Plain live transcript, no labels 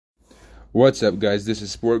What's up, guys? This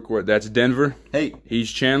is Sport Court. That's Denver. Hey. He's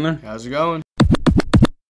Chandler. How's it going?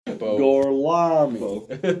 Gorlami.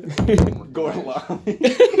 Gorlami.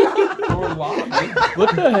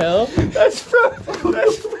 What the hell? That's from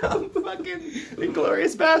fucking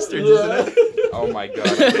Inglourious Bastards, isn't it? Oh my god.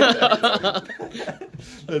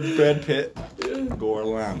 That's Brad Pitt.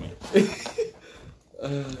 Gorlami.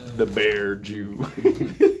 The Bear Jew.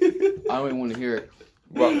 I don't even want to hear it.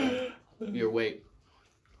 Well, Your weight.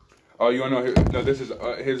 oh, you want to know? No, this is.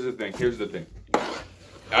 Here's the thing.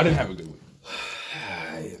 I didn't have a good week.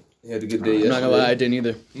 You had a good day I'm yesterday. not gonna lie, I didn't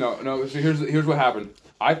either. No. So here's what happened.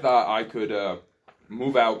 I thought I could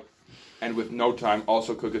move out and with no time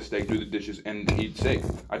also cook a steak, do the dishes, and eat steak.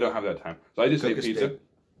 I don't have that time, so I just ate pizza.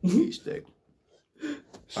 Steak.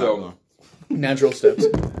 So, Natural steps.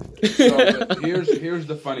 but here's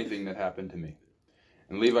the funny thing that happened to me,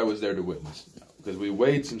 and Levi was there to witness because we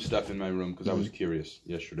weighed some stuff in my room because I was curious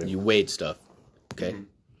yesterday. You weighed stuff. Okay.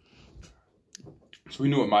 So we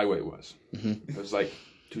knew what my weight was. It was like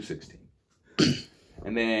 216.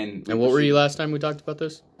 And then. And what were you last time we talked about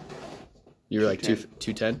this? You were like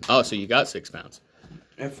 210? Oh, so you got 6 pounds.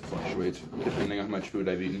 It fluctuates depending on how much food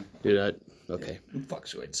I've eaten. Dude, okay.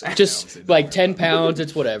 Fluctuates. Just like 10 pounds,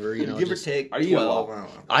 it's whatever, you know. Give or just- take I eat a 12. lot.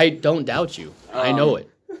 I don't doubt you. I know it.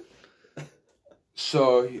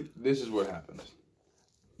 So this is what happens.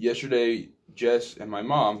 Yesterday, Jess and my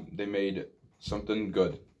mom, they made something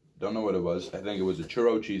good. Don't know what it was. I think it was a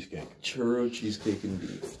churro cheesecake. Churro cheesecake and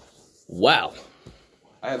beef. Wow.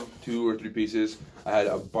 I had 2 or 3 pieces. I had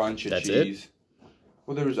a bunch of That's it? cheese.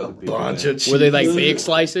 Well, there was other pieces. Bunch of cheese. Were they like big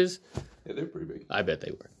slices? Yeah, they're pretty big. I bet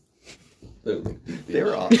they were. They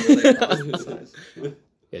were awesome.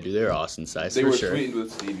 Yeah, dude, they're awesome size They for were sure. sweetened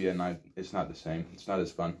with stevia, and it's not the same. It's not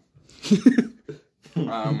as fun.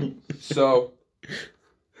 So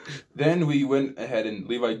then we went ahead and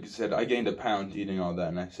Levi said, I gained a pound eating all that.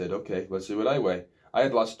 And I said, okay, let's see what I weigh. I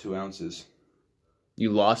had lost 2 ounces.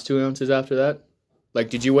 You lost 2 ounces after that? Like,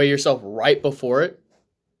 did you weigh yourself right before it?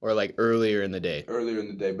 Or like earlier in the day? Earlier in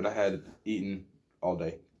the day, but I had eaten all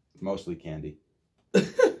day. Mostly candy.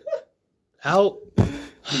 How?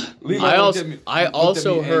 Levi I looked also- at me- I looked at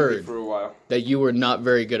also me angry heard- for a while. That you were not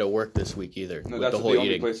very good at work this week either. No, with that's the the whole only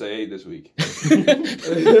eating. place I ate this week.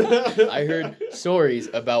 I heard stories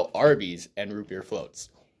about Arby's and root beer floats.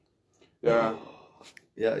 Yeah,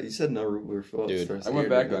 Yeah, you said no root beer floats. Dude, first I went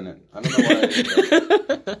year, back didn't on it. I don't know why I did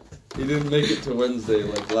that. you? He didn't make it to Wednesday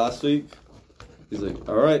like last week. He's like,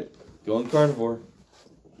 all right, going carnivore.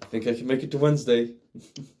 I think I can make it to Wednesday.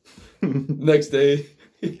 Next day,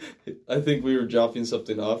 I think we were dropping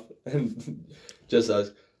something off, and Jess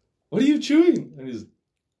asked, what are you chewing? And he's,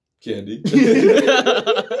 candy.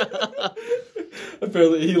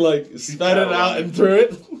 Apparently he like spat it out and threw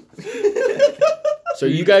it. So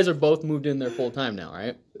you guys are both moved in there full time now,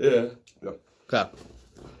 right? Yeah. Okay.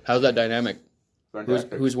 How's that dynamic?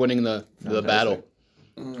 Fantastic. Who's winning the battle?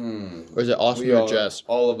 Or is it Austin We or are, Jess?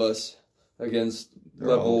 all of us, against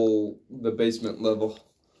the basement level.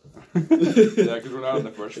 Yeah, because we're not on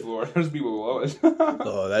the first floor. There's people below us.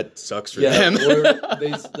 Oh, that sucks for Yeah, them.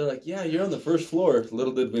 they're like, yeah, you're on the first floor.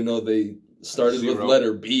 Little did we know they started with 0.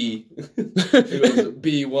 letter B. It was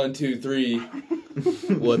B 1 2 3.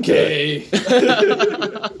 What Okay.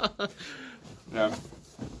 Yeah.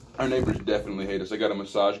 Our neighbors definitely hate us. I got a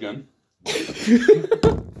massage gun.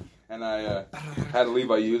 And I had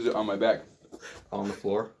Levi use it on my back. On the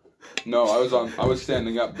floor. No, I was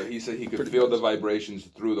standing up, but he said he could feel the vibrations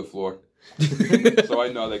through the floor. So I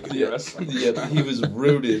know they could hear us. Yeah, he was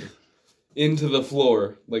rooted into the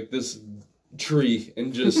floor like this tree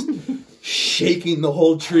and just shaking the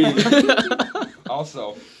whole tree.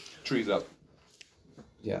 Also, trees up.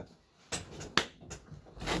 Yeah.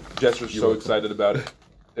 Jess was so excited about it.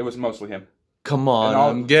 It was mostly him. Come on, And all-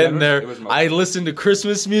 I'm getting Denver, there. it was mostly- I listen to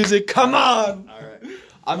Christmas music. Come on. All right.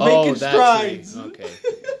 I'm making that strides. tree. Okay.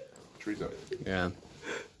 Trees up. Yeah,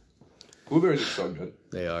 Blueberries are so good.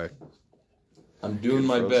 they are. I'm doing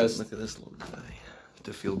my best. Look at this little guy.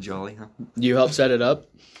 To feel jolly, huh? You helped set it up?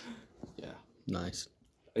 Yeah. Nice.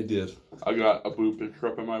 I did. I got a boob picture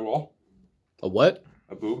up on my wall. A what?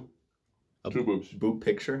 A boob. A 2 boobs. Boob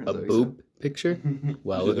picture? A boob picture?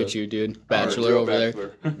 Wow, look at you, dude. Bachelor Real over there.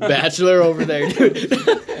 bachelor. Bachelor over there, dude.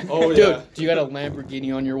 Oh, Dude, yeah. do you got a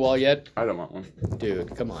Lamborghini on your wall yet? I don't want one.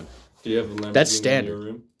 Dude, come on. Do you have a Lamborghini That's in standard. your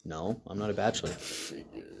room? No, I'm not a bachelor.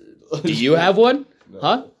 Do you have one? No.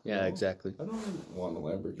 Huh? Yeah, exactly. I don't want a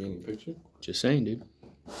Lamborghini picture. Just saying, dude.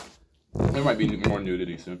 There might be more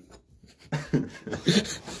nudity soon.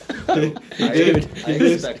 I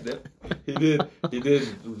expect it. He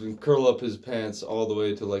did curl up his pants all the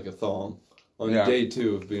way to like a thong on Yeah. day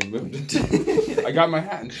 2 of being moved. I got my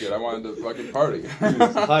hat and shit. I wanted to fucking party.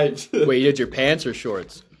 Hyped. Wait, you did your pants or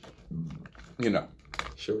shorts? You know.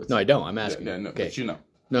 Shorts. No, I don't. I'm Yeah, asking. yeah, no, Okay. but you know.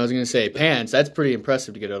 No, I was gonna say pants. That's pretty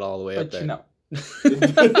impressive to get it all the way up But there. you know.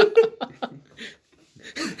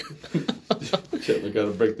 Shit, we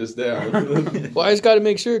gotta break this down. Well, I just got to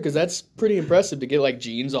make sure because that's pretty impressive to get like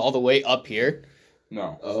jeans all the way up here.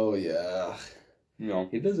 No. Oh, yeah. No.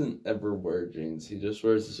 He doesn't ever wear jeans. He just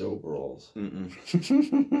wears his overalls.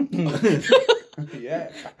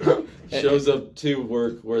 Yeah. Shows up to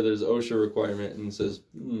work where there's OSHA requirement and says,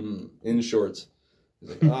 in shorts. He's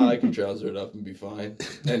like, I can trouser it up and be fine.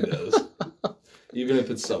 And does. Even if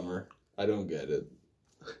it's summer. I don't get it.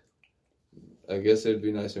 I guess it'd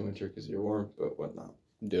be nice in winter because you're warm, but whatnot.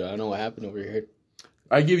 Dude, I don't know what happened over here.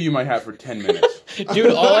 I give you my hat for 10 minutes.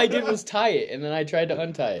 Dude, all I did was tie it, and then I tried to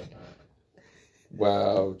untie it.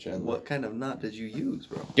 Wow, Chandler. What kind of knot did you use,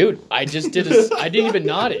 bro? Dude, I just did I didn't even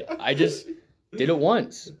knot it. I just did it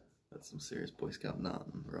once. That's some serious Boy Scout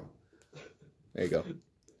knotting, bro. There you go.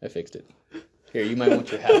 I fixed it. Here, you might want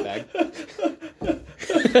your hat back.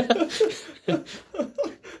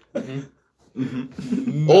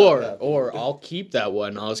 Or I'll keep that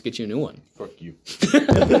one. I'll just get you a new one. Fuck you.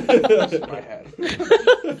 That's my hat.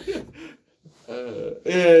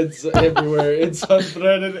 It's everywhere. It's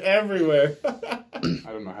unthreaded everywhere. I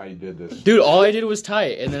don't know how you did this. Dude, all I did was tie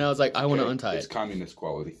it, and then I was like, I want to untie It's it. communist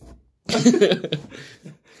quality.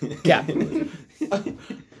 Capitalism.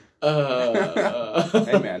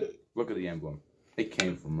 Hey man, look at the emblem. It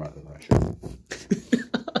came from Russia.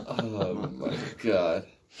 Oh my god.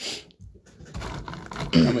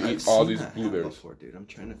 I'm gonna eat all seen these that hat blueberries. before, dude. I'm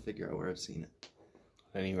trying to figure out where I've seen it.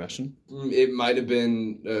 Any Russian? It might have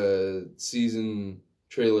been season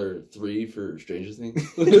trailer 3 for Stranger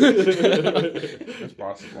Things. It's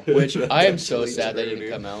possible. Which I am so Actually, sad that true, didn't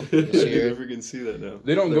dude. come out this year. never can see that now.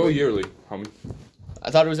 They don't go yearly, homie.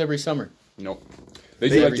 I thought it was every summer. Nope. They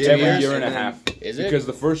They do like did, every yes, year and a and then- half. Is it? Because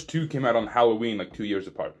the first 2 came out on Halloween, like 2 years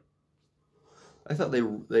apart. I thought the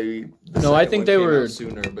No, I second think one they came out were-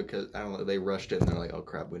 sooner because I don't know. They rushed it and they're like, "Oh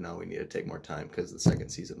crap, we need to take more time because the second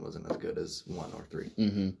season wasn't as good as 1 or 3."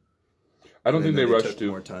 Mm-hmm. I don't think they rushed took to.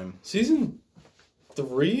 more time. Season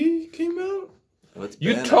 3 came out? Well, it's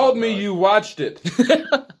You been told out, me dog. you watched it.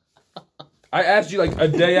 I asked you like a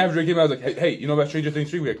day after it came out. I was like, hey, you know about Stranger Things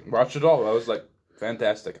 3? We watched it all. I was like,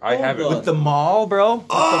 fantastic. I haven't. on. With the mall, bro.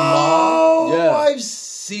 Oh, Yeah. I've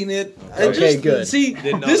seen it. I Okay, good. See,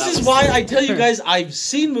 Didn't know this that is was why there. I tell you guys I've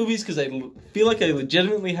seen movies because feel like I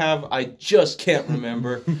legitimately have. I just can't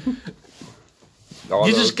remember. All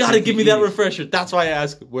You those just gotta give me that CTEs. refresher. That's why I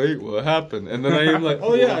ask, wait, what happened? And then I am like,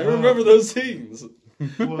 oh yeah, I remember those scenes.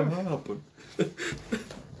 What happened?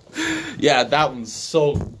 Yeah, that one's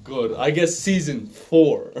so good. I guess season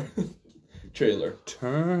 4 trailer.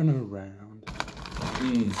 Turn around.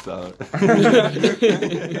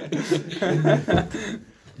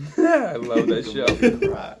 I love that show.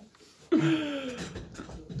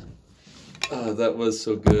 That was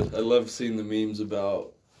so good. I love seeing the memes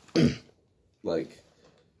about like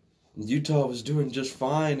Utah was doing just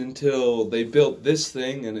fine until they built this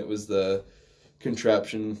thing and it was the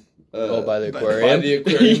contraption By the by aquarium. the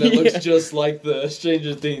aquarium that looks Yeah. just like the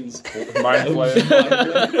Stranger Things. Mind flaying.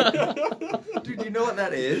 Dude, you know what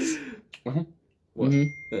that is? Mhm.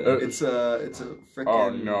 It's a freaking. Oh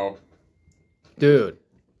no. Dude.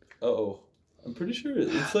 Uh-oh. I'm pretty sure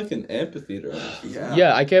it's like an amphitheater. Yeah.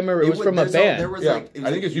 Yeah, I can't remember. It was from a There band. was Yeah, like, it was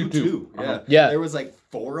I think like it's U2. Yeah. Uh-huh. Yeah. There was like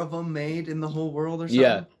 4 of them made in the whole world or something.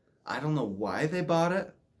 Yeah. I don't know why they bought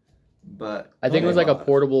it, but I think it was they like a bought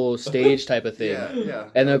portable stage type of thing. Yeah, yeah.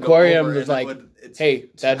 And the It would go aquarium over was and it like, would- it's Hey, to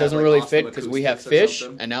that have, doesn't like, really awesome fit because we have acoustics or fish,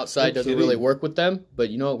 something. and outside No doesn't kidding. really work with them.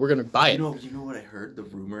 But you know what? We're gonna buy it. You know what I heard the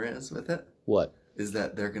rumor is with it? What? Is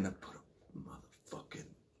that they're gonna put a motherfucking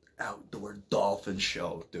outdoor dolphin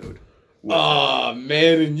show, dude. Oh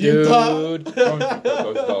man, in Utah. Dude, Don't you put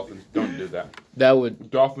those dolphins. Don't do that. that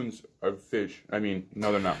would. Dolphins are fish. I mean,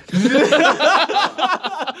 no, they're not.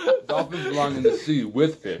 Dolphins belong in the sea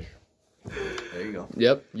with fish. There you go.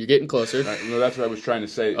 Yep, you're getting closer. No, that's what I was trying to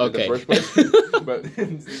say Okay. in the first place. But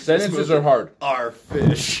sentences are hard. Our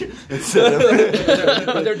fish. Instead of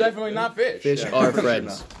But they're definitely not fish. Fish Yeah, are for sure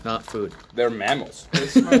friends, not food. They're mammals. They're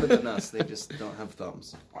smarter than us. They just don't have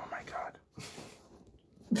thumbs. Oh my god.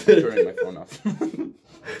 I'm turning my phone off.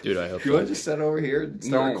 Dude, I hope You so. want to just sit over here and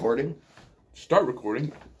start No. recording? Start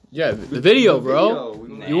recording. Yeah, the video, bro.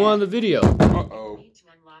 Video. You want the video? Uh-oh. Need to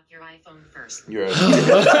unlock your iPhone first. You're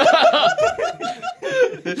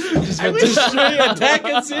Just went to straight attack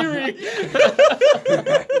on Siri.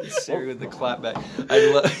 Siri with the clapback.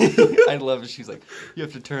 I love it. She's like, you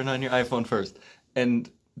have to turn on your iPhone first. And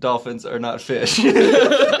dolphins are not fish.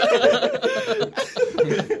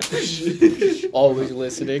 Always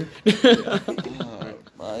listening. Oh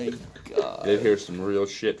my god. They hear some real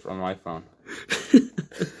shit from my phone.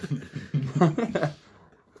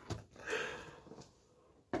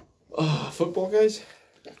 Oh, football, guys?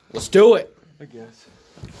 Let's do it. I guess.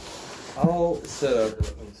 I'll set up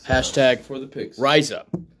Hashtag for the picks. rise up.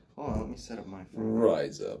 Hold on, let me set up my phone.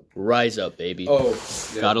 Rise up. Rise up, baby. Oh,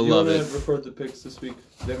 yeah. Gotta you love wanna it. record the picks this week,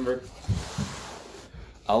 Denver?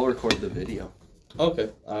 I'll record the video. Okay,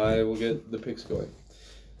 I will get the picks going.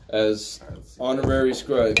 As honorary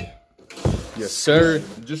scribe. Yes, sir.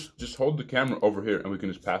 Just hold the camera over here and we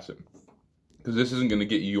can just pass it. Because this isn't going to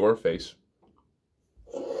get your face.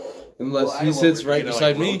 Unless he sits right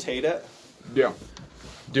beside me. Rotate it. Yeah.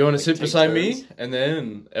 Do you want to sit take beside turns? me? And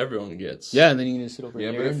then everyone gets Yeah, and then you can just sit over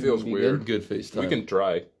Yeah, here. but it and feels be weird. good face time. We can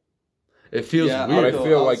try. It feels Yeah, But I weird. I'll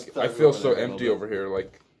feel I'll like start I feel going so there a empty little over here.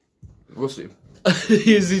 Like, we'll see.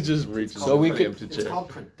 He just reaches So we over the could- empty It's chair. called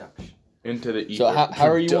production. Into the ether. So how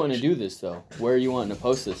are you wanting to do this, though? Where are you wanting to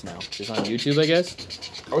post this now? Just on YouTube, I guess?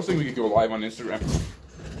 I was thinking we could go live on Instagram.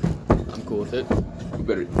 I'm cool with it. We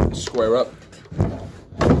better square up.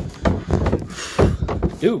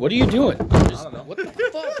 Dude, what are you doing? I don't know. What the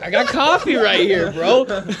fuck? I got coffee right here, bro. You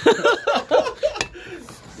got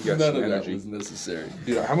None some of that energy. was necessary.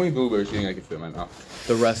 Dude, how many blueberries do you think I could fit in my mouth?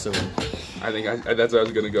 The rest of them. I think that's what I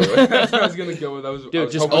was gonna go with. That's what I was gonna go with. I was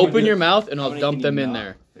Dude, just open your mouth and I'll dump them in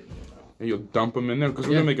there. And you'll dump them in there because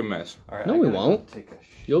we're Yeah. gonna make a mess. All right, No, I we gotta go won't. take a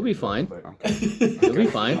You'll be fine. Okay. You'll be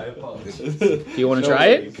fine. I apologize. Do you want to try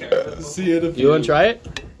it? See it if Do you want to try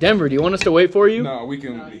it? Denver, do you want us to wait for you? No, we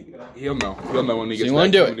can. He'll know. He'll know when he So gets you wanna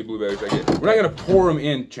back do how it? many blueberries I get. We're not gonna pour them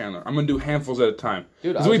in, Chandler. I'm gonna do handfuls at a time.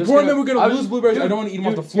 Dude, Because if we pour them in, we're gonna lose blueberries. I don't want to eat them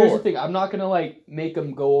off the floor. Here's the thing. I'm not going to, make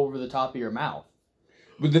them go over the top of your mouth.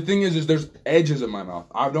 But the thing is there's edges in my mouth.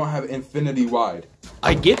 I don't have infinity wide.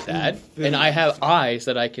 I get that. And I have eyes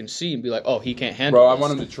that I can see and be like, oh, he can't handle Bro, I this.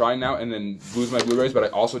 want him to try now and then lose my blueberries, but I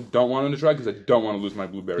also don't want him to try because I don't want to lose my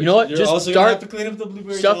blueberries. You know what? You're Just also gonna have start, to clean up the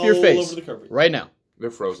blueberries stuff all your face over the carpet. right now.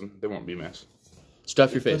 They're frozen. They won't be a mess.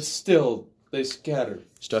 Stuff your But face. still, they scatter.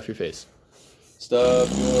 Stuff your face.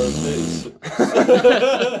 Stuff your face.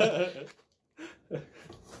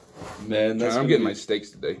 Man, that's I'm gonna getting be- my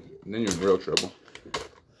steaks today. And then you're in real trouble.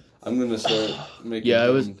 I'm gonna start making Yeah,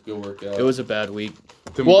 it was- him go work out. It was a bad week.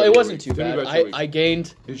 Tell me Well, about it your wasn't week. too Tell me bad. about your week. I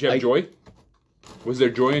gained. Did you have I- joy? Was there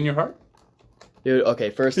joy in your heart? Dude, okay,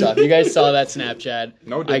 first off, you guys saw that Snapchat.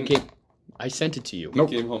 No, it I didn't. I sent it to you. Nope.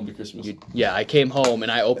 Came home to Christmas. Yeah, I came home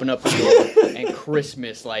and I opened up the door and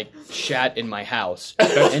Christmas shat in my house.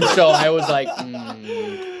 And so I was like,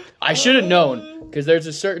 I should have known because there's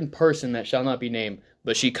a certain person that shall not be named,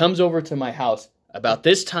 but she comes over to my house about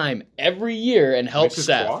this time every year and helps Mrs.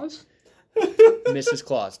 Seth. Claus? Mrs.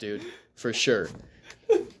 Claus, dude, for sure.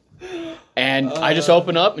 And I just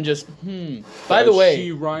open up and just, By the Does way,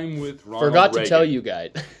 she rhyme with Ronald forgot to Reagan? tell you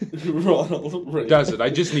guys. Ronald Reagan. Does it? I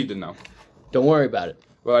just need to know. Don't worry about it.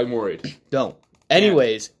 Well, I'm worried. Don't.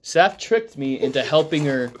 Anyways, Seth tricked me into helping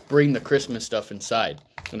her bring the Christmas stuff inside,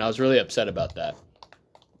 and I was really upset about that.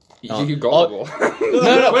 You're gullible. No,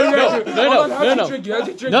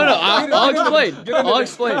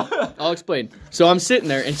 I'll explain. So I'm sitting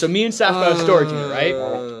there, and so me and Seth got a storage unit,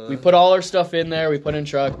 right? We put all our stuff in there, we put in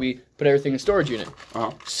truck, we put everything in storage unit.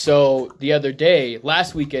 Uh-huh. So the other day,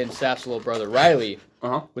 last weekend, Seth's little brother Riley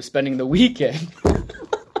Uh-huh. was spending the weekend.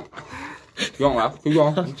 Don't laugh. Keep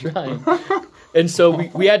going. I'm trying. And so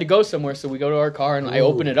we had to go somewhere, so we go to our car, and I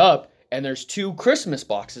open it up, and there's 2 Christmas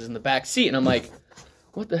boxes in the back seat, and I'm like,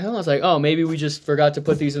 what the hell? I was like, oh, maybe we just forgot to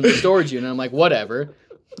put these in the storage unit. I'm like, whatever.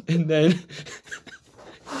 And then,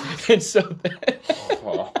 and so then,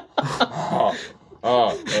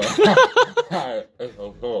 It's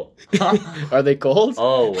so cool. are they cold?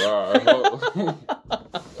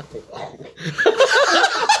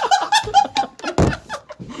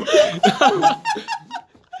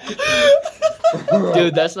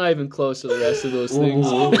 Dude, that's not even close to the rest of those things.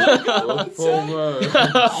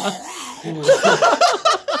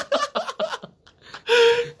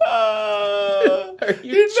 Are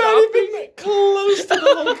you You're not chopping? even close to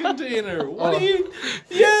the whole container. What are you?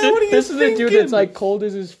 Yeah, what are you This is the dude that's thinking? cold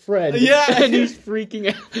as his friend. Yeah. And he's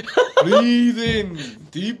freaking out. Breathe in,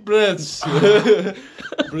 deep breaths.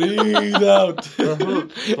 Breathe out.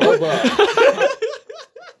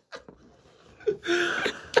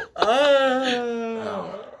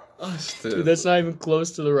 Dude, that's not even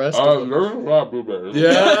close to the rest of Oh, them. there's a lot of blueberries.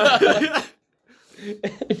 Yeah.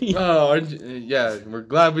 Oh, yeah. We're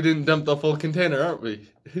glad we didn't dump the full container, aren't we?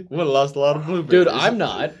 Would have lost a lot of blueberries. Dude, I'm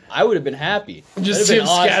not. I would have been happy. Just That'd have been chips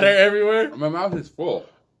awesome. scatter everywhere. My mouth is full.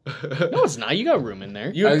 No, it's not. You got room in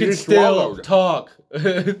there. You I can just still swallowed. talk.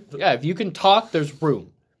 Yeah, if you can talk, there's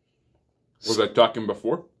room. Was I talking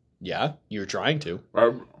before? Yeah, you're trying to.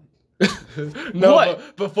 No, What?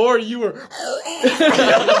 but before you were. That's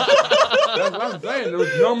what I'm saying. There was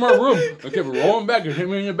no more room. I kept rolling back and hit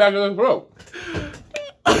me in the back of the throat.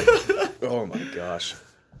 Oh my gosh.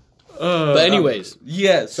 But anyways,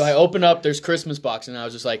 Yes. so I open up, there's Christmas box, and I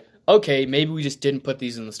was just like, okay, maybe we just didn't put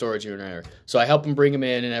these in the storage unit or whatever. So I helped him bring them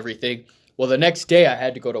in and everything. Well, the next day I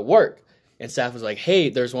had to go to work, and staff was like, hey,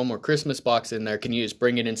 there's one more Christmas box in there. Can you just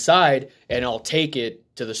bring it inside, and I'll take it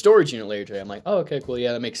to the storage unit later today? I'm like, oh, okay, cool,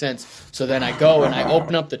 yeah, that makes sense. So then I go and I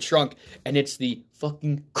open up the trunk, and it's the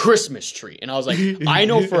fucking Christmas tree. And I was like, I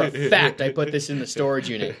know for a fact I put this in the storage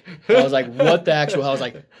unit. And I was like, what the actual hell? I was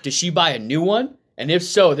like, did she buy a new one? And if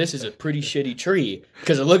so, this is a pretty shitty tree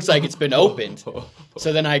because it looks like it's been opened.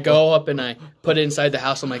 So then I go up and I put it inside the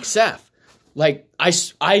house. I'm like, Seth, like,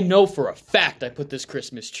 I know for a fact I put this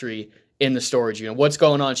Christmas tree in the storage unit. What's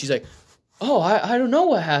going on? She's like, oh, I don't know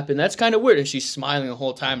what happened. That's kind of weird. And she's smiling the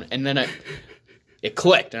whole time. And then it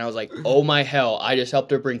clicked. And I was like, oh my hell, I just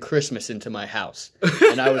helped her bring Christmas into my house.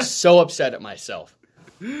 And I was so upset at myself.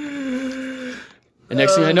 And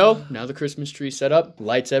next thing I know, now the Christmas tree set up,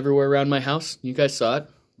 lights everywhere around my house. You guys saw it.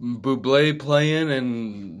 Buble playing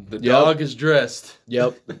and the Yep. dog is dressed.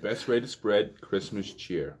 Yep. The best way to spread Christmas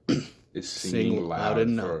cheer is singing Sing loud loud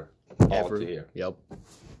and for all Ever. to hear. Yep.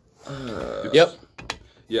 It's- Yep.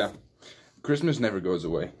 Yeah. Christmas never goes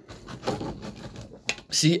away.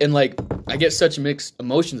 See, and like, I get such mixed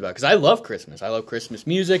emotions about it because I love Christmas. I love Christmas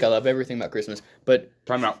music. I love everything about Christmas. But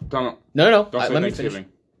Time out. no. Don't say Let me Thanksgiving. finish.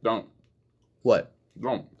 Don't. What?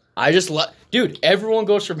 Don't. I just love, dude. Everyone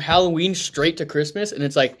goes from Halloween straight to Christmas, and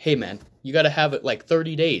it's like, hey man, you got to have it like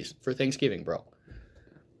 30 days for Thanksgiving, bro.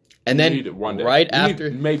 And You then need it one day. right You need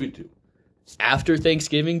after maybe two. after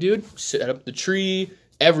Thanksgiving, dude, set up the tree,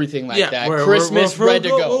 everything like that. we're- Christmas we're ready to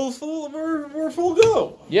go. We're full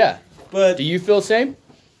go. Yeah. But Do you feel the same?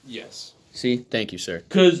 yes, See, thank you, sir.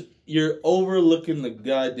 because you're overlooking the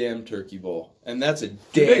goddamn turkey bowl, and that's a 2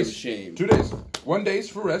 damn days. shame. 2 days. 1 day's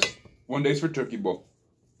for rest. 1 day's for turkey bowl.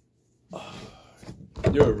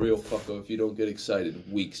 You're a real fucko if you don't get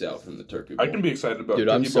excited weeks out from the turkey bowl. I can be excited about Dude,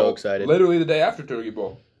 turkey I'm so bowl excited. Literally the day after turkey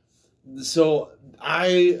bowl. So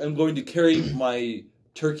I am going to carry my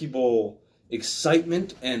turkey bowl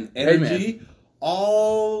excitement and energy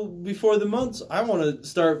all before the months. I want to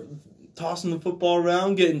start tossing the football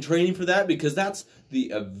around, getting training for that because that's the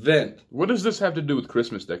event. What does this have to do with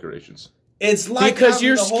Christmas decorations? It's like Because having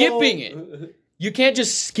you're the whole- skipping it. You can't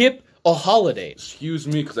just skip a holiday. Excuse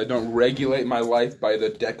me, because I don't regulate my life by the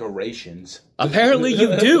decorations. Apparently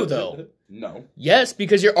you do, though. No. Yes,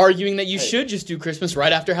 because you're arguing that you should just do Christmas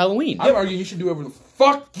right after Halloween. I'm arguing you should do whatever the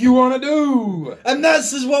fuck you want to do. And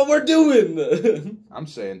this is what we're doing. I'm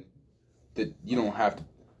saying that you don't have to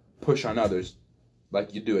push on others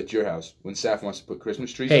like you do at your house when Saf wants to put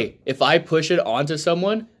Christmas trees up. Hey, if I push it onto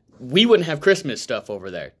someone, we wouldn't have Christmas stuff over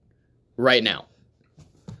there right now.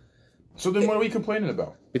 So then what are we complaining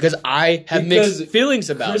about? Because I have Because mixed feelings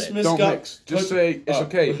about it. Christmas Don't got mix. Just put say it's up.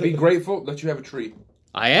 okay. Be grateful that you have a tree.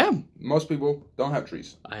 I am. Most people don't have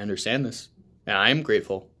trees. I understand this. And I am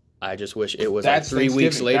grateful. I just wish it was That's like 3 weeks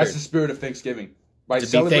Thanksgiving. later. That's the spirit of Thanksgiving. By To be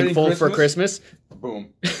celebrating thankful for Christmas.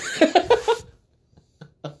 Boom.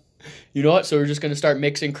 You know what? So we're just going to start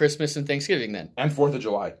mixing Christmas and Thanksgiving then. And 4th of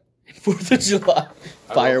July. 4th of July. I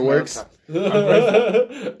love Fireworks. America. I'm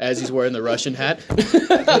grateful. As he's wearing the Russian hat.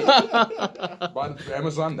 Bought it through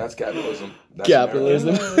Amazon. That's capitalism. That's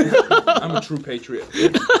Capitalism. America. I'm a true patriot.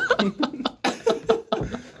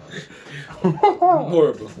 More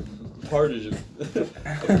of a partisan.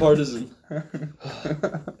 A partisan.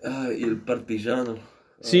 Il partigiano.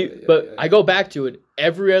 See, but I go back to it.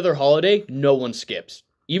 Every other holiday, no one skips.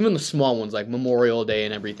 Even the small ones like Memorial Day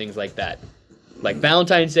and everything like that. Like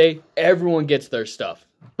Valentine's Day, everyone gets their stuff.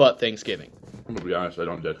 But Thanksgiving. I'm gonna be honest. I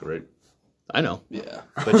don't decorate. I know. Yeah.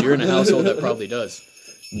 But you're in a household that probably does.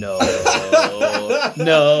 No.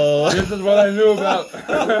 No. This is what I knew about.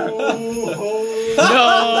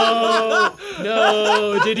 No.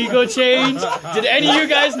 No. Did he go change? Did any of you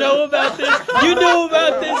guys know about this? You know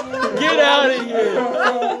about this? Get out of here.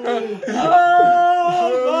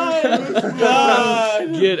 Oh my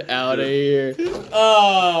God. Get out of here.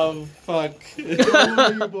 Oh fuck. How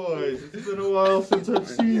are you boys? It's been a while since I've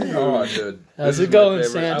seen you. Oh, dude. How's This it is my going,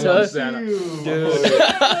 favorite. I Santa? love Santa.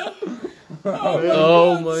 Dude.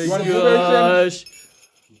 Oh my You want a blueberry, Sam? gosh.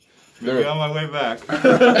 Maybe on my way back.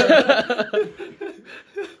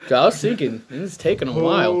 So I was thinking, this is taking a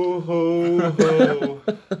while. Ho, ho, ho.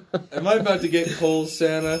 Am I about to get cold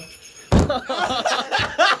Santa?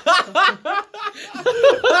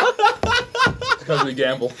 Because we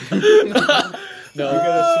gamble. You got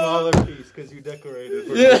a smaller piece because you decorated.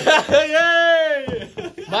 For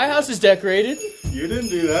Yay! My house is decorated. You didn't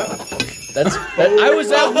do that. I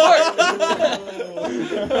was at work.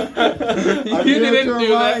 I'm You here didn't to do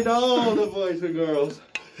that. remind all the boys and girls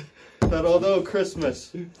that although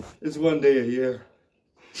Christmas is one day a year,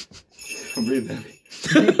 I'm breathing heavy.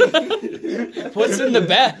 What's in the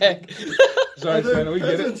bag? Sorry, Santa, we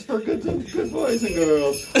get Presents it. for good boys and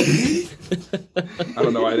girls. I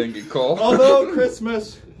don't know why I didn't get called. Although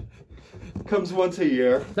Christmas comes once a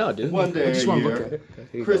year, No, dude. one day I just a want to look year, at it. Here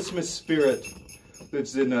you go. Christmas spirit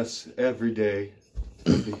lives in us every day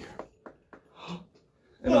of the year.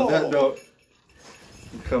 And on that note,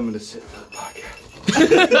 I'm coming to sit for the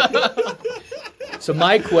podcast. So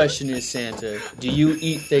my question is, Santa, do you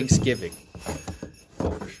eat Thanksgiving? Oh,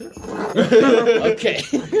 for sure. Okay.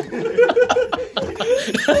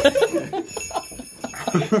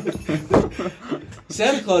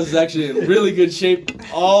 Santa Claus is actually in really good shape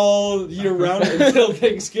all year round until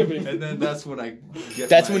Thanksgiving. And then that's when I get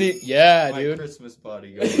That's my, when he. Yeah, my dude. Christmas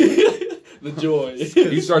body going. The joy.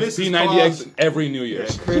 He starts Mrs. P90X Claus- every New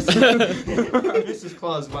Year's. Mrs.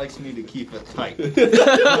 Claus likes me to keep it tight. For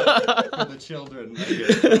the children.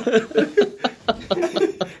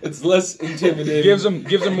 It's less intimidating.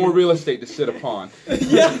 Gives them more real estate to sit upon.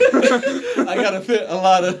 Yeah. I gotta fit a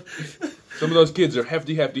lot of. Some of those kids are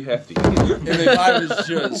hefty. And if I was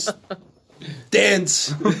just dance,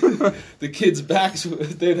 the kids' backs,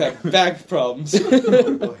 they'd have back problems.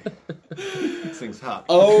 Oh, boy. This thing's hot.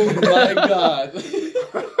 Oh my god.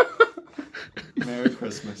 Merry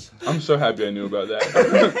Christmas. I'm so happy I knew about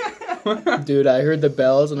that. Dude, I heard the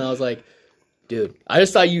bells and I was like, dude, I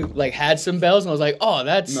just thought you like had some bells and I was like, oh,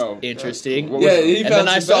 that's No. interesting. What was- Yeah, he And found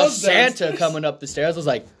then I some saw bells Santa downstairs. coming up the stairs. I was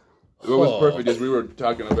like, What was oh. perfect is we were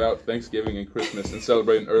talking about Thanksgiving and Christmas and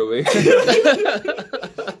celebrating early.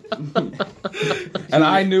 And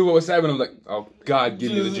I knew what was happening. I'm like, oh, God,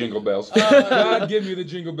 give me the jingle bells. God, give me the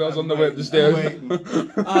jingle bells on the way up the stairs.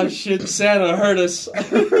 Oh shit, Santa heard us.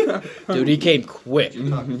 dude, he came quick.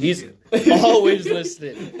 He's always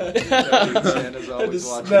listening. Santa's always This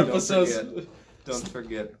watching. episode's- Don't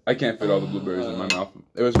forget. I can't fit all the blueberries in my mouth.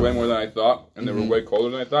 It was way more than I thought, and they were way colder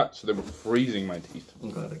than I thought, so they were freezing my teeth. I'm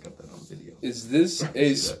glad I got that on video. Is this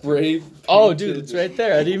a spray? Oh, dude, it's right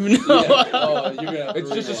there. I didn't even know. Yeah. Oh, you're gonna have to It's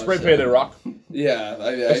just a rewatch spray that. painted rock. Yeah,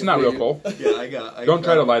 It's not real coal. Yeah, I got. Don't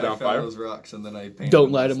try to light on I found fire. those rocks and then I painted Don't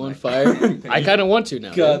them light last him on night. fire. I kind of want to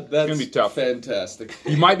now. God, that's gonna be tough. Fantastic.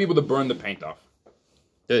 You might be able to burn the paint off.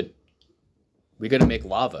 Dude, we gotta make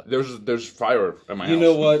lava. There's fire at my house. You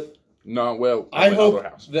know what? No, well, I my hope other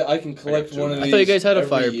house. that I can collect I got one of two. these. I thought you guys had a every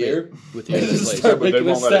fire year. pit with your Just place. start But they making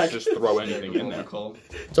a won't let us stack. just throw anything in there. Cold.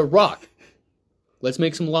 It's a rock. Let's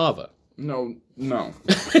make some lava. No. No.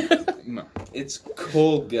 It's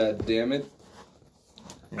coal, god damn it.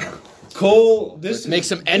 Coal. This Make is-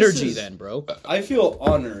 some this energy is- then, bro. I feel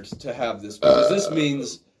honored to have this because this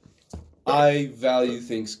means I value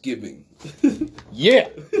Thanksgiving. Yeah.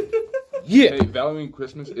 Yeah. Hey, valuing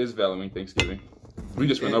Christmas is valuing Thanksgiving. We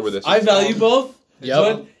just went over this. I value both, Yep.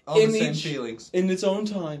 but All the in same each feelings. in its own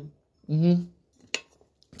time. Mm-hmm.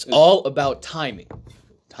 It's all about timing.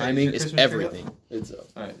 Timing your is Christmas tree up? everything. It's up.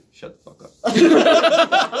 Alright, shut the fuck up.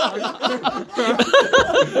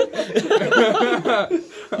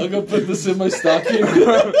 I'll go put this in my stocking.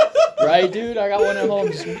 Right, dude? I got one at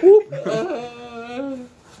home. Just whoop.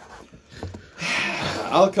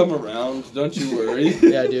 I'll come around. Don't you worry.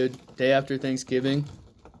 Yeah, dude. Day after Thanksgiving,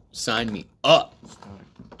 sign me up.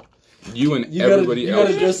 You and You everybody gotta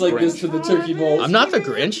else. dress like this Grinch. to the turkey balls. I'm not the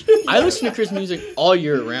Grinch. I listen to Christmas music all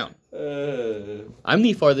year round. I'm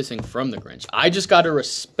the farthest thing from the Grinch. I just gotta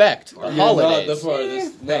respect the You're holidays. Not the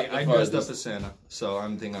farthest. Hey, Not I the dressed up farthest. as Santa, so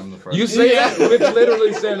I'm thinking I'm the first. You say that with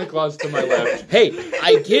literally Santa Claus to my left. Hey,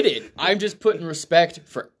 I get it. I'm just putting respect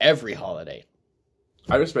for every holiday.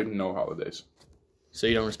 I respect no holidays. So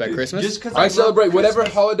you don't respect Christmas? Just because I celebrate whatever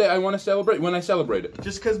holiday I want to celebrate when I celebrate it.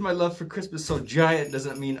 Just because my love for Christmas is so giant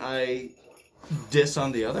doesn't mean I diss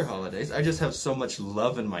on the other holidays. I just have so much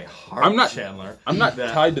love in my heart, I'm not- Chandler. I'm not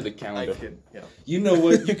that tied to the I calendar. can, yeah. You know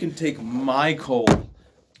what? You can take my coal,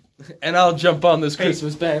 and I'll jump on this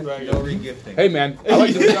Christmas bandwagon. No regifting. Hey man, I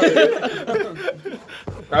like the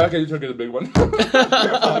I like how you took it a big one.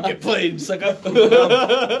 I'll get played, sucker.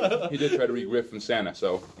 He did try to re-griff from Santa,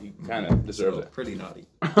 so he kind of deserves So, it. pretty naughty.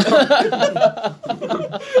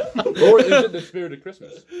 Or is it the spirit of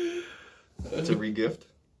Christmas? To regift?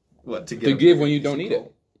 What, to get To a give bigger when you piece don't of need it.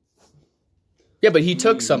 coal? Yeah, but he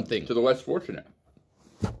took something. To the less fortunate.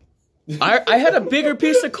 I had a bigger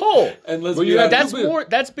piece of coal. And let's Well, be you had honest, That's more.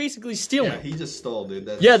 That's basically stealing. Yeah, he just stole, dude.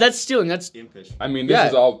 That's Yeah, that's stealing. That's impish. I mean, this yeah.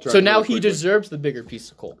 is all turned So now really he quickly. deserves the bigger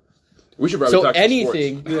piece of coal. We should probably So talk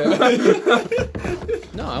anything. to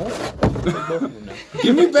sports. No, I want both of them now.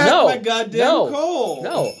 give me back No, my goddamn no, coal.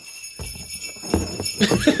 No.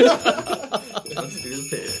 Let's do the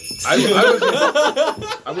pitch.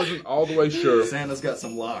 I wasn't all the way sure. Santa's got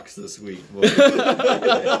some locks this week. Boy.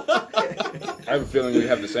 I have a feeling we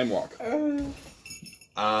have the same walk. The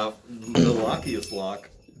lockiest lock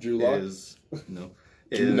Drew Lock? is No.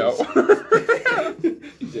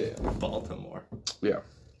 Damn. Baltimore Yeah.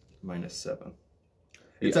 -7.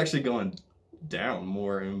 It's actually going down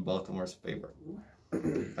more in Baltimore's favor.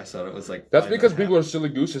 I thought it was like That's 5.5. because people are silly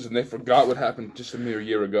gooses and they forgot what happened just a mere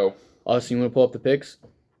year ago. Austin, you want to pull up the picks?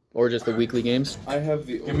 Or just the weekly games? I have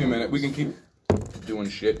the. Give me a minute. We can keep doing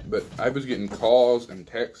shit, but I was getting calls and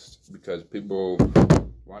texts because people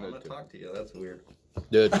I'm wanted gonna to. talk to you. That's weird.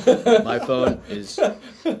 Dude, my phone is...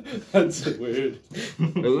 That's weird.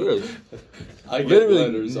 It is. I get Literally.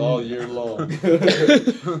 letters all year long.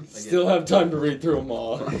 Still have time to read through them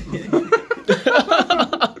all.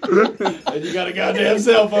 And you got a goddamn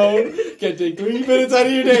cell phone. Can't take 3 minutes out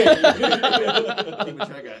of your day. Keep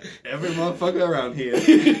track of every motherfucker around here.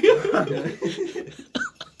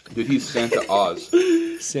 Dude, he's Santa Oz.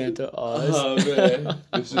 Santa Oz. Oh man,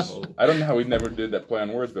 This is. I don't know how we never did that play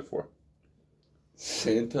on words before.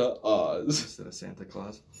 Santa Oz. Instead of Santa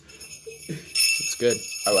Claus. It's good.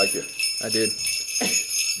 I like it. I did.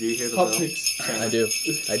 Do you hear the Hot bell? picks. I do.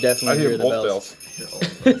 I I definitely hear hear the both bells. bells.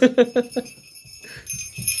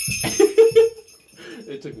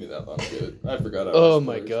 It took me that long to get it. I forgot. I Oh was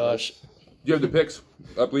my first. gosh. You have the picks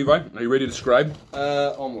up, Levi? Are you ready to scribe?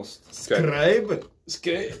 Almost. Okay. Scribe.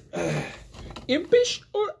 Okay. Impish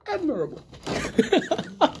or admirable?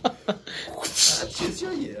 Choose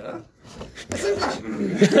your year.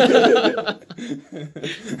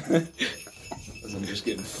 As I'm just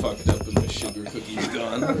getting fucked up and my sugar cookie's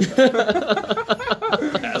gone.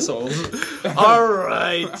 Assholes. All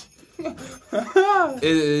right.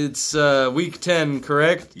 It's week 10,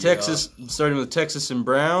 correct? Yeah. Texas, starting with Texas and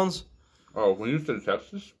Browns. Oh, when you said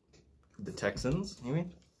Texas? The Texans, you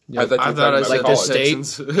mean? I thought, I thought I Like said the the state?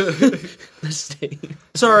 Texans. The state.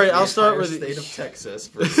 Sorry, I'll start Entire with state of Texas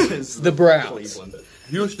versus The Browns. Cleveland.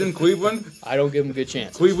 Houston, Cleveland. I don't give him a good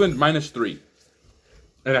chance. Cleveland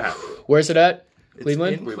 -3.5. Where's it at? It's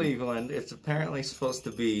Cleveland? in Cleveland. It's apparently supposed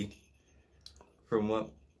to be, from what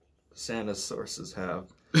Santa's sources have,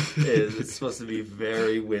 it's supposed to be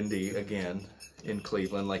very windy again in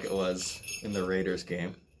Cleveland, like it was in the Raiders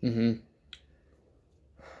game. Mm-hmm.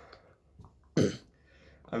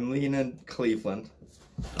 I'm leaning Cleveland.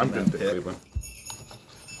 I'm in going that to pick. Cleveland.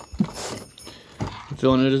 I'm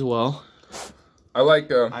feeling it as well. I like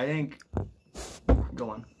I think. Go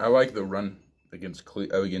on. I like the run against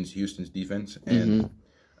against Houston's defense, and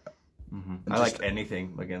I like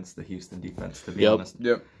anything against the Houston defense, to be Yep. honest.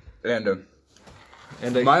 yep, and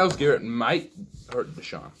And Miles Garrett might hurt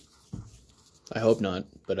Deshaun I hope not,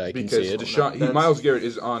 but I can because see it. Deshaun, That's- Miles Garrett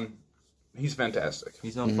is on. He's fantastic.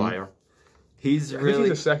 he's on fire. He's I think really,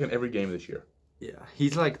 he's a second every game this year. yeah.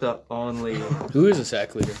 He's like the only Who is a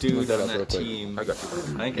sack leader? dude Look that on up real that quick. team. I got you.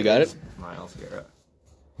 I think You got is it? Miles Garrett.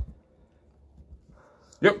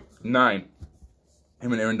 Yep, 9.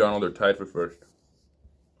 Him and Aaron Donald are tied for first.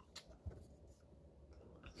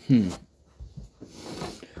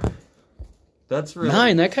 That's really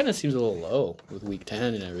 9, that kind of seems a little low with week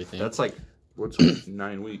 10 and everything. That's like What's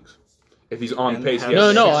 9 weeks? If he's on And pace, have- he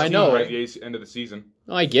has No, 16 I know. by the end of the season.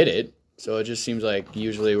 No, I get it. So it just seems like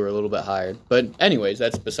usually we're a little bit higher. But anyways,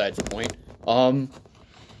 that's besides the point.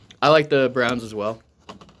 I like the Browns as well.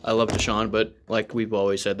 I love Deshaun, but like we've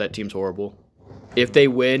always said, that team's horrible. If they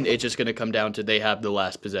win, it's just going to come down to they have the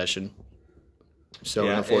last possession. So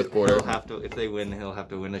in the fourth quarter. He'll have to, if they win, he'll have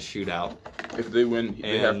to win a shootout. If they win,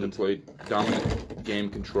 they have to And- play dominant game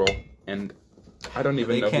control, and I don't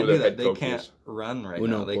even They know can't who do their that. head They coach can't is. run right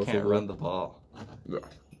Uno, now. They por can't favor. run the ball.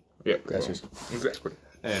 Yeah, Gracias. exactly.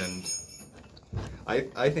 And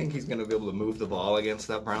I think he's going to be able to move the ball against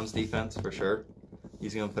that Browns defense for sure.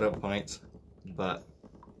 He's going to put up points, but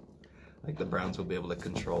like the Browns will be able to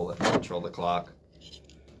control the clock,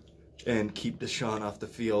 and keep Deshaun off the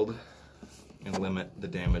field and limit the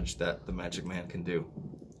damage that the Magic Man can do.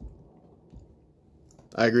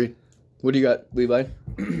 I agree. What do you got, Levi?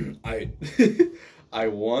 I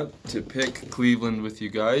want to pick Cleveland with you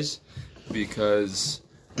guys because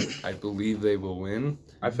I believe they will win.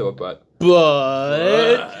 I feel it, but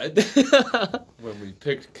But When we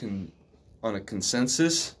picked on a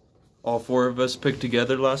consensus, all four of us picked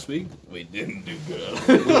together last week. We didn't do good.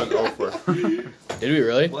 we went over. did we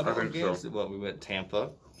really? What I other think games? so. Well, we went Tampa.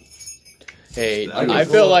 Hey, I I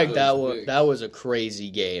was- feel like that that was was big. that was a crazy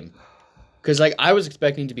game. Cause like I was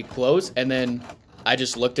expecting to be close, and then I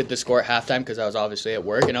just looked at the score at halftime because I was obviously at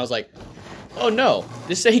work, and I was like, "Oh no,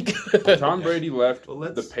 this ain't good." Tom Brady left Well,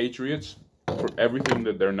 let's- the Patriots for everything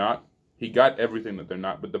that they're not. He got everything that they're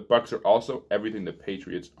not, but the Bucks are also everything the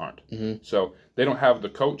Patriots aren't. Mhm. So they don't have the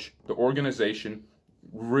coach, the organization,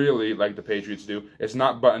 really like the Patriots do. It's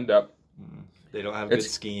not buttoned up. They don't have good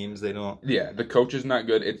It's- schemes. They don't. Yeah, the coach is not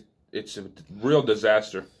good. It's a real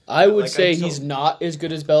disaster. I would Like, say I'm so- he's not as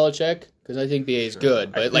good as Belichick because I think BA is good,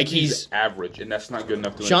 I but think like he's average, and that's not good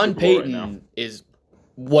enough to win a Sean Super Bowl right Payton now. is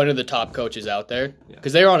one of the top coaches out there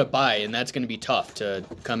because they're on a bye, and that's going to be tough to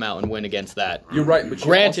come out and win against that. You're right, but you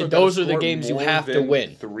Granted, also gotta those are the score games you more have to than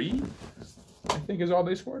win. 3, I think, is all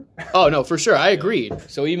they scored. Oh no, for sure, I agreed.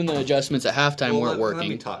 So even the adjustments at halftime weren't Let me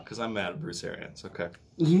working. talk because I'm mad at Bruce Arians. Okay,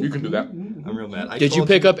 You can do that. I'm real mad. Did you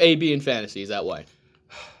pick up AB in fantasy? Is that why?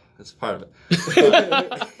 That's part of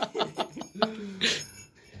it.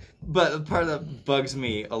 But the part that bugs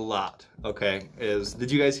me a lot, okay, is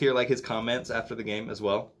did you guys hear like his comments after the game as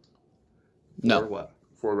well? Or No. what?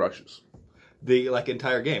 4 rushes. The like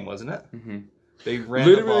entire game, wasn't it? Mhm. They ran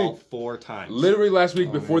the Literally- ball 4 times. Literally last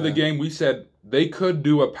week before the yeah. game, we said they could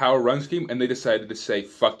do a power run scheme, and they decided to say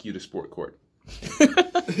 "fuck you" to Sport Court.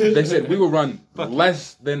 They said we will run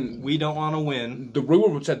less than We don't want to win. the rule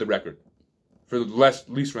would set the record for the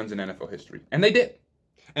least runs in NFL history, and they did.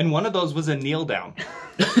 And one of those was a kneel down.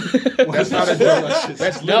 That's not a joke.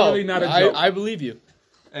 That's No, literally not a joke. I believe you.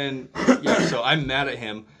 And yeah, so I'm mad at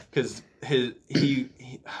him because he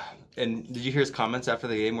and did you hear his comments after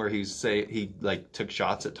the game where he like took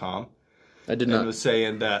shots at Tom I did and not. was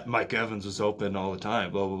saying that Mike Evans was open all the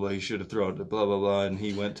time, blah blah blah. He should have thrown it, blah blah blah, and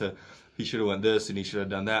he should have went this and he should have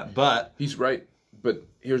done that. But He's right, but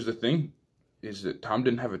here's the thing: is that Tom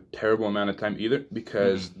didn't have a terrible amount of time either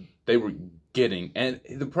because they were getting. And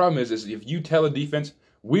the problem is if you tell a defense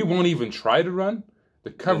we won't even try to run,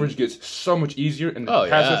 the coverage gets so much easier, and the Oh,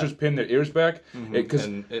 pass yeah. rushers pin their ears back because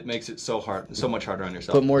and it makes it so much harder on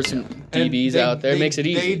yourself. Put more some And DBs out there. It makes it They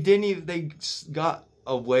easy. didn't even. They got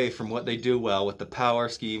away from what they do well with the power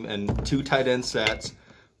scheme and 2 tight end sets,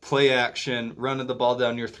 play action, running the ball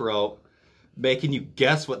down your throat, making you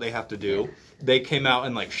guess what they have to do. They came out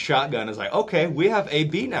and like shotgun is like, okay, we have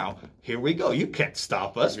AB now. Here we go. You can't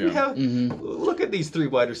stop us. We Yeah. have look at these 3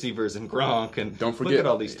 wide receivers and Gronk and Don't look forget- at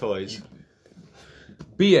all these toys.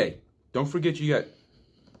 BA. Don't forget you got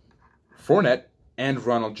Fournette and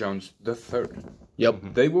Ronald Jones the third.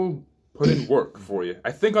 Yep. They will put in work for you.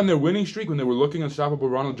 I think on their winning streak, when they were looking unstoppable,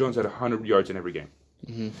 Ronald Jones had 100 yards in every game.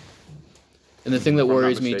 And the thing that If I'm not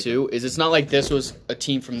worries me mistaken. too is it's not like this was a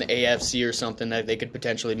team from the AFC or something that they could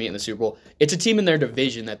potentially meet in the Super Bowl. It's a team in their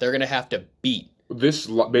division that they're going to have to beat. This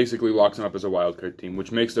basically locks them up as a wild card team,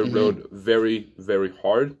 which makes their road very, very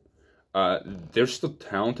hard. They're still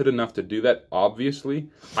talented enough to do that, obviously.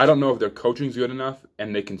 I don't know if their coaching's good enough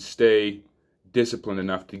and they can stay disciplined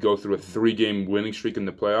enough to go through a 3-game winning streak in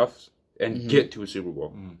the playoffs and get to a Super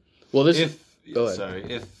Bowl. Well, this If Go ahead.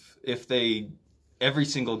 sorry, if they every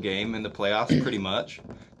single game in the playoffs, pretty much,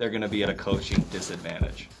 they're going to be at a coaching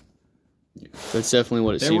disadvantage. that's definitely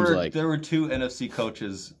what it seems like. There were 2 NFC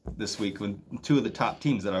coaches this week when 2 of the top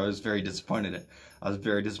teams that I was very disappointed in. I was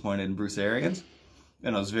very disappointed in Bruce Arians,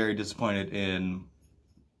 and I was very disappointed in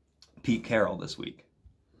Pete Carroll this week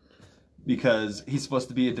because he's supposed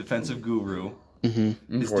to be a defensive guru. His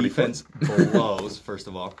 44. defense blows, first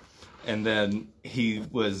of all, and then he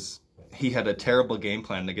had a terrible game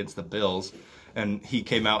plan against the Bills, and he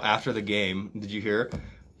came out after the game. Did you hear?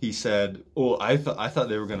 He said, "Oh, I thought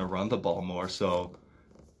they were going to run the ball more." So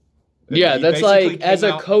Yeah, he that's basically like as came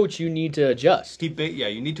a out- coach, you need to adjust. you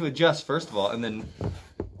need to adjust first of all, and then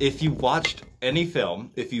if you watched any film,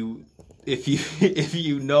 if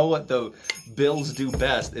you know what the Bills do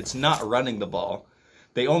best, it's not running the ball.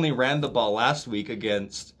 They only ran the ball last week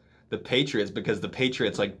against the Patriots because the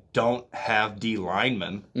Patriots don't have D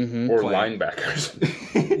linemen. Or Playing.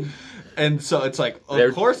 linebackers. And so it's like, of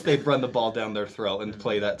They're- course they'd run the ball down their throat and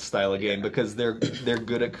play that style of game because they're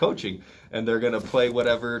good at coaching and they're going to play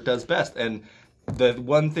whatever does best. And the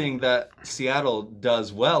one thing that Seattle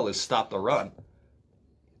does well is stop the run.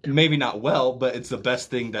 Maybe not well, but it's the best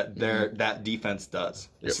thing that that defense does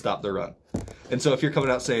is stop the run. And so if you're coming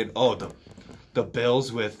out saying, "Oh, the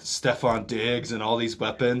Bills with Stephon Diggs and all these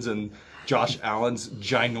weapons and Josh Allen's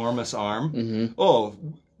ginormous arm. Mm-hmm. Oh,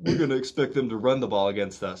 we're going to expect them to run the ball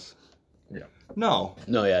against us. Yeah. No.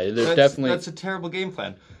 No, yeah, there's That's, definitely. that's a terrible game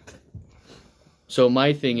plan. So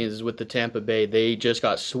my thing is with the Tampa Bay, they just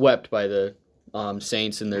got swept by the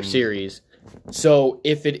Saints in their series. So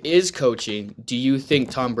if it is coaching, do you think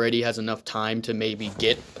Tom Brady has enough time to maybe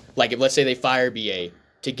get, like, if let's say they fire BA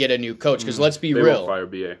to get a new coach? Because let's be They real. won't fire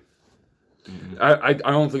BA. I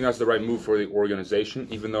don't think that's the right move for the organization,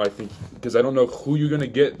 even though I think, because I don't know who you're going to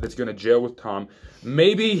get that's going to gel with Tom.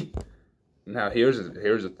 Maybe, now here's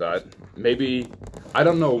a thought. Maybe, I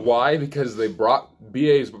don't know why, because they brought,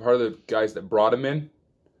 BA is part of the guys that brought him in.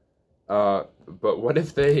 But what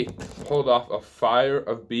if they pulled off a fire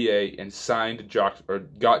of BA and signed got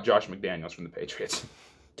Josh McDaniels from the Patriots?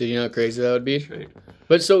 Do you know how crazy that would be? Right.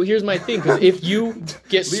 But so here's my thing, because if you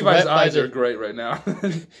get Levi's swept by eyes are the, great right now.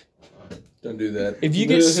 Don't do that. if you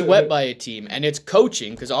get swept by a team and it's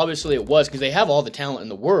coaching, because obviously it was, because they have all the talent in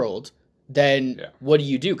the world, then Yeah. what do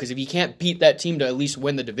you do? Because if you can't beat that team to at least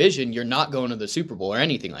win the division, you're not going to the Super Bowl or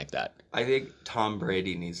anything like that. I think Tom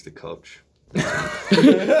Brady needs to coach.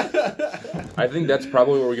 I think that's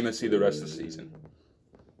probably what we're going to see the rest of the season.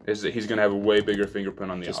 Is that he's going to have a way bigger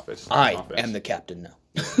fingerprint on the offense. I am the captain now.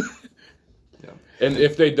 And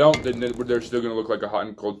if they don't, then they're still going to look like a hot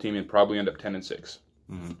and cold team and probably end up 10-6.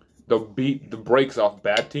 They'll beat the breaks off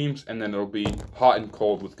bad teams, and then it'll be hot and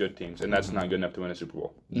cold with good teams, and that's not good enough to win a Super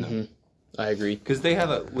Bowl. I agree. Because they have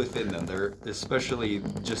it within them. They're especially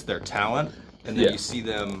just their talent, and then Yeah. you see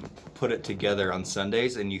them put it together on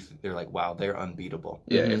Sundays, and they're like, wow, they're unbeatable.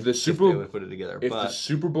 Yeah, if the If Super they would put it together. if the But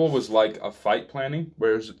Super Bowl was like a fight planning,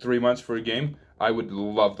 where it's 3 months for a game, I would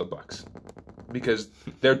love the Bucks because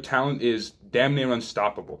their talent is damn near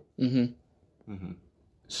unstoppable.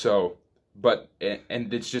 So, but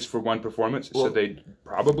and it's just for one performance, so Well- they'd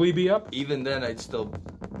probably be up. even then, I'd still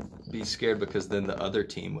be scared because then the other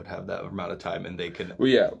team would have that amount of time, and they can Well,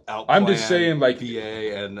 yeah, outplan I'm just saying, like,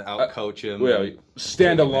 BA and outcoach him. well, and-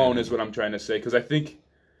 standalone is what I'm trying to say because I think,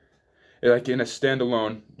 like in a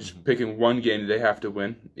standalone, just picking one game they have to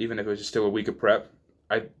win, even if it was still a week of prep.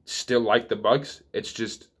 I still like the Bucks. It's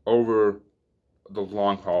just over the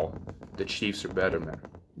long haul, the Chiefs are better, man.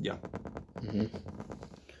 Yeah.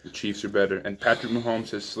 The Chiefs are better, and Patrick Mahomes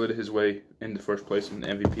has slid his way into first place in the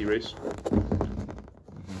MVP race.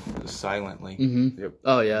 Silently.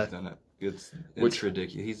 Oh, yeah. He's done it. It's Which-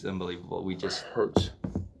 ridiculous. He's unbelievable. We just Hurts.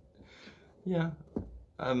 yeah.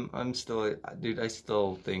 I'm still, dude. I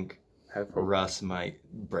still think Have hope. Russ might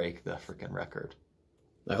break the freaking record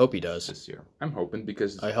I hope he does. this year. I'm hoping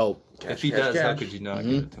because I hope. cash, If he cash, does, how cash. could you not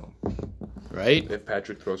give it to him? Right? If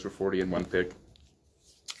Patrick throws for 40 and one pick,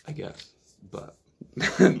 I guess, but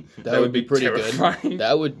That would be pretty terrifying. good.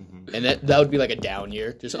 That would, and that would be like a down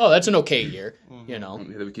year. Just that's an okay year, you know.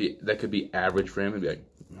 That could be average for him and be like,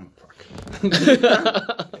 oh, fuck. yeah,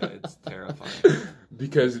 it's terrifying.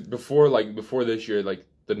 Because before this year, like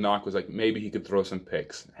the knock was like maybe he could throw some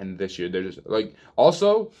picks, and this year they're just like.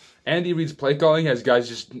 Also, Andy Reid's play calling has guys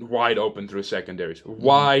just wide open through secondaries,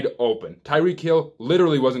 wide open. Tyreek Hill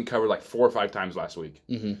literally wasn't covered like 4 or 5 times last week.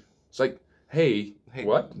 It's like, hey,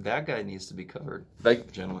 what? That guy needs to be covered,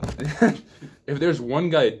 Like, gentlemen. if there's one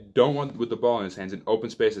guy I don't want with the ball in his hands in open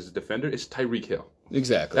space as a defender, it's Tyreek Hill.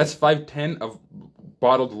 Exactly. That's 5'10" of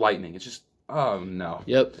bottled lightning. It's just, oh no.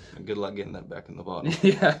 Yep. Good luck getting that back in the bottle.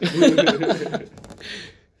 Yeah.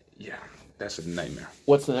 Yeah, that's a nightmare.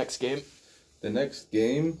 What's the next game? The next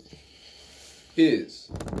game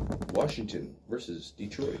is Washington versus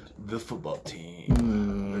Detroit. The football team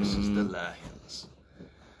versus the Lions.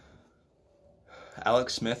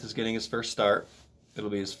 Alex Smith is getting his first start.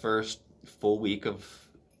 It'll be his first full week of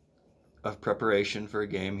preparation for a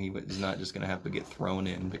game. He's not just going to have to get thrown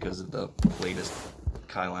in because of the latest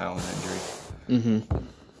Kyle Allen injury.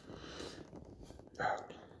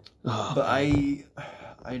 But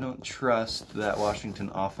I don't trust that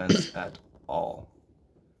Washington offense at all.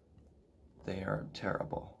 They are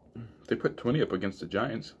terrible. They put 20 up against the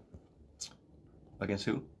Giants. Against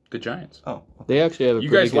who? The Giants. Oh, They actually have a You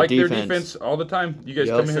pretty guys good like defense. their defense all the time. You guys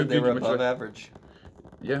Yep. come in here they were and do above much. average.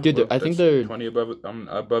 Yeah, Dude, I think that's they're- 20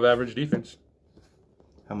 above average defense.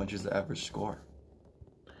 How much is the average score?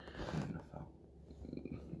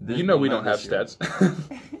 You know we don't have stats.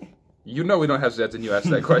 You know we don't have stats, and you asked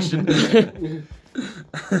that question.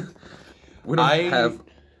 We don't have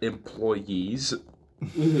employees.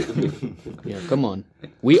 Yeah, come on.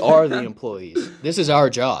 We are the employees. This is our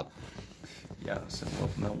job. Yeah, so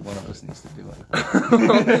one of us needs to do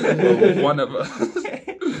it. One of us.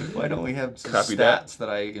 Why don't we have some Copy stats that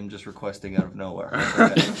I am just requesting out of nowhere?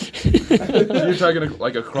 Okay. You're talking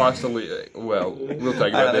like across the league. Well, we'll talk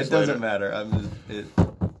about this It doesn't later. matter.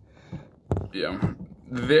 Yeah,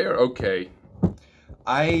 they're okay.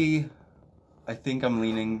 I think I'm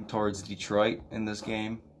leaning towards Detroit in this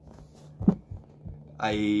game.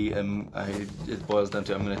 It boils down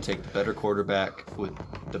to I'm going to take the better quarterback with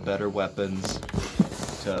the better weapons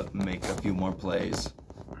to make a few more plays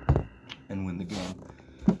and win the game.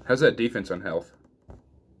 How's that defense on health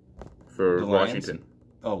for The Lions? Washington?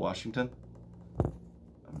 Oh, Washington?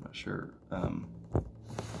 I'm not sure.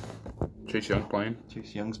 Chase Young playing?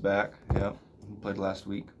 Chase Young's back. Yep. He played last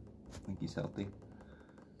week. I think he's healthy.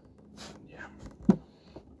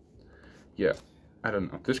 Yeah, I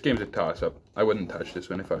don't know. This game's a toss-up. I wouldn't touch this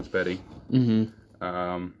one if I was betting.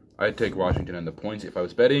 Mm-hmm. I'd take Washington on the points if I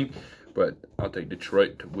was betting, but I'll take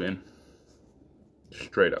Detroit to win.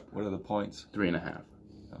 Straight up, What are the points? 3.5.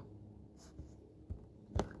 Oh.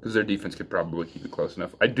 Because their defense could probably keep it close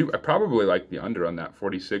enough. I probably like the under on that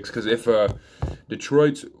 46. Because if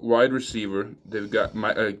Detroit's wide receiver, they've got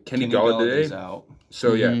Kenny Galladay's Galladay. out.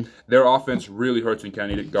 So yeah, their offense really hurts when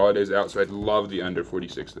Kenny Galladay's out. So I'd love the under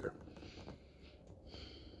 46 there.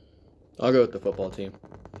 I'll go with the football team.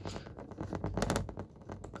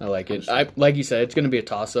 I like it. Like you said, it's going to be a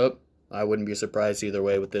toss-up. I wouldn't be surprised either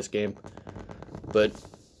way with this game. But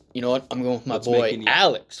you know what? I'm going with my What's boy making you-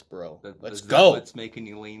 Alex, bro. Let's Is that go. what's making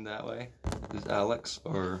you lean that way? Is Alex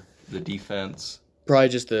or the defense? Probably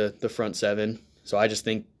just the front seven. So I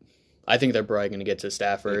think they're probably going to get to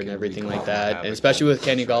Stafford They and can everything recall like that, havoc and especially on with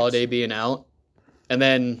Kenny strikes. Galladay being out. And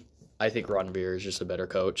then I think Ron Rivera is just a better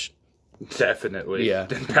coach. Definitely. Yeah.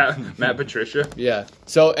 Than Matt Patricia. Yeah.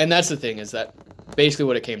 So, and that's the thing is that basically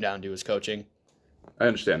what it came down to was coaching. I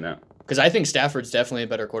understand that. Because I think Stafford's definitely a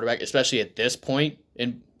better quarterback, especially at this point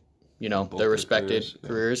in, Both their their respected careers, yeah.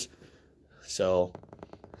 careers. So,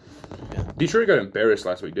 Detroit got embarrassed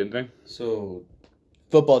last week, didn't they? So,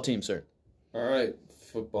 football team, sir. all right,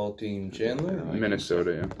 football team Chandler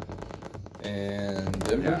Minnesota, yeah. and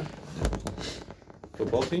Denver.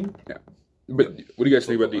 Football team. But what do you guys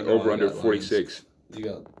think about the Football, I over-under got Lions. 46? You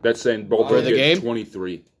got That's saying both For will the get game?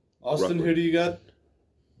 23. Austin. Roughly. Who do you got?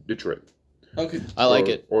 Detroit. Okay. I like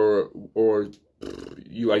Or- it. Or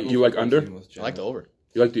you like under? I like the over.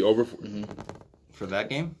 You like the over? For that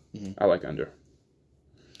game? I like under.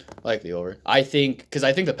 I like the over. I think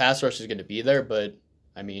the pass rush is going to be there, but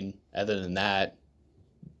I mean, other than that,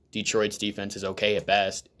 Detroit's defense is okay at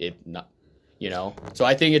best. If not, So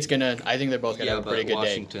I think they're both going to have a pretty good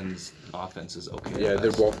Washington's offense is okay. Yeah, at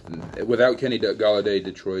they're best. both without Kenny Galladay.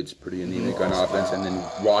 Detroit's pretty anemic on offense, and then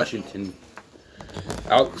Washington,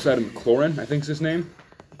 outside of McLaurin, I think's his name.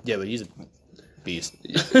 day. Yeah, but he's a beast.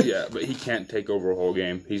 Yeah, but he can't take over a whole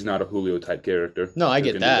game. He's not a Julio type character. No, I who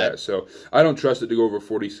get can do that. So I don't trust it to go over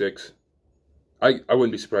 46. I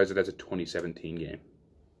wouldn't be surprised if that's a 2017 game.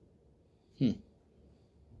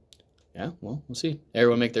 Yeah, well, we'll see.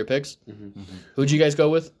 Everyone make their picks. Who'd you guys go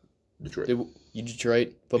with? Detroit. You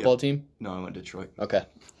Detroit football team? No, I went Detroit. Okay.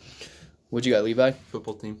 What'd you got, Levi?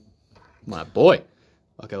 Football team. My boy.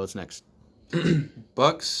 Okay, what's next?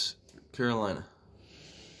 Bucks, Carolina.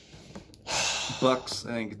 Bucks, I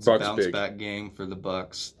think it's Bucks a bounce big. back game for the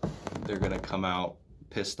Bucks. They're gonna come out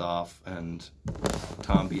pissed off, and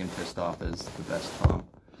Tom being pissed off is the best Tom.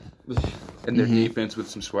 And their defense with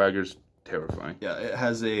some swaggers, terrifying. Yeah, it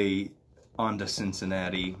has a on to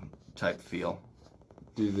Cincinnati type feel.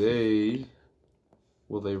 Will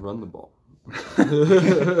they run the ball? Threw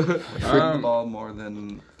the ball more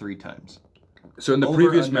than 3 times. So in the Over,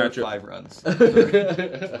 previous under, matchup, 5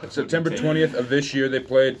 runs. September 20th of this year, they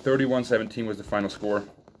played 31-17 was the final score.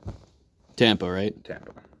 Tampa, right?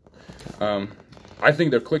 Tampa. I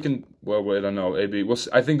think they're clicking. Well, I don't know. AB.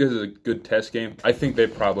 I think this is a good test game. I think they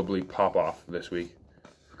probably pop off this week.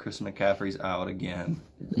 Chris McCaffrey's out again.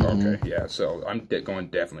 Okay, yeah. So I'm going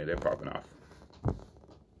definitely. They're popping off.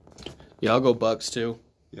 Yeah, I'll go Bucks too.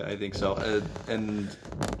 Yeah, I think so. And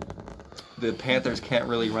the Panthers can't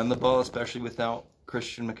really run the ball, especially without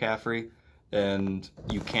Christian McCaffrey. And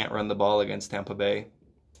you can't run the ball against Tampa Bay.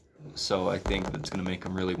 So I think that's going to make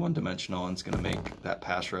them really one-dimensional, and it's going to make that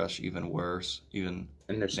pass rush even worse, even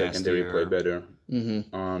And their secondary nastier. play better.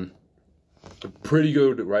 Mm-hmm. A pretty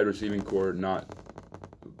good wide receiving core. Not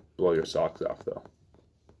blow your socks off though.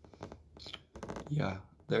 Yeah,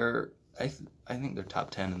 I think they're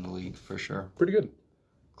top 10 in the league for sure. Pretty good.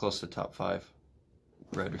 Close to top 5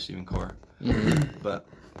 wide receiving core. But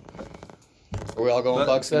Are we all going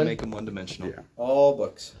Bucks it's going to then? make them one-dimensional. Yeah. All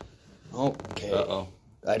Bucks. Okay. Uh-oh.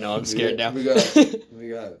 I know I'm scared now. We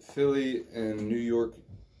got Philly and New York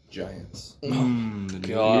Giants. The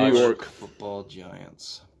gosh. New York. Football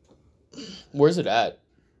Giants. Where's it at?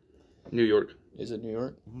 New York. Is it New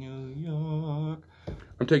York? New York.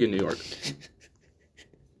 I'm taking New York.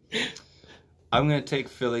 I'm gonna take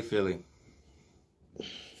Philly. Feeling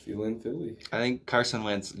Philly. I think Carson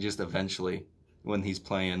Wentz just eventually, when he's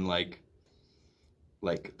playing like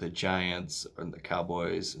the Giants or the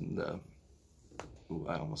Cowboys and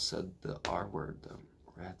I almost said the R word, the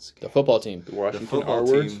Redskins. The football team. The The Washington football R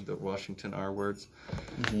words. team, the Washington R words.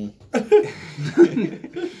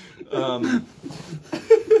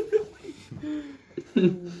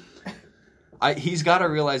 He's got to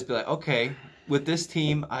realize, be like, okay, with this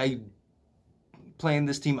team, playing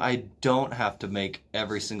this team, I don't have to make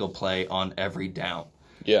every single play on every down.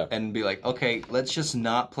 Yeah. And be like, okay, let's just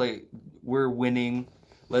not play. We're winning.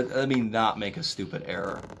 Let me not make a stupid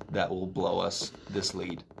error that will blow us this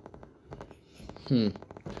lead.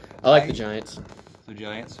 I like the Giants. The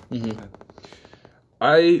Giants? Mhm. Okay.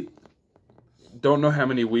 I don't know how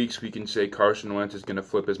many weeks we can say Carson Wentz is going to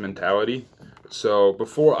flip his mentality. So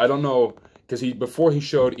I don't know, because before he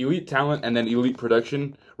showed elite talent and then elite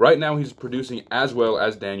production. Right now he's producing as well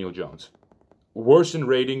as Daniel Jones. Worse in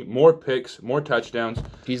rating, more picks, more touchdowns.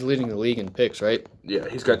 He's leading the league in picks, right? Yeah,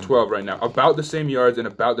 he's got 12 right now. About the same yards and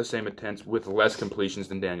about the same attempts with less completions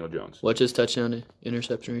than Daniel Jones. What's his touchdown to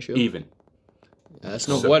interception ratio? Even. That's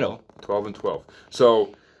no So- bueno. 12 and 12.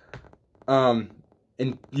 So,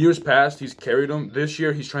 in years past, he's carried him. This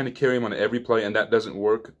year, he's trying to carry him on every play, and that doesn't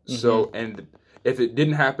work. So, and if it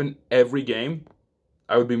didn't happen every game,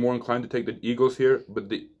 I would be more inclined to take the Eagles here. But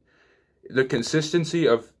the consistency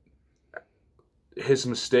of his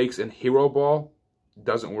mistakes and hero ball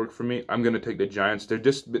doesn't work for me. I'm going to take the Giants.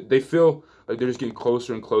 They feel like they're just getting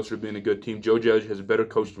closer and closer to being a good team. Joe Judge has a better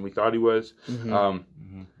coach than we thought he was.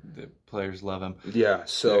 The players love him. Yeah,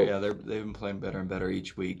 so they've been playing better and better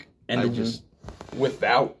each week. And I just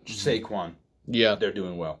without Saquon, Yeah. they're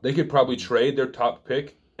doing well. They could probably trade their top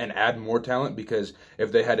pick and add more talent, because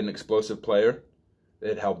if they had an explosive player,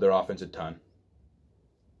 it'd help their offense a ton.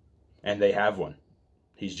 And they have one.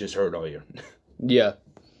 He's just hurt all year. Yeah.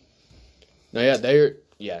 No,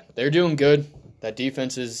 they're doing good. That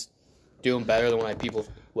defense is doing better than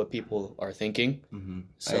what people are thinking. I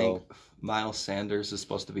So think Miles Sanders is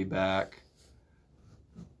supposed to be back.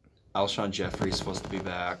 Alshon Jeffrey's supposed to be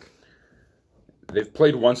back. They've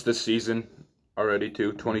played once this season already,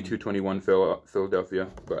 too. 22-21 Philadelphia.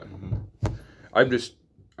 But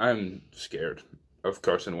I'm scared of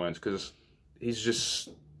Carson Wentz, because he's just...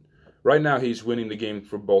 Right now, he's winning the game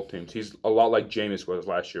for both teams. He's a lot like Jameis was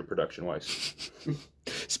last year, production-wise.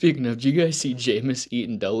 speaking of, do you guys see Jameis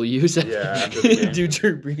eating W's? Yeah, after the game. Do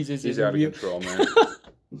Drew Brees' He's out of interview? control, man.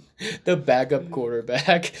 The backup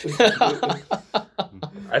quarterback.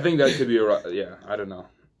 I think that could be I don't know.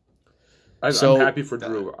 I'm happy for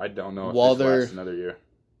Drew. I don't know if while this they're- lasts another year.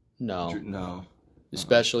 No, No.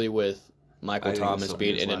 especially with Michael I think Thomas this will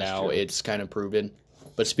being be his in and last out, year. it's kind of proven.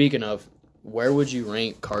 But speaking of, where would you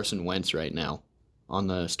rank Carson Wentz right now on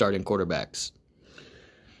the starting quarterbacks?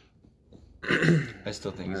 I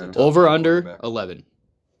still think he's a top Over 10 under quarterback. 11.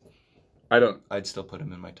 I'd still put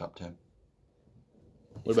him in my top 10.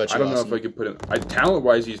 What about you? I don't know Austin? if I could put him.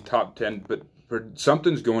 Talent-wise, he's top 10, but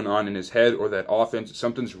something's going on in his head or that offense.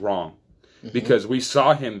 Something's wrong, because we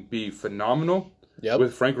saw him be phenomenal Yep.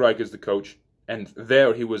 with Frank Reich as the coach, and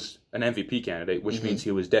there he was an MVP candidate, which means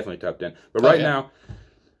he was definitely top 10. But right yeah. now,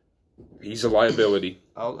 he's a liability.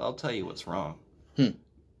 I'll tell you what's wrong.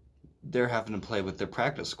 They're having to play with their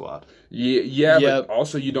practice squad. Yeah, Yep. but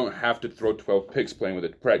also you don't have to throw 12 picks playing with a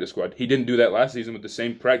practice squad. He didn't do that last season with the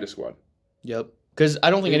same practice squad. Yep. Because I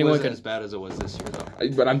don't think It anyone wasn't can. as bad as it was this year, though.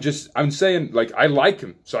 But I'm saying, like, I like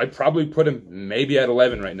him, so I'd probably put him maybe at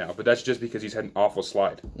 11 right now, but that's just because he's had an awful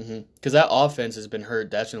slide. Because that offense has been hurt,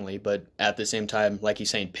 definitely. But at the same time, like he's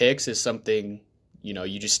saying, picks is something,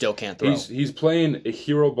 you just still can't throw. He's playing a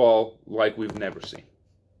hero ball like we've never seen.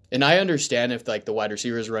 And I understand if, like, the wide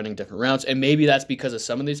receivers are running different routes, and maybe that's because of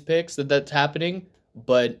some of these picks that's happening.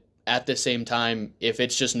 But at the same time, if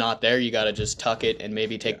it's just not there, you got to just tuck it and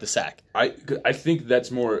maybe take the sack. I think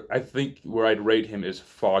that's more. I think where I'd rate him is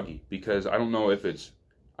foggy, because I don't know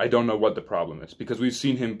I don't know what the problem is, because we've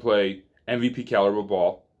seen him play MVP caliber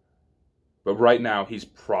ball, but right now he's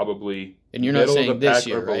probably And you're not middle of saying the this pack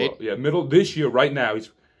year, or below. right? Yeah, middle this year. Right now he's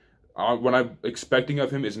what I'm expecting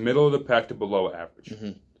of him is middle of the pack to below average.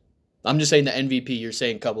 I'm just saying the MVP you're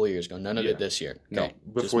saying a couple of years ago. None of Yeah. it this year. No, Okay.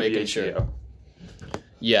 Just before the making ACL. sure.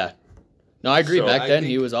 Yeah. No, I agree. So Back I then, think-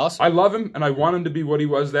 he was awesome. I love him, and I want him to be what he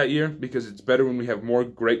was that year because it's better when we have more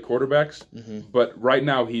great quarterbacks. But right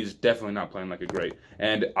now, he's definitely not playing like a great.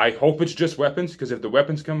 And I hope it's just weapons because if the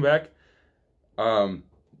weapons come back,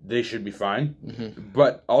 they should be fine.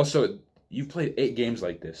 But also, you've played 8 games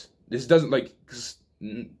like this. This doesn't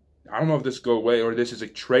I don't know if this go away or this is a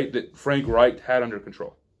trait that Frank Reich had under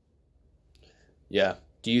control. Yeah.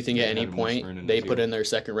 Do you think at They any had him point whispering in they his put ear. in their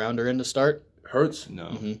second rounder in to start? Hurts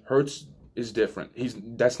No. Hurts is different.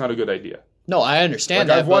 That's not a good idea. No, I understand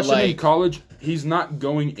Like, that. I've watched but him in like, college. He's not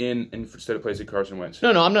going in instead of placing Carson Wentz.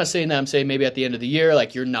 no, I'm not saying that. I'm saying maybe at the end of the year,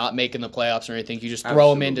 like you're not making the playoffs or anything. You just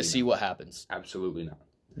throw him in to Absolutely see what happens. Absolutely not.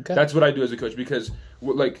 Okay. That's what I do as a coach because,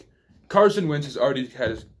 like, Carson Wentz has already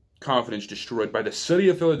had his confidence destroyed by the city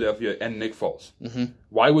of Philadelphia and Nick Foles.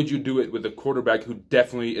 Why would you do it with a quarterback who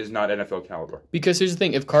definitely is not NFL caliber? Because here's the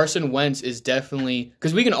thing: if Carson Wentz is definitely,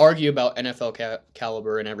 because we can argue about NFL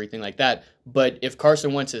caliber and everything like that, but if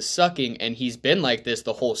Carson Wentz is sucking and he's been like this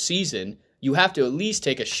the whole season, you have to at least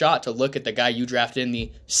take a shot to look at the guy you drafted in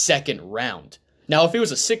the second round. Now, if he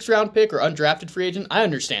was a 6th-round pick or undrafted free agent, I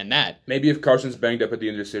understand that. Maybe if Carson's banged up at the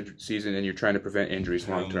end of the season and you're trying to prevent injuries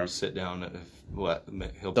long term. Sit down.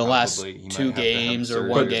 He'll The last he might 2 have to have games or surgery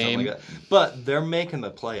 1 something game. like that. But they're making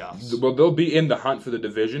the playoffs. Well, they'll be in the hunt for the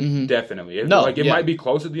division, definitely. It yeah. might be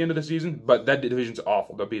close at the end of the season, but that division's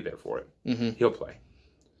awful. They'll be there for it. He'll play.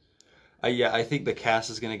 I think the cast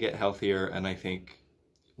is going to get healthier, and I think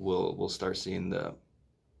we'll start seeing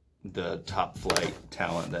the top flight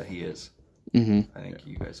talent that he is. I think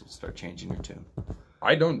you guys will start changing your tune.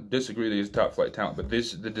 I don't disagree that he's top flight talent, but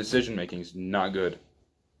the decision making is not good.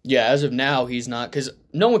 Yeah, as of now, he's not, because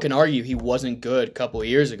no one can argue he wasn't good a couple of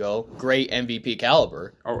years ago. Great MVP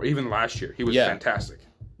caliber. Or even last year, he was Yeah. fantastic.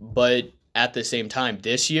 But at the same time,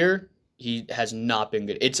 this year, he has not been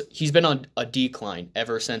good. He's been on a decline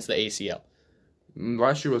ever since the ACL.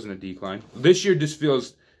 Last year wasn't a decline. This year just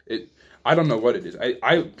feels it. I don't know what it is.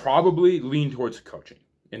 I probably lean towards coaching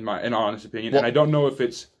in my honest opinion, and I don't know if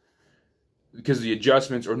it's because of the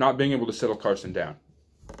adjustments or not being able to settle Carson down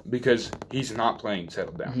because he's not playing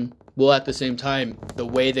settled down. Well, at the same time, the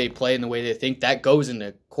way they play and the way they think, that goes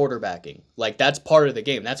into quarterbacking. Like, that's part of the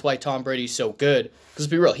game. That's why Tom Brady's so good. Because,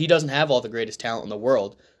 be real, he doesn't have all the greatest talent in the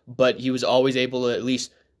world, but he was always able to at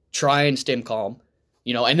least try and stay calm.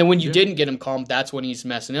 You know, and then when you didn't get him calm, that's when he's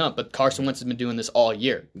messing up. But Carson Wentz has been doing this all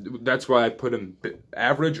year. That's why I put him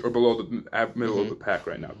average or below the middle of the pack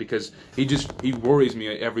right now because he worries me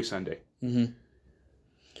every Sunday.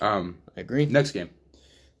 I agree. Next game.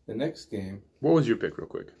 The next game, What was your pick, real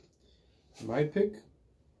quick? my pick,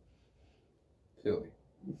 Philly.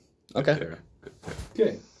 Okay. There.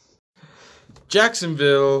 Okay.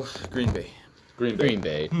 Jacksonville, Green Bay. Green Bay. Green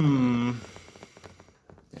Bay.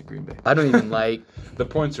 Yeah, Green Bay. I don't even like. The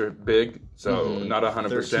points are big, so not 100%.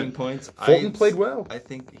 13 points. Fulton played well. I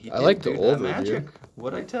think he I did like the do that over, magic.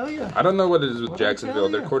 What'd I tell you? I don't know what it is with What'd I Jacksonville. tell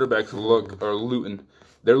Their ya? quarterbacks are Luton.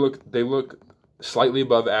 They look slightly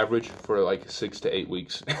above average for like 6 to 8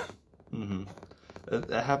 weeks.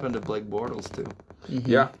 That happened to Blake Bortles, too.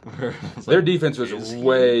 Yeah. It's Their like, defense was is he-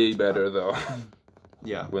 way better though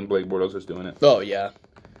Yeah. when Blake Bortles was doing it. Oh, yeah.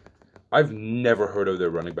 I've never heard of their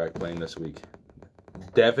running back playing this week.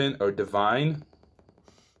 Devin or Divine,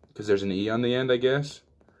 because there's an E on the end, I guess.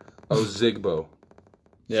 Oh, Zigbo.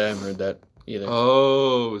 Yeah, I haven't heard that either.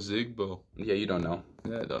 Oh, Zigbo. Yeah, you don't know.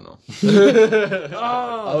 Yeah, I don't know.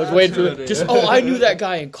 I was waiting for I knew that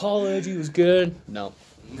guy in college. He was good. No,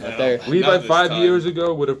 not there. Levi Not this 5 time. years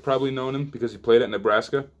ago would have probably known him because he played at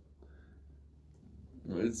Nebraska.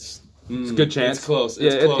 It's It's a good chance. It's close.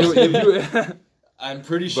 Yeah, It's close. close. I'm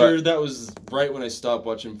pretty sure that was right when I stopped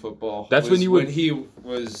watching football. That's when you would- he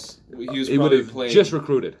was he would probably have playing. just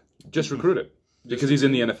recruited. Because he's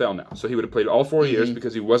in the NFL now. So he would have played all 4 years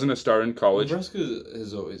because he wasn't a star in college. Nebraska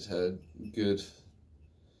has always had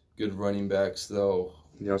good running backs, though.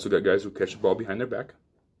 You also got guys who catch the ball behind their back.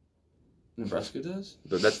 Nebraska does.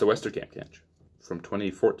 That's the Westerkamp catch from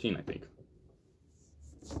 2014, I think.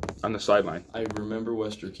 On the sideline. I remember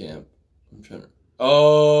Westerkamp. I'm trying to.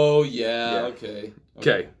 Oh yeah. Yeah. Okay.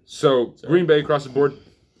 Okay, so Green Bay across the board.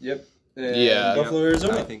 Yep. And Yeah. Buffalo, I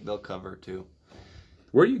Arizona. think they'll cover, too.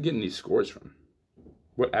 Where are you getting these scores from?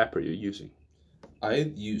 What app are you using? I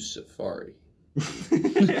use Safari.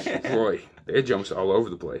 Boy, it jumps all over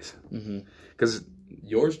the place. Because,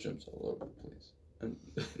 Yours jumps all over the place.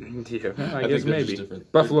 yeah, I I guess think they're just maybe.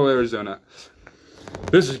 different. Buffalo, Arizona.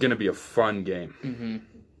 This is going to be a fun game.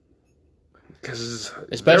 Because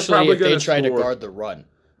Especially if they try to guard the run.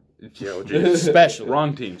 Especially.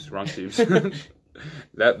 Wrong teams.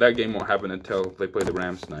 That game won't happen until they play the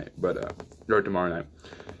Rams tonight, or tomorrow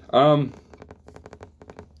night.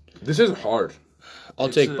 This is hard. I'll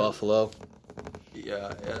It's take a- Buffalo.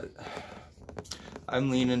 Yeah, I'm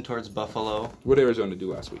leaning towards Buffalo. What did Arizona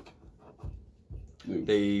do last week?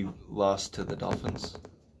 They lost to the Dolphins.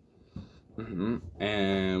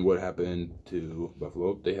 And what happened to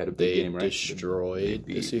Buffalo? They had a big They game, right? destroyed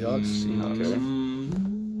the beat Seahawks.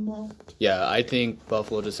 Okay. Yeah, I think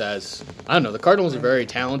Buffalo just has. I don't know. The Cardinals are very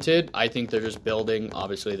talented. I think they're just building.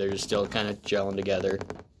 Obviously, they're just still kind of gelling together.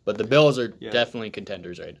 But the Bills are definitely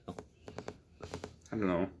contenders right now. I don't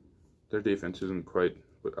know. Their defense isn't quite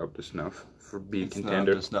up to snuff for being It's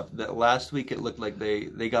contender. not just enough. That last week it looked like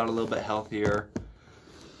they got a little bit healthier,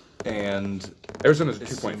 and Arizona's a It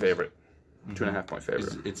 2-point seems- favorite. 2.5-point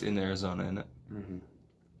favorite. it's in Arizona, isn't it?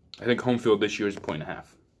 I think home field this year is 1.5.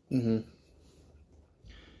 Mm-hmm.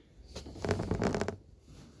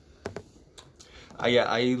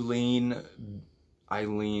 I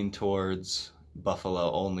lean towards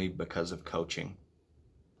Buffalo only because of coaching,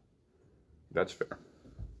 That's fair.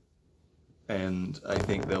 and I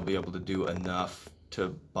think they'll be able to do enough to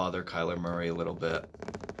bother Kyler Murray a little bit.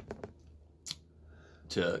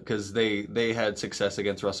 Because they had success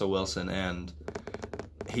against Russell Wilson, and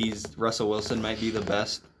Russell Wilson might be the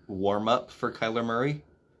best warm up for Kyler Murray,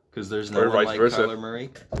 because there's no Or one vice like versa. Kyler Murray.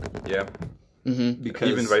 Yeah. Mm-hmm. Because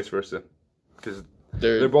Even vice versa. Because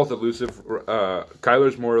They're they're both elusive.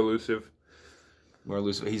 Kyler's more elusive. more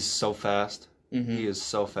elusive. He's so fast. Mhm. He is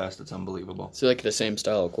so fast. It's unbelievable. it's like the same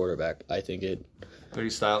style of quarterback. I think it. Pretty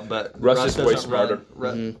style, but Russ is way doesn't smarter.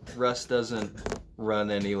 Russ doesn't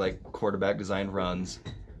run any like quarterback designed runs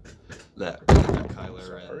that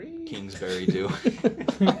Kyler and Kingsbury do.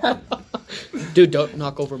 Dude, don't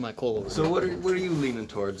knock over my coal. So what are you leaning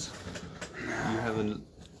towards? You have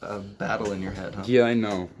a battle in your head, huh? Yeah, I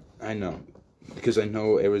know. Because I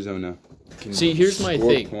know Arizona can See, here's my score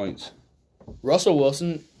thing. points. Russell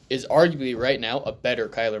Wilson is arguably right now a better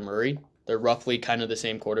Kyler Murray. They're roughly kind of the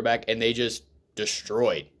same quarterback, and they just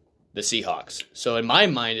destroyed the Seahawks. So in my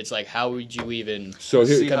mind, it's like, how would you even So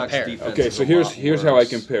here, Seahawks compare. defense okay. is So a here's lot how I worse.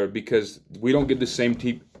 compare, because we don't get the same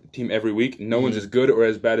team every week. No one's as good or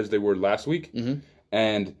as bad as they were last week. Mhm.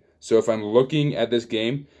 And so if I'm looking at this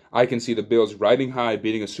game, I can see the Bills riding high,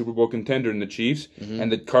 beating a Super Bowl contender in the Chiefs,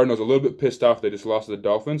 and the Cardinals a little bit pissed off they just lost to the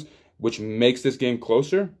Dolphins, which makes this game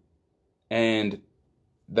closer, and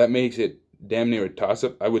that makes it damn near a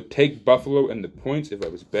toss-up. I would take Buffalo and the points if I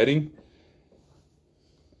was betting,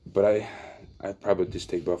 but I'd probably just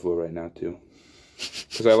take Buffalo right now too,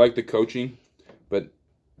 because I like the coaching, but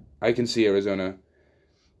I can see Arizona.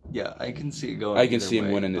 Yeah, I can see it going. I can either see him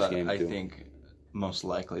way, winning this but game, I too. think most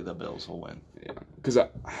likely the Bills will win. Yeah, because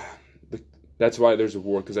that's why there's a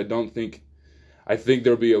war. Because I think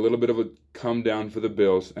there'll be a little bit of a come down for the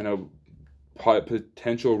Bills and a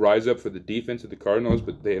potential rise up for the defense of the Cardinals,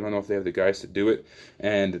 but they don't know if they have the guys to do it.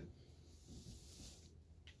 And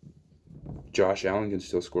Josh Allen can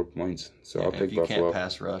still score points, so I'll And take if you Buffalo. can't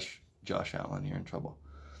pass rush Josh Allen, you're in trouble.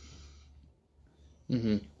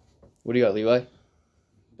 Mm-hmm. What do you got, Levi?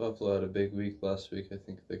 Buffalo had a big week last week. I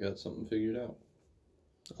think they got something figured out.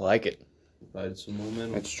 I like it. Provided some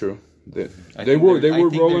momentum. That's true. They I were think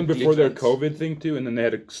their rolling before their defense- COVID thing too, and then they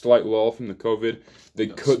had a slight lull from the COVID. They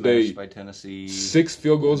Got could they smashed by Tennessee. 6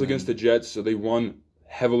 field goals against the Jets, so they won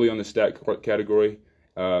heavily on the stat category.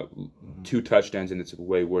 2 touchdowns, and it's a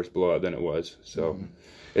way worse blowout than it was. So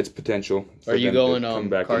it's potential. for Are you them to going, come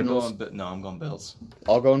back in. Cardinals? No, I'm going Bills.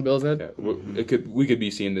 All going Bills then? Yeah, we could be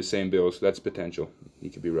seeing the same Bills. That's potential. You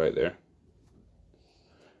could be right there.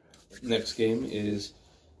 Next game is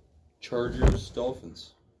Chargers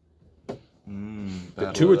Dolphins.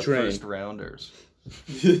 Battle Tua of the train. First rounders.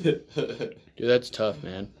 Dude, that's tough,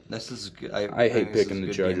 man. This is good. I hate think this picking is a the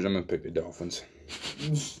good Chargers. game. I'm gonna pick the Dolphins.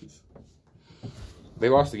 They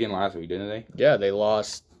lost again last week, didn't they? Yeah, they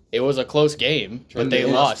lost. It was a close game, but they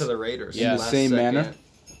They lost. to the Raiders. Yeah. In the last same second. manner?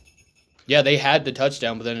 Yeah, they had the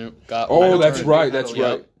touchdown, but then it got. Oh, overturned. that's right. He had That's a lead,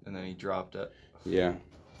 right. And then he dropped it. Yeah,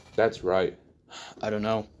 that's right. I don't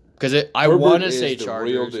know. Because I Herbert want to is say the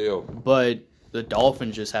Chargers, real deal. but the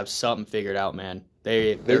Dolphins just have something figured out, man.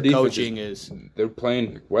 Their defense coaching is. They're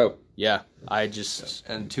playing well. Yeah, I just.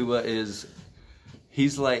 And Tua he's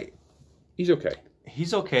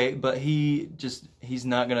He's okay. but he's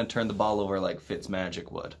not going to turn the ball over like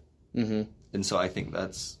Fitzmagic would. Hmm. And so I think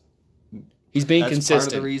that's He's being part of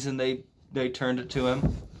consistent. the reason they turned it to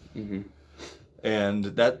him. Mm-hmm. And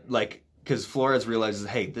that, because Flores realizes,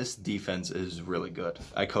 hey, this defense is really good.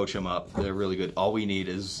 I coach them up. They're really good. All we need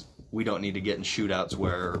is, we don't need to get in shootouts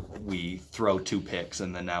where we throw 2 picks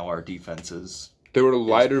and then now our defense is, They were a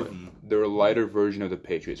lighter. putting- They're a lighter version of the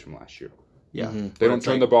Patriots from last year. yeah. Mhm. They don't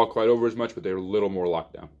turn the ball quite over as much, but they're a little more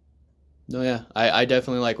locked down. No, yeah, I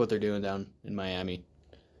definitely like what they're doing down in Miami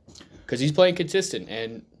because he's playing consistent,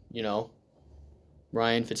 and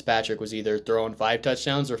Ryan Fitzpatrick was either throwing 5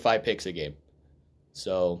 touchdowns or 5 picks a game.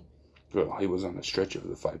 So, Well, he was on a stretch of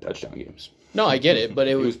the 5 touchdown games. no, I get it, but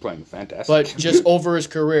He it was was, playing fantastic. but just over his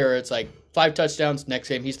career, it's like 5 touchdowns. Next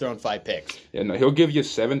game, he's throwing 5 picks. Yeah, no, he'll give you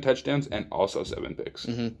 7 touchdowns and also 7 picks.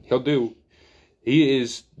 Mhm. He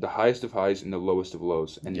is the highest of highs and the lowest of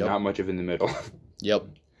lows, and Yep. not much of in the middle. Yep.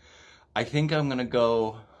 I think I'm gonna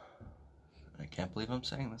go. I can't believe I'm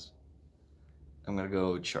saying this. I'm gonna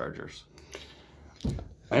go Chargers.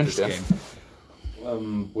 I understand. This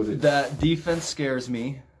game. That defense scares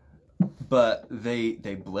me, but they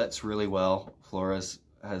blitz really well. Flores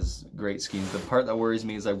has great schemes. The part that worries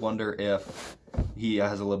me is I wonder if he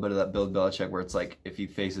has a little bit of that Bill Belichick where it's like if he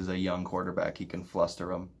faces a young quarterback, he can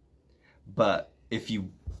fluster him. But if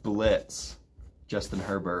you blitz Justin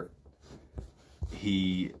Herbert,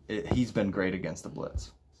 he's been great against the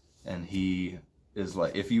blitz, and he is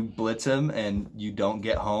like if you blitz him and you don't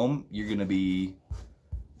get home, he's gonna be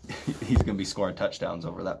scoring touchdowns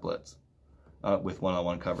over that blitz with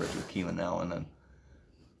one-on-one coverage with Keenan Allen and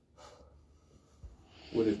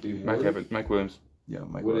Would it be Mike Williams. Mike Would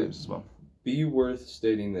it- Williams as well. be worth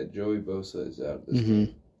stating that Joey Bosa is out this hmm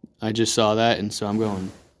game? I just saw that, and so I'm going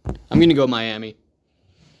to go Miami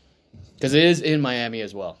because it is in Miami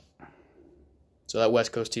as well. So that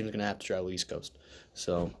West Coast team is going to have to travel East Coast.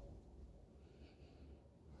 So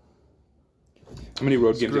How many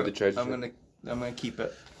road games have the Chargers? I'm gonna keep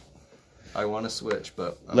it. I want to switch,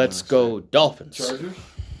 but let's go Dolphins. Chargers?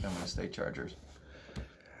 I'm gonna stay Chargers.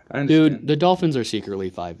 I understand. Dude, the Dolphins are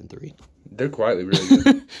secretly 5-3. They're quietly really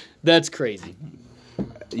good. That's crazy.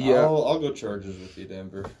 Yeah. I'll go Chargers with you,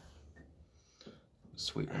 Denver.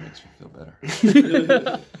 Sweet, that makes me feel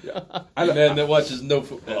better. Man that watches no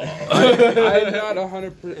football. I'm not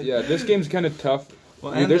 100%. Yeah, this game's kind of tough.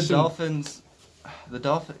 Well, I mean, and there's the some-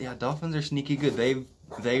 Dolphins are sneaky good. They are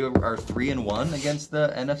 3-1 against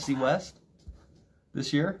the NFC West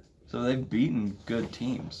this year, so they've beaten good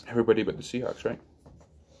teams. Everybody but the Seahawks, right?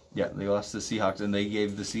 Yeah, they lost to the Seahawks, and they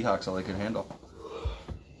gave the Seahawks all they could handle.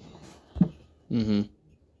 Mm-hmm.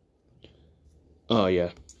 Oh, yeah.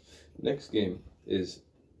 Next game is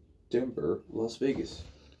Denver, Las Vegas.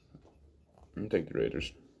 I'm taking the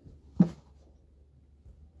Raiders.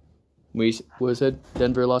 What was it?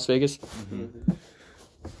 Denver, Las Vegas?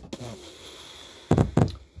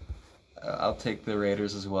 I'll take the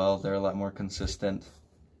Raiders as well. They're a lot more consistent.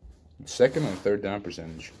 Second on third down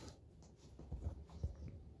percentage.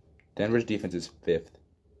 Denver's defense is 5th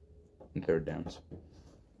in third downs.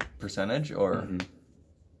 Percentage, or Mhm.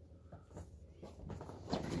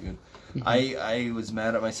 that's pretty good. I was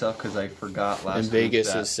mad at myself because I forgot last And week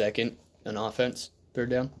Vegas that is second in offense, third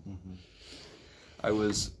down. I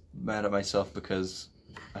was mad at myself because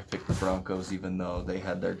I picked the Broncos even though they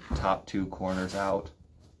had their top 2 corners out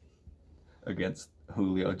against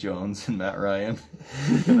Julio Jones and Matt Ryan,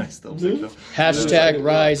 and I still picked them. Hashtag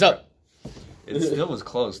rise up. It still was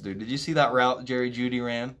close, dude. Did you see that route Jerry Jeudy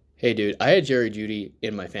ran? Hey, dude, I had Jerry Jeudy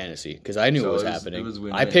in my fantasy because I knew So what was it was- happening. it was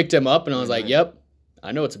win-win. I picked him up, and I was like, Win-win. yep,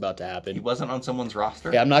 I know what's about to He happen. wasn't on someone's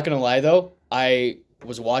roster. Yeah, I'm not going to lie, though. I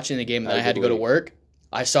was watching the game, and then I had to go to Arguably. work.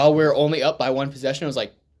 I saw we were only up by 1 possession. I was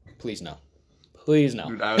like, please no. Please no.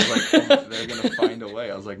 Dude, I was like, oh, they're gonna find a way.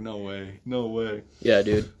 I was like, no way, no way. Yeah,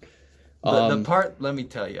 dude. The part, let me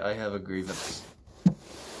tell you, I have a grievance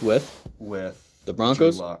With with the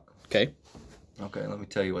Broncos? Drew Lock. Okay. Okay, let me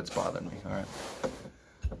tell you what's bothering me. All right,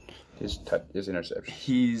 His interception.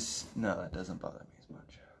 no, that doesn't bother me as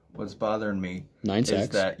much. What's bothering me 9 is sacks.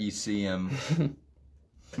 that you see him,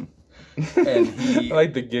 and he I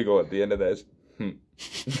like the giggle at the end of that.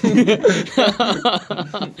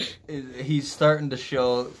 he's starting to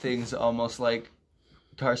show things almost like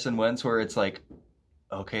Carson Wentz, where it's like,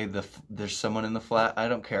 okay, there's someone in the flat. I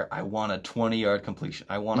don't care. I want a 20-yard completion.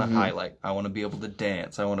 I want a highlight. I want to be able to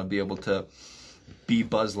dance. I want to be able to be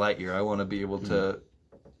Buzz Lightyear. I want to be able to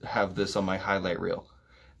have this on my highlight reel.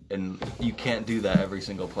 And you can't do that every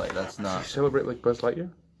single play. That's not. Celebrate like Buzz Lightyear?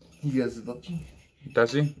 You guys,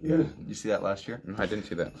 Does he? yeah. You see that last year? No, I didn't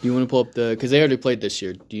see that. Do you want to pull up because they already played this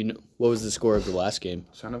year. Do you know what was the score of the last game?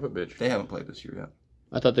 Son of a bitch. They haven't played this year yet.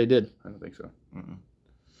 I thought they did. I don't think so. Mm-mm.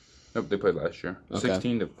 Nope, they played last year. Okay.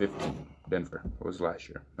 16-15. Denver. What was last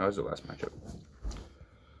year? That was the last matchup.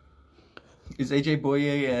 Is AJ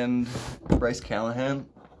Boye and Bryce Callahan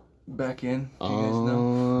back in? Do you guys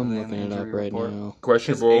know? Are I'm they in looking the it up injury right report? now. Because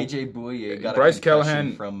Questionable. AJ Boye got Bryce a concussion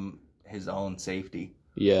Callahan- from his own safety.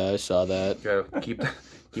 Yeah, I saw that. Gotta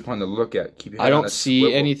keep on the lookout. Keep your I head on don't a see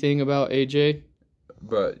swivel. anything about AJ.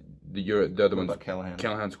 But The other What one's about Callahan?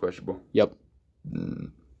 Callahan's questionable. Yep.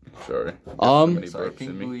 Sorry. Um, So I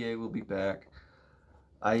think Bouye will be back.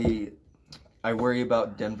 I worry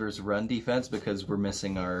about Denver's run defense because we're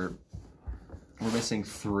missing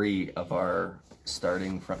 3 of our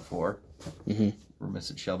starting front 4. Mhm. We're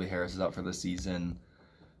missing Shelby Harris is out for the season.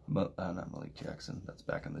 Not Malik Jackson. That's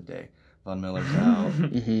back in the day. Von Miller's out,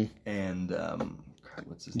 Mhm. and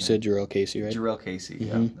what's his You name? said Jarrell Casey, right? Jarrell Casey.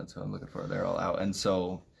 Yeah, that's what I'm looking for. They're all out, and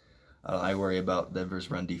so I worry about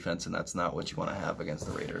Denver's run defense, and that's not what you want to have against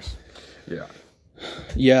the Raiders. Yeah.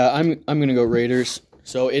 Yeah, I'm gonna go Raiders.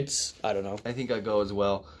 So it's I don't know. I think I go as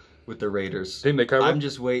well with the Raiders. Think they cover? I'm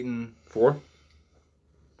just waiting. 4?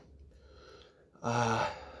 I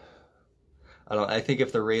don't. I think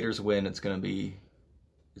if the Raiders win, it's gonna be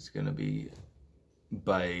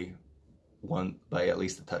by at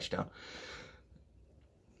least a touchdown.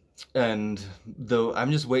 And though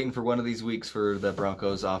I'm just waiting for one of these weeks for the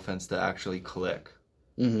Broncos offense to actually click.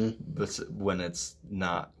 Mhm. But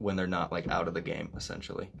when they're not like out of the game,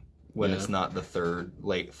 essentially. When Yeah. it's not the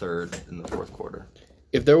late third in the fourth quarter.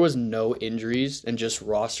 If there was no injuries and just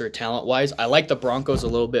roster talent wise, I like the Broncos a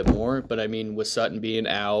little bit more. But I mean, with Sutton being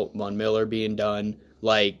out, Von Miller being done,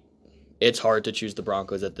 like it's hard to choose the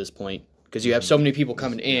Broncos at this point because you have so many people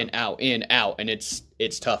coming in, out, and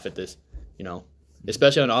it's tough at this,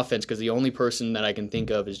 especially on offense because the only person that I can think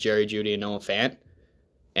of is Jerry Jeudy and Noah Fant,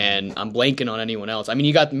 and I'm blanking on anyone else. I mean,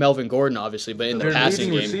 you got Melvin Gordon obviously, but in the Their passing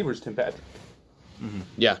leading game, receivers, Tim Patrick.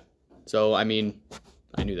 yeah. So I mean,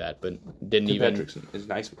 I knew that, but didn't Tim even. Patrick is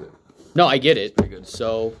nice with it. No, I get it. pretty good.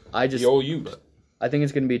 So I just The old use. I think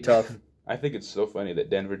it's going to be tough. I think it's so funny that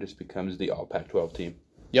Denver just becomes the all Pac-12 team.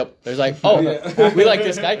 Yep. There's like, oh, we like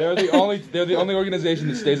this guy. They're the only organization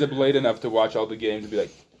that stays up late enough to watch all the games and be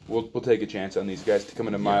like, we'll take a chance on these guys to come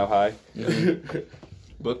in a mile high.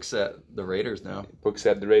 Books at the Raiders now. Book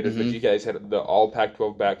said the Raiders, but you guys had the all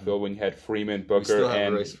Pac-12 backfill when you had Freeman, We Booker, still have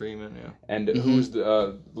and Royce Freeman, yeah. and who's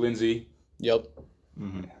the Lindsey. Yep.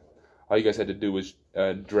 All you guys had to do was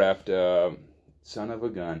draft son of a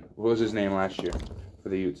gun. What was his name last year for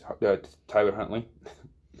the Utes? Tyler Huntley.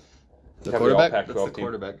 The Have quarterback? all Pac-12 That's the team.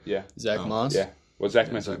 quarterback. Yeah, Zach Oh, Moss. yeah. Well, Zach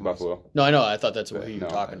Yeah, Moss Zach is Moss. Buffalo. No, I know. I thought that's what you were No,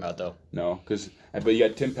 talking about, though. No, but you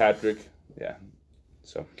got Tim Patrick. Yeah.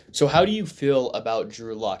 So how do you feel about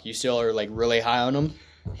Drew Lock? You still are like really high on him?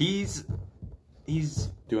 He's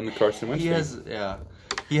Doing the Carson Wentz thing.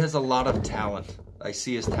 he has a lot of talent. I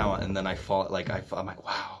see his talent, and then I'm like,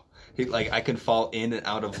 wow. I can fall in and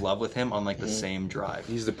out of love with him on like the same drive.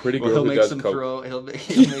 He's the pretty Well, girl he'll who make does some coke. throw. He'll make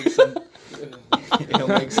some. He'll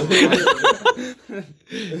make some. Dude,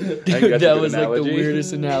 that's a that good was like analogy. the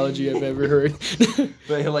weirdest analogy I've ever heard.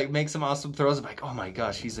 But he'll like make some awesome throws. I'm like, oh my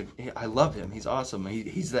gosh, I love him. He's awesome.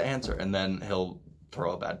 He's the answer. And then he'll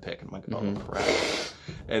throw a bad pick. And I'm like, oh crap.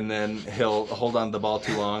 And then he'll hold on to the ball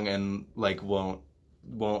too long and like won't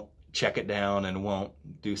check it down and won't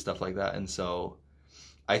do stuff like that. And so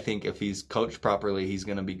I think if he's coached properly, he's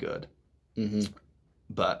gonna be good. Mm-hmm.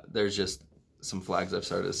 But there's just some flags I've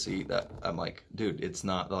started to see that I'm like, dude, it's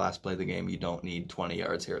not the last play of the game. You don't need 20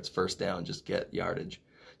 yards here. It's first down. Just get yardage.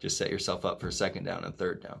 Just set yourself up for second down and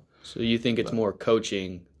third down. So you think it's more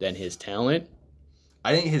coaching than his talent?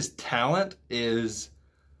 I think his talent is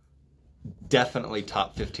definitely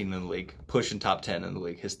top 15 in the league, pushing top 10 in the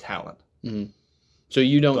league. His talent. Mm-hmm. So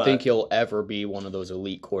you don't But- think he'll ever be one of those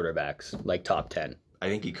elite quarterbacks, like top 10? I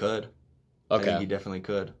think he could. I think Okay. he definitely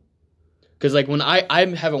could. Because like when I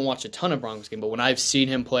haven't watched a ton of Broncos game, but when I've seen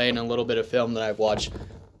him play in a little bit of film that I've watched,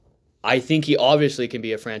 I think he obviously can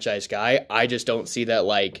be a franchise guy. I just don't see that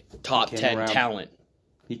like top Came 10 around. talent.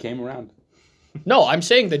 He came around. No, I'm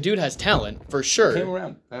saying the dude has talent for Came sure.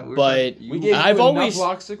 around. But We gave I've you always enough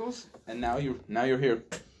Loxicles, and now you're here.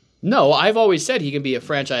 no, I've always said he can be a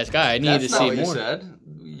franchise guy. I need That's to not see what you more. said.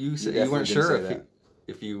 You said you definitely weren't didn't sure say that.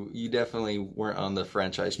 if you definitely weren't on the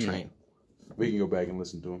franchise train. We can go back and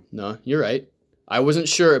listen to him. No, you're right. I wasn't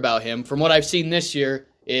sure about him. From what I've seen this year,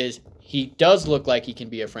 is he does look like he can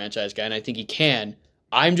be a franchise guy, and I think he can.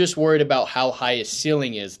 I'm just worried about how high his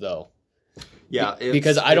ceiling is, though. Yeah,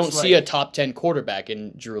 Because I don't it's see a like- top 10 quarterback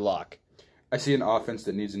in Drew Lock. I see an offense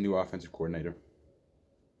that needs a new offensive coordinator.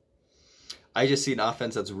 I just see an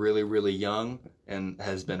offense that's really, really young and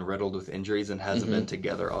has been riddled with injuries and hasn't been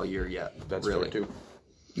together all year yet. That's really. fair too.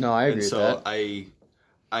 No, I And so I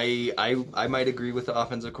might agree with the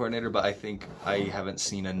offensive coordinator, but I think I haven't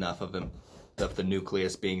seen enough of him, of the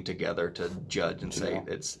nucleus being together to judge and say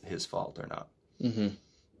it's his fault or not. Mm-hmm.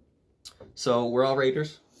 So we're all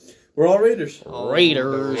Raiders. We're all Raiders.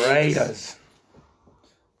 Raiders. Raiders.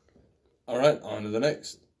 All right, on to the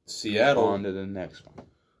next. Seattle On to the next one.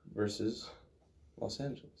 versus Los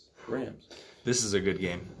Angeles Rams. This is a good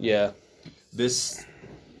game. Yeah. This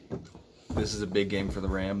is a big game for the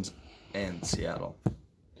Rams and Seattle. I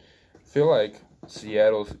feel like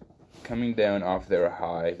Seattle's coming down off their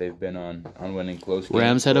high. They've been on winning close games.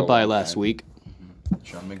 Rams had for a bye long last time. week.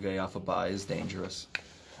 Sean McVay off a bye is dangerous.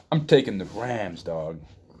 I'm taking the Rams, dog.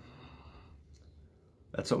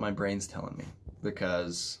 That's what my brain's telling me,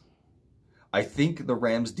 because I think the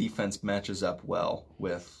Rams defense matches up well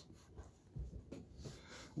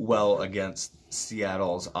against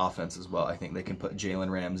Seattle's offense as well. I think they can put Jalen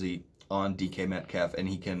Ramsey on DK Metcalf, and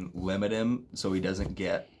he can limit him so he doesn't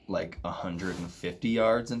get like 150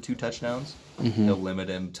 yards and 2 touchdowns. He'll limit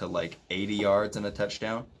him to like 80 yards and a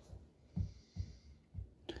touchdown.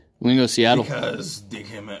 I'm going to go Seattle. Because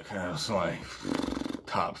DK Metcalf's like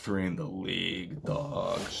top 3 in the league,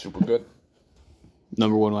 dog. Super good.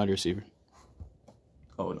 Number 1 wide receiver.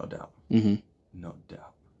 Oh, no doubt. Mm-hmm. No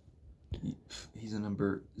doubt. He's a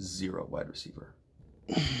number 0 wide receiver.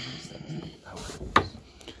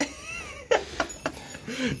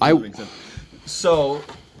 So,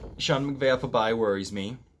 Sean McVay off a bye worries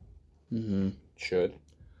me. Mm-hmm. Should.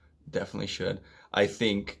 Definitely should. I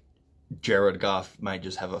think Jared Goff might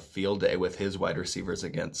just have a field day with his wide receivers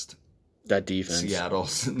against That defense.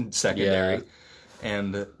 Seattle's secondary.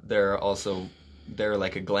 And they're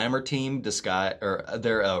like a glamour team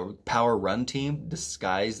they're a power run team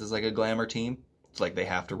disguised as like a glamour team. It's like they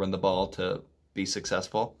have to run the ball to be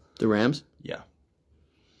successful. The Rams? Yeah.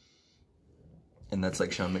 And that's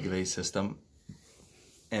like Sean McVay's system.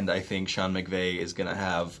 And I think Sean McVay is going to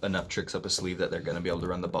have enough tricks up his sleeve that they're going to be able to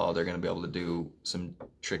run the ball. They're going to be able to do some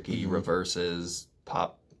tricky reverses,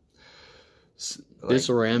 pop. This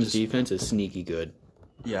Rams defense is sneaky good.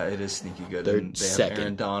 Yeah, it is sneaky good. They're And they have second.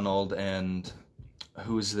 Aaron Donald and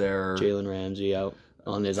who's their Jalen Ramsey out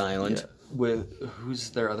on his island.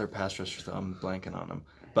 who's their other pass rusher? I'm blanking on them.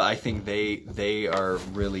 But I think they are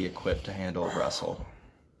really equipped to handle Russell.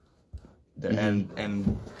 And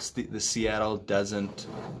the Seattle doesn't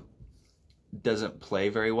play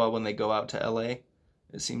very well when they go out to LA.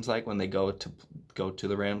 It seems like when they go to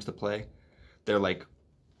the Rams to play, they're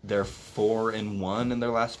 4-1 in their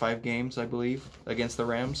last 5 games, I believe, against the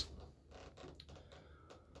Rams.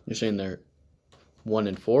 You're saying they're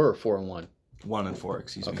 1-4 or 4-1? 1-4,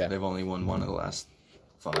 excuse me. Okay. They've only won 1 of the last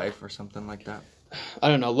 5 or something like that. I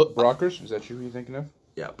don't know. Look, Brockers? Is that who you're thinking of?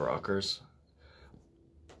 Yeah, Brockers.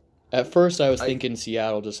 at first I was thinking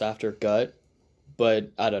Seattle just after gut,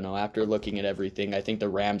 but I don't know. After looking at everything, I think the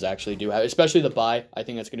Rams actually do have, especially the bye. I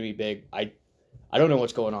think that's going to be big. I don't know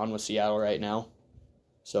what's going on with Seattle right now.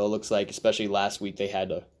 So it looks like, especially last week, they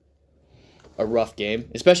had a rough game,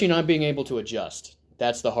 especially not being able to adjust.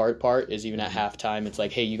 That's the hard part, is even at halftime, it's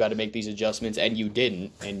like, hey, you got to make these adjustments, and you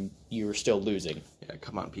didn't, and you were still losing. Yeah,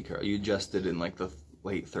 come on, Pete Carroll. You adjusted in like the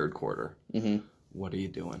late third quarter. Mm-hmm. What are you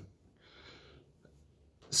doing?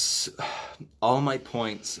 All my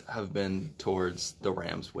points have been towards the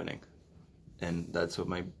Rams winning, and that's what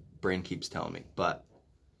my brain keeps telling me. But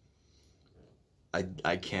I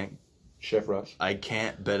can't. Chef Russ. I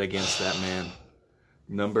can't bet against that man.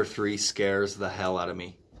 Number 3 scares the hell out of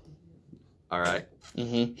me. All right.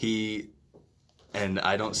 Mm-hmm. And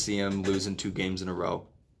I don't see him losing 2 games in a row.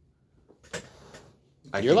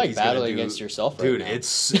 You're like battling against yourself right dude, now.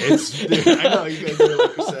 It's dude, I know you guys are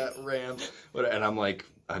like upset, Rams, and I'm like,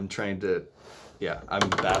 I'm battling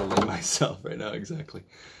myself right now, exactly.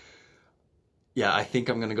 Yeah, I think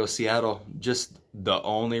I'm gonna go Seattle. Just the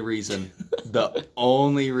only reason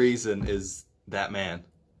is that man,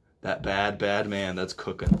 that bad man that's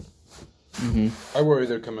cooking. Mm-hmm. I worry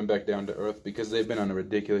they're coming back down to earth because they've been on a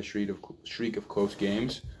ridiculous streak of close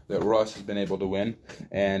games that Russ has been able to win.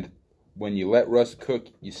 And when you let Russ cook,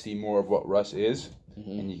 you see more of what Russ is,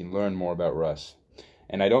 and you can learn more about Russ.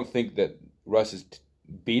 And I don't think that Russ is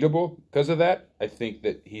beatable because of that. I think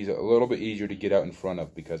that he's a little bit easier to get out in front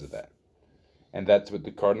of because of that. And that's what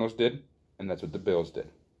the Cardinals did, and that's what the Bills did.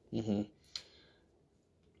 Mm-hmm.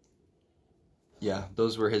 Yeah,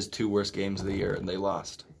 those were his 2 worst games of the year, and they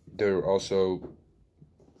lost. They're also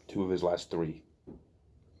 2 of his last 3.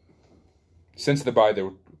 Since the bye, they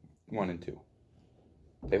were 1-2.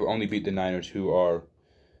 They've only beat the Niners, who are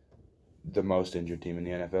the most injured team in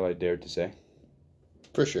the NFL, I dare to say.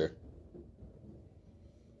 For sure.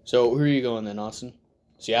 So who are you going then, Austin?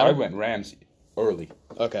 Seattle? I went Rams early.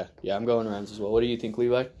 Okay. Yeah, I'm going Rams as well. What do you think,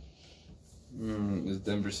 Levi? Is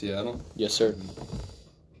Denver Seattle? Yes, sir.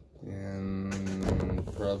 And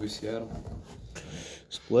probably Seattle.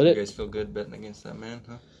 Split You it? guys feel good betting against that man,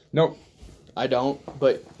 huh? Nope. I don't,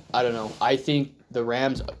 but I don't know. I think the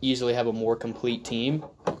Rams easily have a more complete team,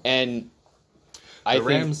 and I The think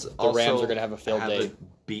Rams the also Rams are going to have a field day.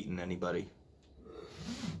 haven't beaten anybody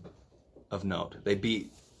of note. They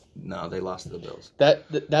lost to the Bills.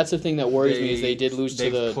 That's the thing that worries me is they did lose to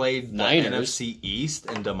they've the played Niners. the NFC East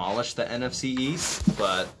and demolished the NFC East,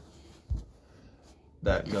 but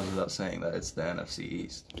that goes without saying that it's the NFC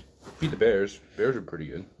East. Beat the Bears. Bears are pretty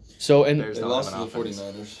good. So and Bears They don't lost have to the an offense.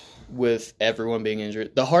 49ers. with everyone being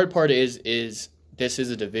injured, the hard part is this is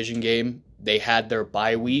a division game. They had their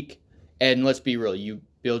bye week, and let's be real, you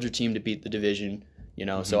build your team to beat the division,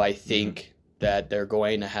 So I think that they're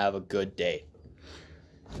going to have a good day.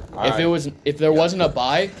 If there wasn't a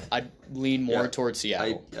bye, I'd lean more Yeah, towards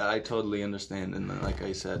Seattle. I totally understand, and like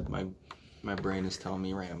I said, my brain is telling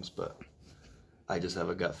me Rams, but I just have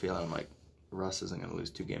a gut feeling. I'm like, Russ isn't going to lose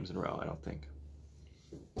 2 games in a row, I don't think.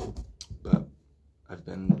 But I've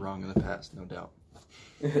been wrong in the past, no doubt.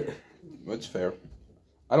 That's fair.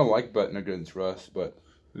 I don't like betting against Russ, but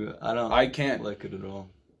I can't like it at all.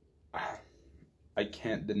 I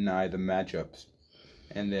can't deny the matchups.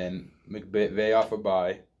 And then McVay off a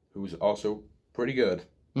bye, who's also pretty good.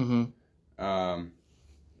 Mm-hmm.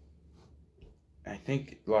 I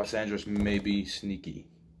think Los Angeles may be sneaky.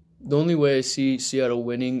 The only way I see Seattle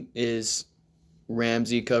winning is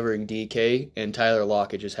Ramsey covering DK and Tyler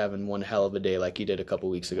Lockett just having one hell of a day like he did a couple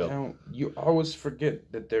weeks ago. You always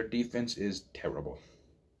forget that their defense is terrible.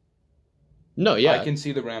 No, yeah. I can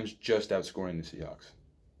see the Rams just outscoring the Seahawks.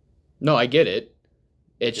 No, I get it.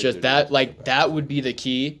 It's If just they're that, like, that would be the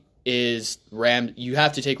key is you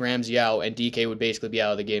have to take Ramsey out, and DK would basically be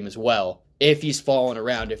out of the game as well. If he's falling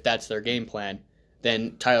around, if that's their game plan,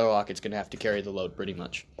 then Tyler Lockett's going to have to carry the load pretty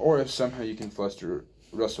much. Or if somehow you can fluster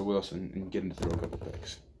Russell Wilson and get him to throw a couple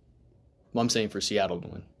picks. Well, I'm saying for Seattle to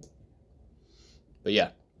win. But yeah.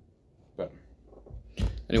 But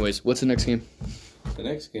Anyways, what's the next game? The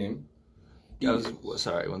next game.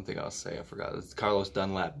 One thing I'll say I forgot. Carlos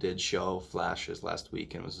Dunlap did show flashes last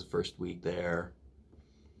week, and it was his first week there.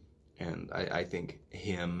 And I think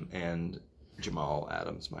him and Jamal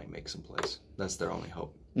Adams might make some plays. That's their only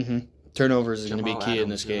hope. Mm-hmm. Turnovers is going to be Jamal key in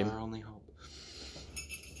Adams this game. is our only hope.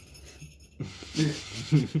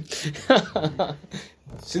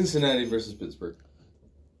 Cincinnati versus Pittsburgh.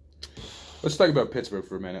 let's talk about Pittsburgh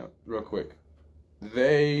for a minute, real quick.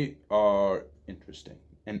 They are interesting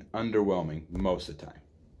and underwhelming most of the time.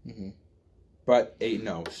 Mm-hmm. But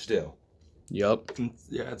 8-0 still. Yup.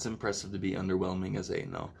 Yeah, it's impressive to be underwhelming as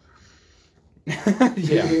 8-0.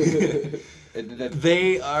 Yeah.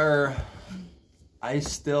 They are.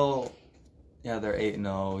 They're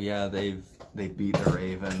 8-0. Yeah, they beat the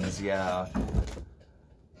Ravens. Yeah,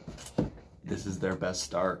 this is their best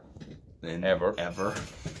start ever.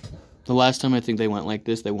 The last time I think they went like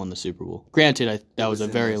this, they won the Super Bowl. Granted, that was a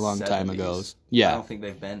in very the long time 70s. ago. I Yeah. don't think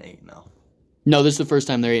they've been 8-0. No, this is the first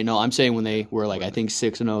time they're 8-0. I'm saying when they were like, I think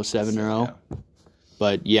 6-0, 7-0. Yeah.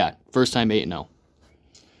 But yeah, first time 8-0.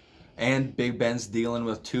 And Big Ben's dealing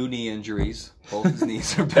with 2 knee injuries. Both his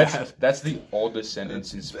knees are bad. That's the oldest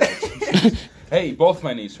sentence in sports. Hey, both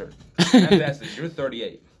my knees hurt. Fantastic. You're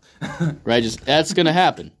 38. Right? That's going to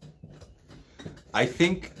happen. I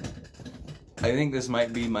think this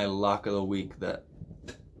might be my lock of the week that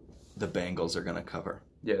the Bengals are going to cover.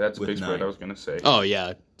 Yeah, that's a With big spread, 9. I was going to say. Oh,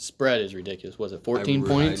 yeah. Spread is ridiculous. Was it 14 I-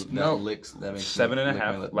 points? that No. licks- that makes me 7.5. lick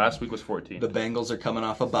my lip. Last week was 14. The Bengals are coming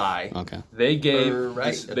off a bye. Okay. They gave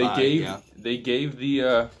yeah. they gave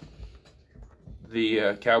the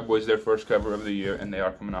Cowboys their first cover of the year, and they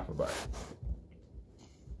are coming off a bye.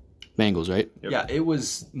 Bengals, right? Yep. Yeah, it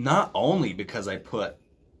was not only because I put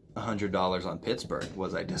 $100 on Pittsburgh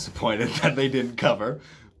was I disappointed that they didn't cover,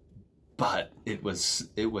 but it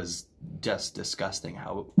was just disgusting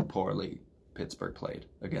how poorly Pittsburgh played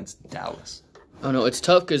against Dallas. Oh, no, it's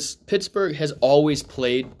tough because Pittsburgh has always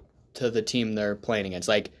played to the team they're playing against.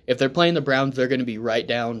 Like, if they're playing the Browns, they're going to be right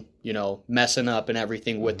down, messing up and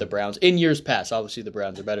everything with the Browns. In years past, obviously the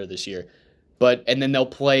Browns are better this year. And then they'll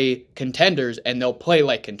play contenders, and they'll play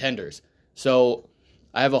like contenders. So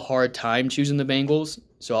I have a hard time choosing the Bengals,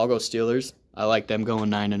 so I'll go Steelers. I like them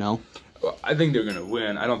going 9-0. Well, I think they're going to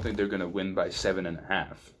win. I don't think they're going to win by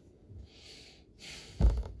 7.5. Is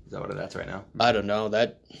that what that's right now? I don't know.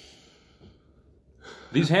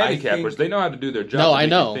 These handicappers, they know how to do their job. No, to I make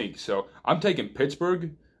know. you think. So I'm taking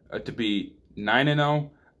Pittsburgh to be 9-0.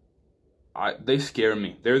 They scare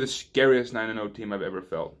me. They're the scariest 9-0 team I've ever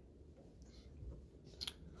felt.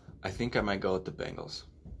 I think I might go with the Bengals.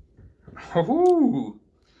 Ooh.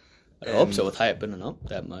 I hope so with Hyatt been up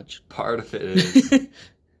that much. Part of it is,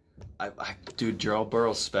 dude, Joe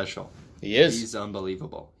Burrow's special. He is. He's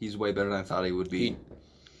unbelievable. He's way better than I thought he would be.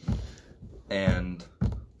 And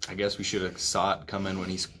I guess we should have saw it coming when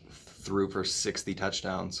he threw for 60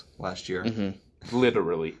 touchdowns last year.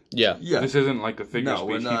 Literally. Yeah. Yeah. This isn't like a figure No,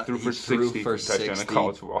 we're speech. not. He threw for 60 touchdowns in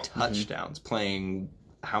college football. touchdowns playing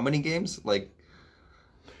how many games? Like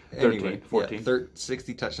 13, 14.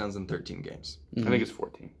 60 touchdowns in 13 games. I think it's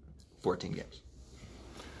 14. 14 games.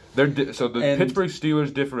 So the And- Pittsburgh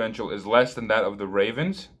Steelers differential is less than that of the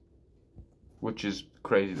Ravens, which is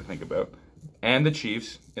crazy to think about, and the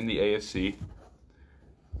Chiefs in the AFC.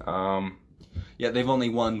 Yeah, they've only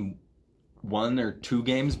won 1 or 2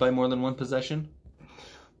 games by more than 1 possession.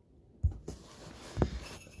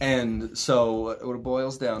 And so what it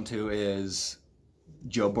boils down to is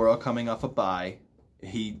Joe Burrow coming off a bye.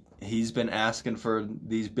 He's been asking for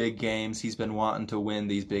these big games. He's been wanting to win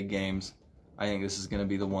these big games. I think this is going to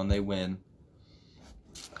be the one they win.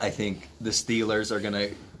 I think the Steelers are going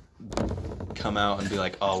to come out and be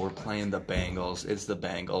like, oh, we're playing the Bengals. It's the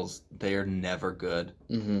Bengals. They are never good.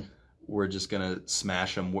 We're just going to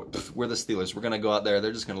smash them. We're the Steelers. We're going to go out there.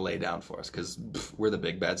 They're just going to lay down for us because we're the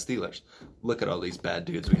big, bad Steelers. Look at all these bad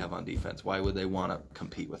dudes we have on defense. Why would they want to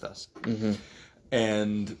compete with us?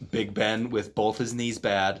 And Big Ben, with both his knees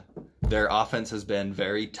bad, their offense has been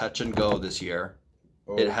very touch and go this year.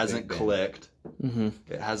 It hasn't clicked.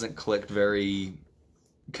 It hasn't clicked very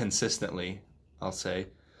consistently, I'll say.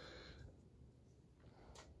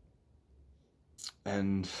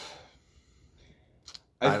 And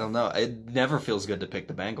I don't know. It never feels good to pick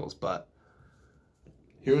the Bengals, but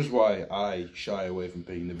Here's why I shy away from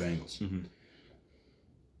picking the Bengals.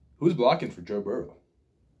 Who's blocking for Joe Burrow?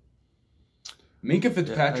 Minka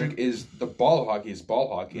Fitzpatrick is the ball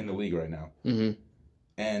hockey in the league right now.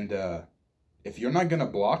 And if you're not going to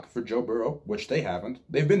block for Joe Burrow, which they haven't,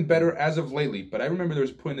 they've been better as of lately. But I remember there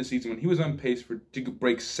was a point in the season when he was on pace to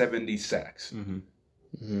break 70 sacks.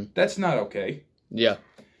 That's not okay. Yeah.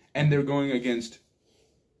 And they're going against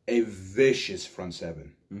a vicious front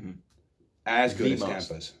seven. As good as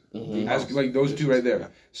Tampa's. As like those two right there. Yeah.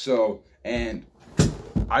 So, and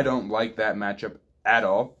I don't like that matchup at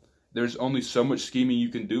all. There's only so much scheming you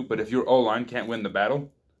can do, but if your O-line can't win the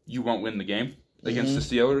battle, you won't win the game against the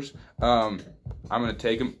Steelers. I'm going to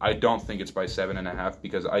take them. I don't think it's by 7.5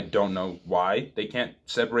 because I don't know why they can't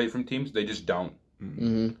separate from teams. They just don't.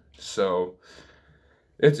 So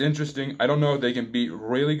it's interesting. I don't know if they can beat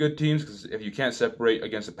really good teams because if you can't separate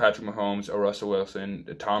against a Patrick Mahomes or Russell Wilson,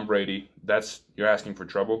 a Tom Brady, you're asking for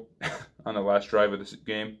trouble on the last drive of this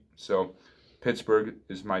game. So Pittsburgh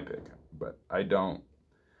is my pick, but I don't.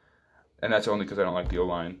 And that's only because I don't like the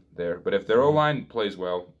O-line there. But if their O-line plays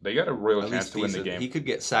well, they got a real chance to win the game. He could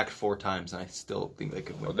get sacked 4 times, and I still think they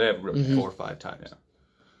could win. Well, they have real 4 or 5 times. Yeah.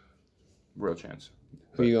 Real chance.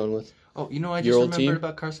 Who are you going with? Oh, you know, I Your just old remembered team?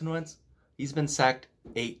 about Carson Wentz. He's been sacked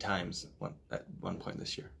 8 times at one point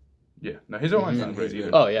this year. Yeah. No, his O-line's not And great he's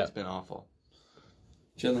either. Oh, yeah. It's been awful.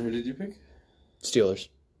 Chandler, who did you pick? Steelers.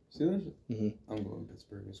 Steelers? Mhm. I'm going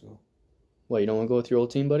Pittsburgh as well. What, you don't want to go with your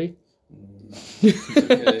old team, buddy?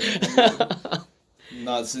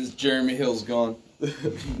 Not since Jeremy Hill's gone.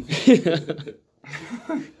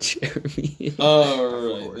 Jeremy.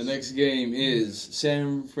 All right, the next game is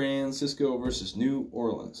San Francisco versus New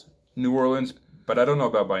Orleans. New Orleans, but I don't know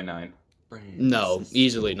about by 9. No,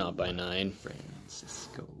 easily not by 9.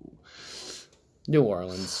 Francisco. New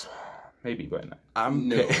Orleans. Maybe by 9. I'm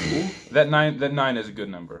No. That 9 is a good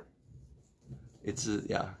number. It's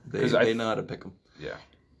yeah. 'Cause They know how to pick them. Yeah.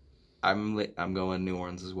 I'm going New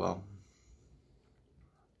Orleans as well.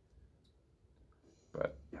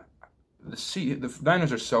 But the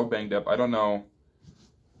Niners are so banged up. I don't know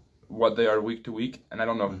what they are week to week, and I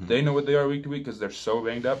don't know if they know what they are week to week because they're so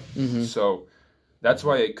banged up. So that's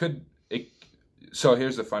why it could. So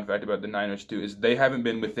here's the fun fact about the Niners too: is they haven't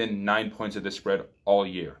been within 9 points of the spread all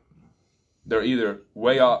year. They're either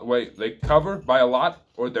they cover by a lot,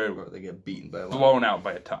 or they're Or they get beaten by a lot. blown out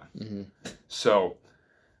by a ton. So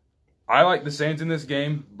I like the Saints in this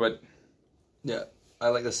game, but Yeah, I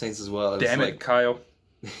like the Saints as well. It's damn it, like Kyle.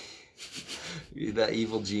 that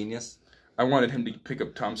evil genius. I wanted him to pick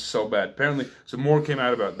up Tom so bad. Apparently, some more came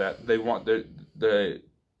out about that. They want the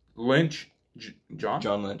Lynch,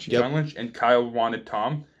 John Lynch. John Lynch, and Kyle wanted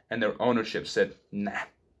Tom, and their ownership said nah.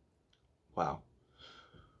 Wow.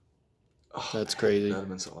 Oh, That's crazy. That would have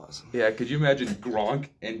been so awesome. Yeah, could you imagine Gronk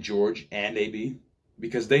and George and AB?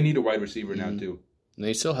 Because they need a wide receiver now too. And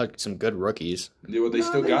they still had some good rookies. They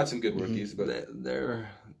still got some good rookies, but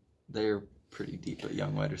They're pretty deep at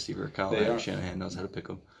young wide receiver. Kyle They are. Shanahan knows how to pick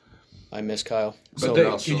them. I miss Kyle. but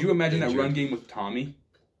So could you imagine that injured. run game with Tommy?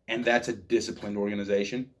 And that's a disciplined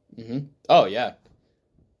organization. Oh, yeah.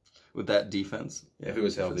 With that defense. If it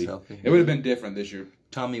was healthy, healthy. it would have been different this year.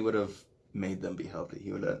 Tommy would have made them be healthy.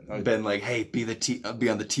 He would have been like, "Hey, be on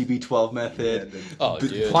the TB12 method. Oh,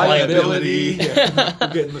 dude. Pliability. Yeah. We're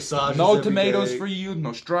getting massages. No every tomatoes day. for you.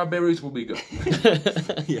 No strawberries. We'll be good.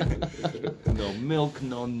 Yeah. No milk,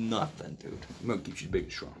 no nothing, dude. Milk keeps you big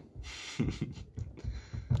and strong.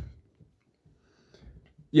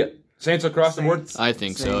 Yeah. Saints across the board. I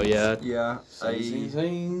think so, yeah. Yeah, I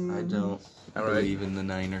I don't All right. believe in the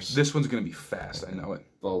Niners. This one's going to be fast. I know it.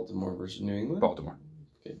 Baltimore versus New England. Baltimore.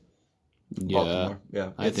 Yeah. Baltimore. Yeah,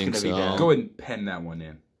 I it's think gonna be so. down. Go ahead and pen that one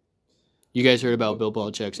in. You guys heard about Bill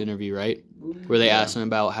Belichick's interview, right? Where they asked him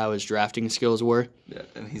about how his drafting skills were. Yeah,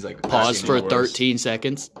 and he's like, Pause for worse. 13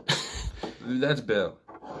 seconds. That's Bill.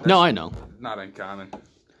 No, I know. Not uncommon.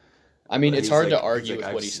 I mean, But it's he's hard like- to argue he's like, with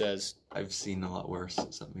I've what he seen- says. I've seen a lot worse.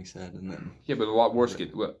 Something he said, and then Yeah, but a lot worse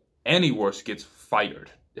any worse gets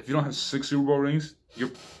fired. If you don't have 6 Super Bowl rings,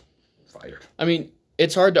 you're fired. I mean,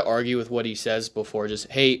 it's hard to argue with what he says before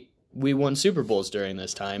just, hey, we won Super Bowls during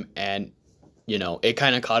this time, and, you know, it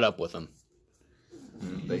kind of caught up with him.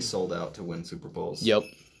 they sold out to win Super Bowls. Yep.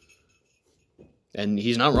 And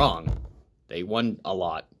he's not wrong. They won a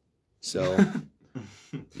lot. So,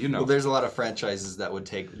 You know. Well, there's a lot of franchises that would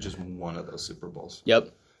take just one of those Super Bowls, yep.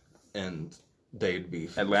 and they'd be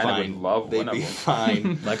Atlanta fine. would love They'd one of be them.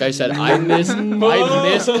 fine. Like I said, I miss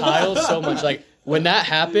Kyle so much. Like, when that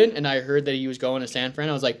happened and I heard that he was going to San Fran,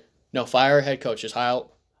 I was like, no, fire our head coach. Just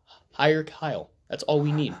hire Kyle. That's all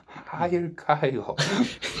we need. Hire Kyle.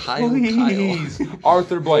 Kyle. Please.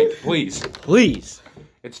 Arthur Blank, please. Please.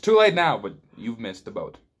 It's too late now, but you've missed the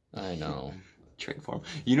boat. I know. Trade for him.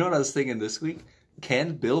 You know what I was thinking this week?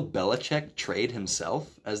 Can Bill Belichick trade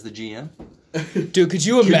himself as the GM? Dude, could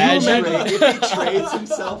you imagine? If he trades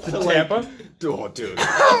himself to Tampa? oh, dude.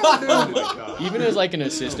 Even as like an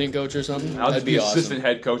assistant coach or something? I'll That'd just be be assistant awesome.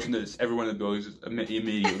 head coach, and everyone in the building is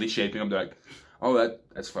immediately shaping up. They're like, "Oh,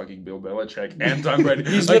 that's fucking Bill Belichick and Tom Brady."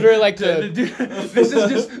 He's literally like the-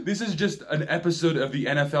 This is just an episode of the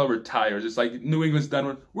NFL retires. It's like New England's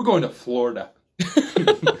done. We're going to Florida.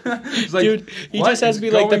 It's like, Dude, he what just has is to be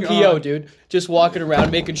like the going PO, on? dude. Just walking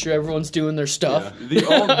around making sure everyone's doing their stuff.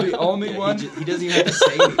 The only one. He doesn't even have to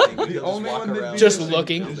say anything. He'll The just only walk one that'd around. be Just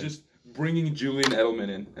interesting looking. is just bringing Julian Edelman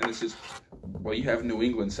in, and it's just, well, you have New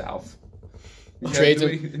England South. You have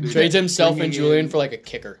Trades himself and bringing Julian in- for like a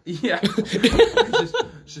kicker. Yeah.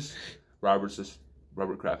 it's just Robert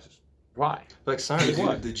Kraft says, why? Like, sorry,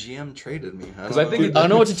 What? dude, the GM traded me. Because I think I don't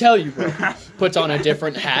know what to tell you, bro. Puts on a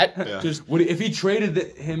different hat. Just if he traded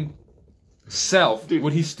himself,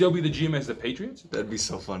 would he still be the GM as the Patriots? That'd be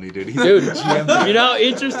so funny, dude. He's dude, the GM. you know how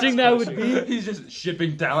interesting that would be? He's just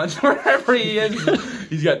shipping talent wherever he is.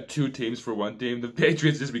 He's got 2 teams for one team. The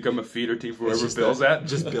Patriots just become a feeder team for wherever Bill's at.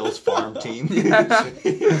 Just Bill's farm team.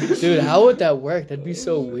 Dude, how would that work? That'd be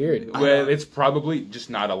so weird. Well, it's probably just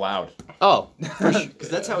not allowed. Oh, Because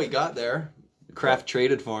that's how he got there. Kraft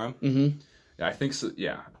traded for him. mm-hmm. Yeah, I think so.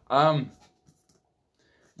 Yeah.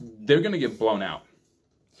 They're gonna get blown out.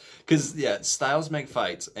 Because, styles make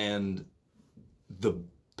fights, and the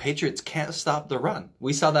Patriots can't stop the run.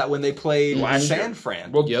 We saw that when they played Last year. San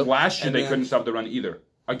Fran. Well, Yep. last year And they then- couldn't stop the run either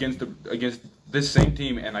against this same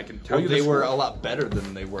team, and I can tell you they this were for- a lot better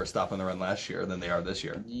than they were stopping the run last year than they are this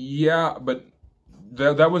year. Yeah, but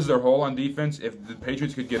that was their hole on defense. If the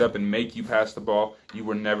Patriots could get up and make you pass the ball, you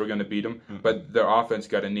were never going to beat them. But their offense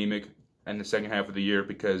got anemic in the second half of the year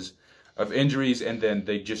because of injuries, and then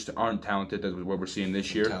they just aren't talented as what we're seeing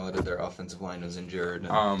this year. Talented, their offensive line was injured.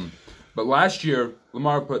 But last year,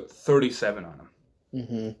 Lamar put 37 on him.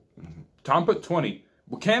 Mm-hmm. Tom put 20.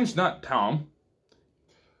 Well, Cam's not Tom.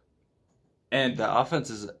 And The offense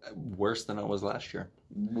is worse than it was last year.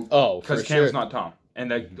 Oh, for because Cam's sure. not Tom.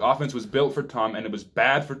 And the offense was built for Tom, and it was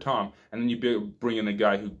bad for Tom. And then you bring in a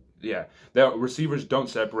guy who, the receivers don't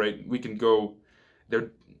separate. We can go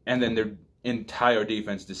there, and then their entire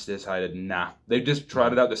defense just decided, nah. They just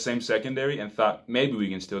trotted out the same secondary and thought maybe we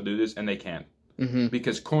can still do this, and they can't Mm-hmm.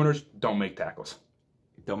 because corners don't make tackles.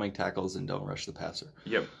 Don't make tackles and don't rush the passer.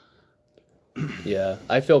 Yep. Yeah,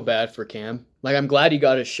 I feel bad for Cam. Like, I'm glad he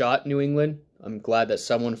got a shot in New England. I'm glad that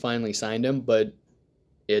someone finally signed him, but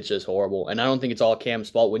it's just horrible. And I don't think it's all Cam's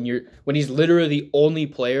fault. When he's literally the only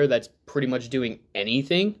player that's pretty much doing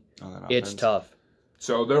anything, On that it's offense. tough.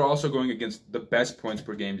 So they're also going against the best points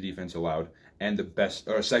per game defense allowed and the best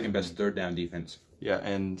or second best third down defense. Yeah,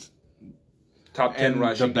 and Top 10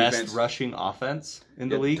 rushing the best defense. rushing offense in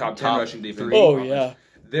the Yeah, league. top 10 rushing defense. 3. Oh, yeah.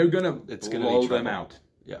 They're gonna It's gonna blow be them trouble.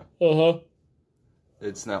 out. Uh-huh.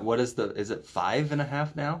 It's not. What is it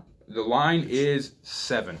 5.5 now? The line is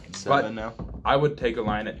 7. 7 now. But I would take a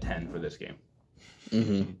line at 10 for this game.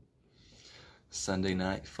 Mm-hmm. Sunday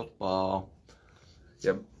night football.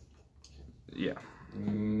 Yep. Yeah.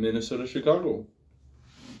 Minnesota, Chicago.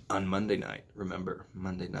 On Monday night, remember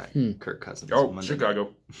Monday night, Kirk Cousins. Oh, Monday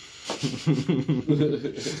Chicago.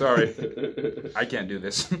 Sorry. I can't do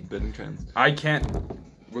this. Bidding trends. I can't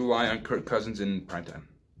rely on Kirk Cousins in primetime.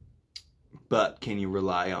 But can you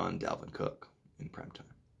rely on Dalvin Cook in primetime?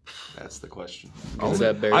 That's the question. It's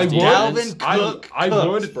that Bears I would. defense. Dalvin Cook I cooks,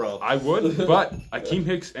 would, bro. I would, but Akeem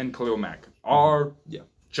Hicks and Khalil Mack are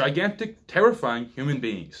gigantic, terrifying human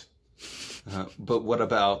beings. But what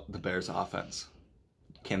about the Bears' offense?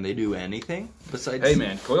 Can they do anything besides? Hey,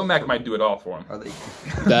 man, Khalil Mack might do it all for him. Are they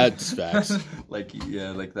That's facts. like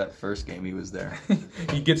that firfirst game he was there?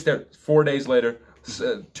 He gets there 4 days later,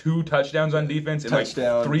 2 touchdowns on defense and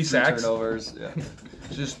Touchdown, like 3 sacks. turnovers. Yeah.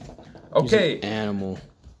 Just He's an okay. animal.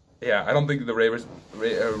 Yeah, I don't think the Raiders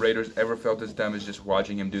ever felt as dumb as just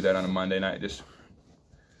watching him do that on a Monday night. Just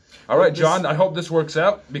all right, John. I hope this works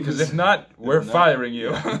out because if not, we're firing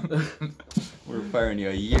you. We're firing you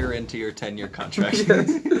a year into your 10-year contract.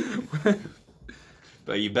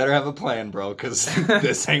 But you better have a plan, bro, because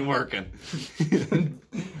this ain't working.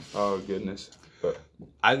 Oh goodness. But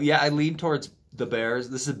I lean towards the Bears.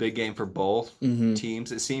 This is a big game for both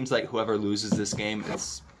teams. It seems like whoever loses this game,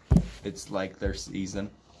 it's like their season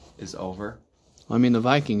is over. I mean, the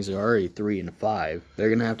Vikings are already 3-5. They're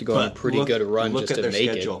gonna have to go on a pretty good run just to make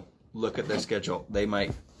it. Look at their schedule. They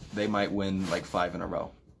might win like 5 in a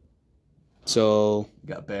row. So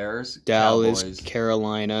You got Bears, Dallas, Cowboys.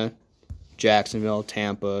 Carolina, Jacksonville,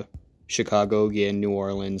 Tampa, Chicago again, New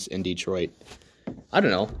Orleans, and Detroit. I don't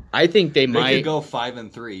know. I think they They might could go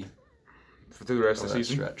 5-3 through the rest of the that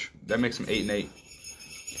season, stretch. that makes them 8-8.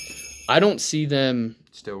 I don't see them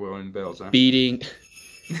Still winning bells, huh? beating.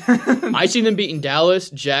 I see them beating Dallas,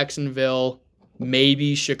 Jacksonville,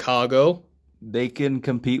 maybe Chicago, They can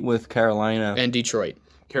compete with Carolina. and Detroit.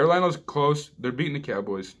 Carolina's close. They're beating the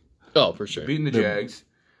Cowboys, Oh, for sure. beating the Jags.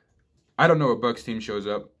 I don't know what Bucks team shows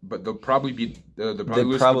up, but they'll probably beat. They'll They probably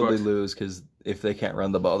lose. probably to the Bucks. lose because if they can't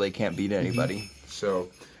run the ball, they can't beat anybody. So,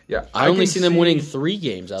 yeah, I only can see them winning 3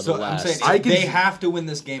 games out of the So I'm last. saying they have to win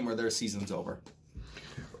this game or their season's over.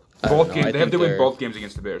 both know, games. I They have think to win they're- both games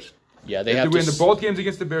against the Bears. Yeah, They have to win both games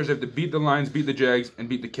against the Bears. They have to beat the Lions, beat the Jags, and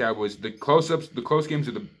beat the Cowboys. The close games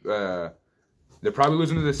are the. They're probably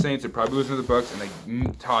losing to the Saints. They're probably losing to the Bucks, and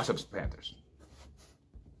they toss up the Panthers.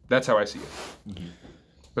 That's how I see it.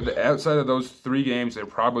 But outside of those 3 games, they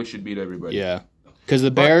probably should beat everybody. Yeah, because the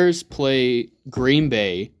Bears play Green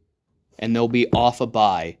Bay, and they'll be off a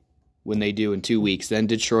bye when they do in 2 weeks. Then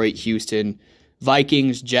Detroit, Houston,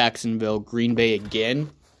 Vikings, Jacksonville, Green Bay again.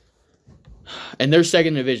 And they're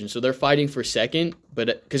second division, so they're fighting for second.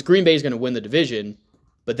 But because Green Bay is going to win the division,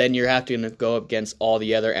 but then you're having to go up against all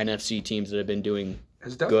the other NFC teams that have been doing.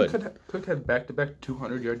 Has Good. Dalvin Cook had back-to-back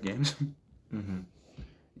 200-yard games?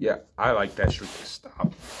 Yeah, I like that streak to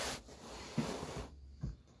stop.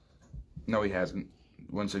 No, he hasn't.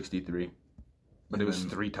 163, but it was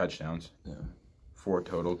 3 touchdowns. Yeah. 4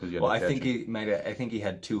 total because you had Well, to I catch him. I think he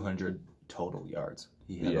had 200 total yards.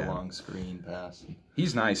 He had a long screen pass.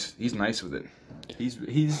 He's nice. He's nice with it. He's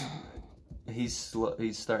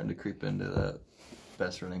starting to creep into the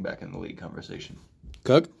best running back in the league conversation.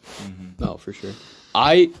 Cook? Oh, for sure.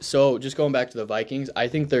 So just going back to the Vikings, I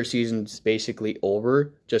think their season's basically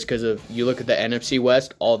over just because of, you look at the NFC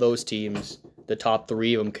West, all those teams, the top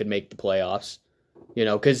 3 of them could make the playoffs. You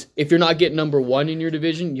know, because if you're not getting number 1 in your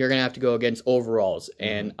division, you're going to have to go against overalls,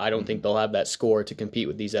 and I don't think they'll have that score to compete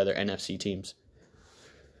with these other NFC teams.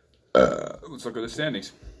 Let's look at the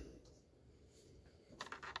standings.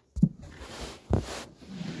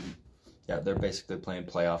 Yeah, they're basically playing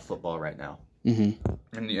playoff football right now. In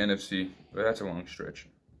the NFC, but that's a long stretch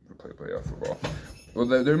for playoff football. Well,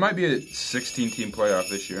 there might be a 16-team playoff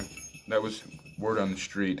this year. That was word on the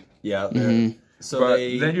street. Yeah, so But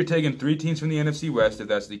then you're taking 3 teams from the NFC West, if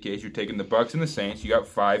that's the case. You're taking the Bucks and the Saints. You got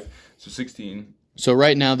 5, so 16. So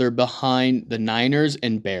right now they're behind the Niners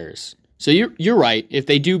and Bears. So you're right. If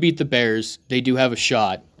they do beat the Bears, they do have a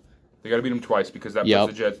shot. They got to beat them twice because that Yep.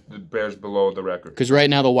 puts the Bears below the record. Because right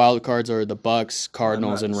now the wild cards are the Bucks,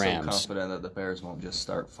 Cardinals, I'm and not Rams. so confident that the Bears won't just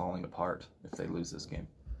start falling apart if they lose this game.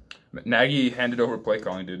 Nagy handed over play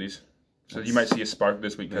calling duties, so you might see a spark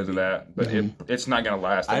this week because of that. But it's not going to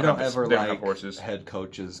last. They I don't ever they don't have like horses. head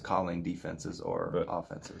coaches calling defenses or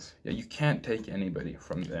offenses. Yeah, you can't take anybody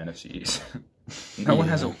from the NFC East. No one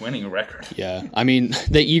has a winning record. Yeah, I mean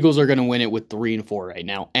the Eagles are going to win it with 3-4 right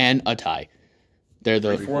now and a tie. They're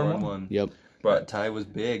the 4-1. Yep. That But tie was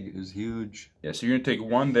big. It was huge. yeah, so you're going to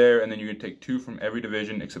take 1 there, and then you're going to take 2 from every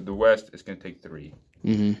division except the West. It's going to take 3.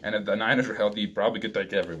 Mm-hmm. And if the Niners are healthy, you probably could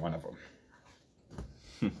take every one of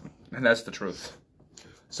them. And that's the truth.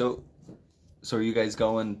 So So are you guys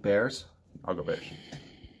going Bears? I'll go Bears.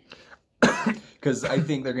 Because I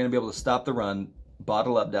think they're going to be able to stop the run,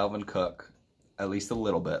 bottle up Dalvin Cook, at least a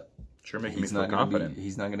little bit. Sure, making me He's feel not going to confident. be.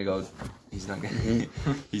 He's not going to go. He's not going.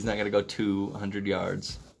 He's not going to go 200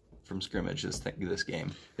 yards from scrimmage this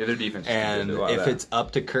game. Yeah, their defense. And did a lot of if that. it's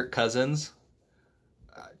up to Kirk Cousins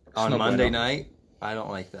on no Monday bueno. night, I don't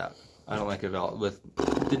like that. I don't like it at all.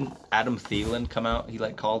 Didn't Adam Thielen come out? He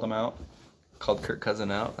called him out, called Kirk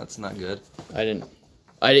Cousins out. That's not good. I didn't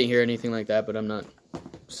hear anything like that, but I'm not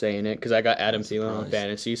saying it because I got Adam Thielen on surprised.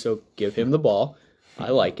 fantasy, so give him the ball. I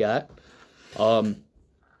like that.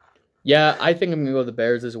 Yeah, I think I'm gonna go with the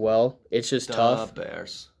Bears as well. It's just tough.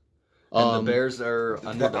 Bears. And the Bears are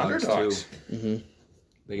underdogs, underdogs. too. hmm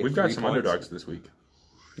They get We've got 3 some points. underdogs this week.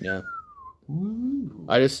 Yeah.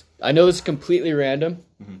 I know this is completely random.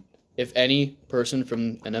 Mm-hmm. If any person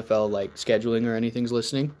from NFL like scheduling or anything's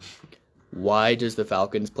listening, why does the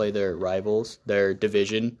Falcons play their rivals, their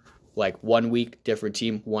division, like 1 week different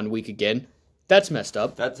team, 1 week again? That's messed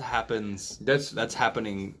up. That happens. That's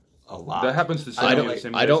happening a lot. that happens to some I of don't the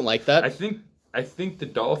same I don't days. like that. I think the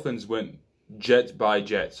Dolphins went Jets by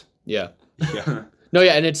Jets. Yeah. Yeah. No,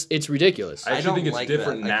 yeah, and it's ridiculous. I actually think it's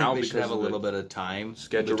different that. now I think they should because have a of little the bit of time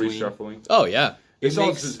schedule between. reshuffling. Oh yeah. It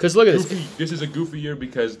makes, Because look at this. Goofy, this is a goofy year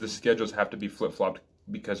because the schedules have to be flip flopped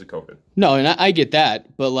because of COVID. No, and I get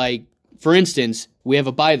that, but like for instance, we have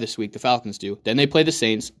a bye this week. The Falcons do. Then they play the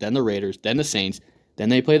Saints, then the Raiders, then the Saints, then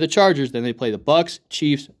they play the Chargers, then they play the Bucks,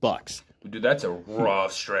 Chiefs, Bucks. Dude, that's a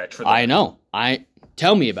rough stretch for them. I know.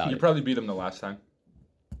 Tell me about You it. probably beat them the last time.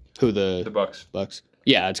 Who The Bucks. Bucks?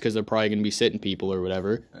 Yeah, it's because they're probably going to be sitting people or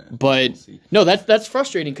whatever. we'll But see. no, that's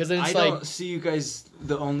frustrating because then I it's don't like see you guys.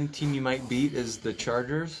 The only team you might beat is the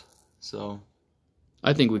Chargers. So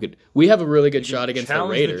I think we have a really good shot against the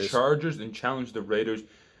Challenge Raiders. the Chargers and challenge the Raiders.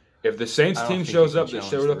 If the Saints I don't team think shows you can up that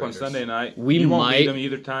challenge showed the up on Raiders. Sunday night, We you won't might- beat them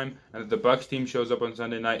either time. And if the Bucks team shows up on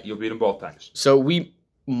Sunday night, you'll beat them both times. So we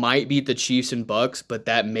might beat the Chiefs and Bucks, but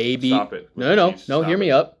that may be Stop it. No, Chiefs, no. stop Hear me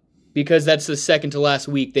it. up, because that's the second to last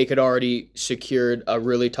week. They could already secured a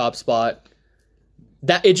really top spot.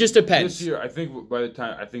 That it just depends. This year, I think by the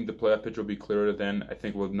time I think the playoff picture will be clearer then. I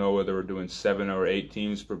think we'll know whether we're doing 7 or 8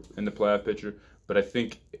 teams in the playoff picture. But I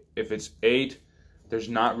think if it's 8, there's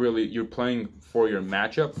not really you're playing for your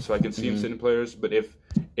matchup, so I can see them sitting players. But if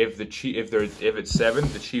it's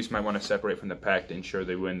 7, the Chiefs might want to separate from the pack to ensure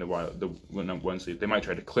they win the one seed. They might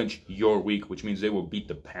try to clinch your week, which means they will beat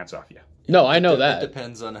the pants off you. No, I know it that.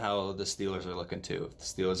 depends on how the Steelers are looking too. If the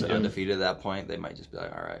Steelers are undefeated at that point, they might just be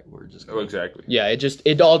like, "All right, we're just." Oh, exactly. Yeah,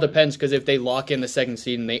 it all depends because if they lock in the second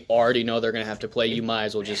seed and they already know they're gonna have to play, you might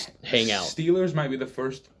as well just hang out. Steelers might be the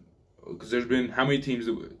first, because there's been how many teams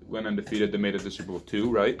that went undefeated that made it to the Super Bowl? 2,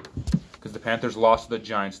 right? Because the Panthers lost to the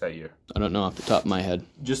Giants that year. I don't know off the top of my head.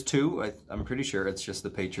 Just 2. I'm pretty sure it's just the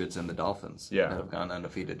Patriots and the Dolphins Yeah. that have gone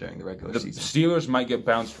undefeated during the regular The season. Steelers might get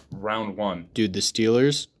bounced round 1. Dude, the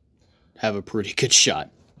Steelers have a pretty good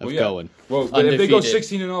shot of going. Well, but if they go Undefeated.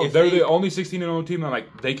 16-0, If they're they- the only 16-0 team. I'm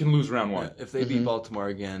like, they can lose round 1. If they beat Baltimore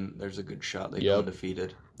again, there's a good shot they go Yep.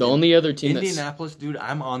 undefeated. The only other team that's Indianapolis, dude,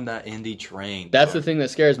 I'm on that Indy train. the thing that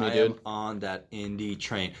scares me, I dude. am on that Indy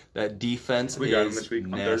train. That defense We is got 'em this week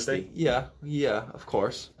on nasty. Thursday? Yeah, of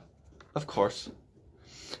course.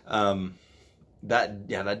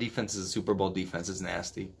 That defense is a Super Bowl defense is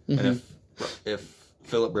nasty. Mm-hmm. And if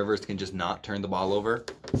Phillip Rivers can just not turn the ball over,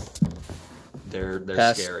 they're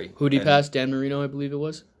Pass. scary. Who'd he And pass? Dan Marino, I believe it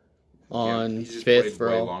was. On He's just 5th played for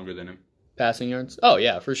way all longer than him. passing yards. Oh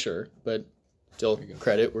yeah, for sure. But still you go.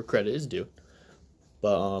 credit where credit is due.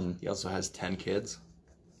 But He also has 10 kids.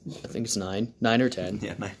 I think it's 9 or 10.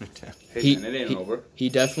 Yeah, 9 or 10. Hey, He- man, it ain't he- over. He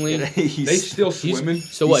definitely. They still swimming.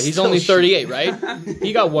 So what? He's still only shooting. 38, right?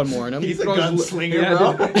 He got one more in him. He's a throws- gunslinger, yeah,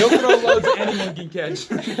 bro. dude, he'll throw loads anyone can catch.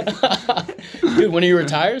 Dude, when he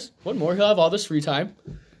retires, one more. He'll have all this free time.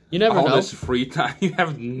 You never All know. this free time. You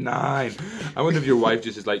have 9. I wonder if your wife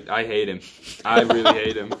just is like, I hate him. I really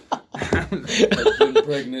hate him. I've been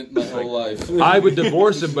pregnant my whole life. I would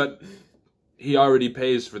divorce him, but he already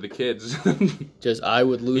pays for the kids. Just I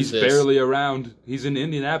would lose He's this. barely around. He's in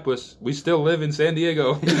Indianapolis. We still live in San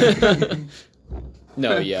Diego.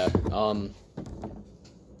 No, yeah.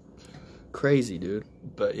 Crazy, dude.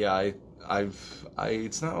 But yeah,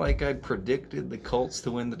 it's not like I predicted the Colts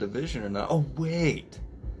to win the division or not. Oh wait,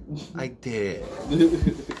 I did.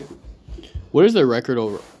 What is their record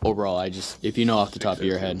overall? If you know off the top of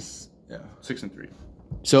your head. Yeah. 6-3.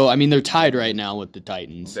 So I mean, they're tied right now with the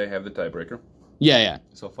Titans. They have the tiebreaker. Yeah.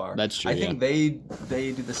 So far, That's true, I think they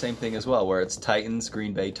do the same thing as well, where it's Titans,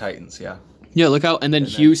 Green Bay Titans. Yeah. Yeah, look how, and then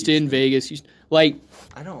Houston, Vegas, Houston, like,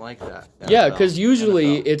 I don't like that. yeah, NFL. because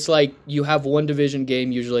usually NFL. it's like you have one division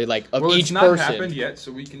game, usually like of Well, each it's not person. happened yet,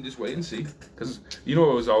 so we can just wait and see. Because you know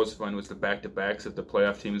what was always fun was the back-to-backs if the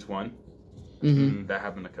playoff teams won. Mhm. That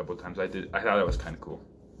happened a couple of times. I thought that was kind of cool.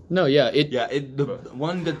 No, yeah, The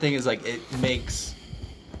one good thing is like it makes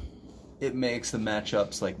the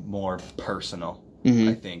matchups like more personal. Mhm.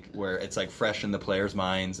 I think where it's like fresh in the players'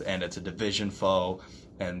 minds, and it's a division foe,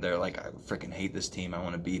 and they're like, I freaking hate this team. I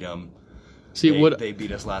want to beat them. See, they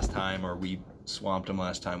beat us last time, or we swamped them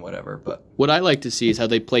last time, whatever. But what I like to see is how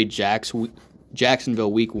they play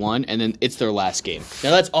Jacksonville week 1, and then it's their last game.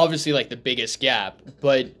 Now that's obviously like the biggest gap,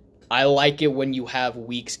 but I like it when you have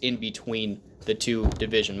weeks in between the two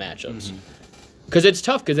division matchups. Because it's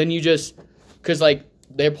tough, because then because like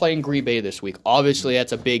they're playing Green Bay this week. Obviously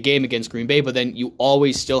that's a big game against Green Bay, but then you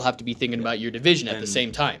always still have to be thinking about your division at the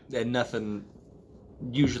same time. and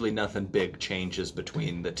usually nothing big changes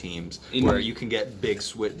between the teams. Where you can get big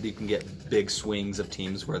swings of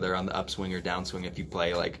teams where they're on the upswing or downswing if you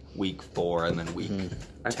play like week 4 and then week.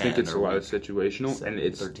 I think it's a lot of week situational, and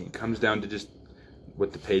it 13. comes down to just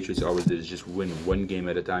what the Patriots always did is just win one game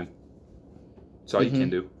at a time. That's all you can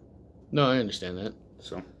do. No, I understand that.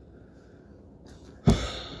 So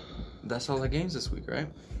That's all the games this week, right?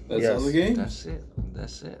 That's all the game. That's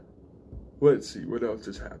it. let's see what else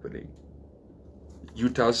is happening.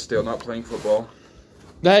 Utah's still not playing football.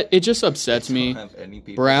 That it just upsets me. Don't have any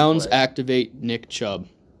people Browns to play. activate Nick Chubb.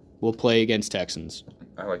 We'll play against Texans.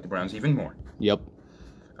 I like the Browns even more. Yep.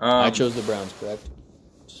 I chose the Browns, correct?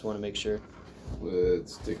 Just want to make sure.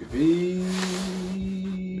 Let's take a peek.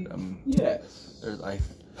 Yes. I'm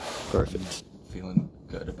Perfect. feeling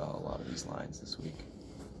good about a lot of these lines this week.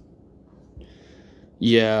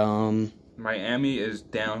 Yeah, Miami is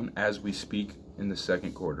down as we speak in the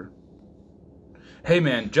second quarter. Hey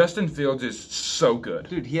man, Justin Fields is so good.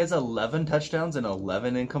 Dude, he has 11 touchdowns and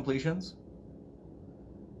 11 incompletions?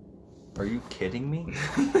 Are you kidding me?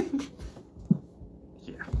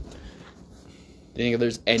 Yeah. do you think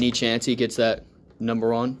there's any chance he gets that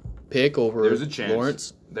number 1 pick over There's a chance.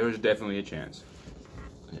 Lawrence? There's definitely a chance.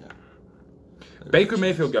 Yeah. Baker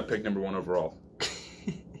Mayfield got picked number 1 overall.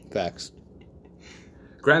 Facts.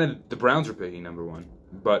 Granted, the Browns are picking number 1,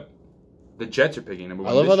 but the Jets are picking number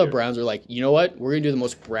 1. I love this how the year. Browns are like, you know what? We're going to do the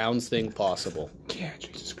most Browns thing possible. Yeah,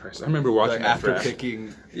 Jesus Christ. I remember watching Like that after draft.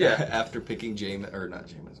 picking, after picking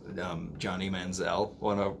Johnny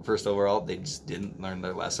Manziel, first overall, they just didn't learn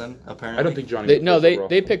their lesson. Apparently, I don't think Johnny. They, was no, first they overall.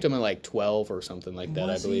 they picked him at like 12 or something like that,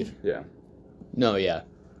 Was I believe. Yeah. No, yeah.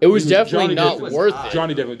 It was definitely Johnny not definitely- worth high. it.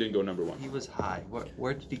 Johnny definitely didn't go number 1. he was high.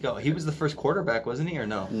 Where did he go? He was the first quarterback, wasn't he, or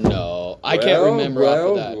no? No, I can't remember off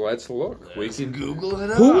of that. Let's look. We can Google it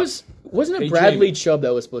up. Wasn't it Hey, Bradley Jamie. Chubb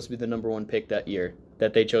that was supposed to be the number 1 pick that year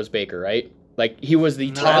that they chose Baker, right? Like he was the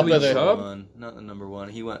Not top Bradley of the Chubb? Not the number 1.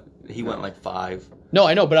 He went like 5. No,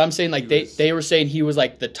 I know, but I'm saying like He was- they were saying he was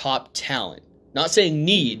like the top talent. Not saying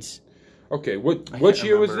needs. Okay, what can't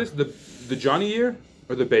year was remember. this? The Johnny year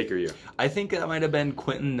or the Baker year? I think that might have been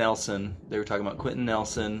Quentin Nelson. They were talking about Quentin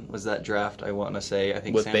Nelson was that draft. I want to say. I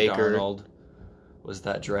think With Sam Baker. Darnold was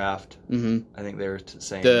that draft. Mm-hmm. I think they were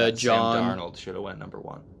saying The that John- Sam Darnold should have went number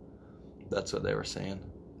 1. That's what they were saying.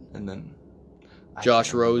 And then I Josh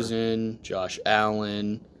can't remember. Rosen, Josh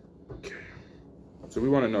Allen. So we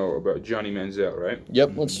want to know about Johnny Manziel, right?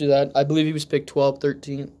 Yep, let's do that. I believe he was picked 12,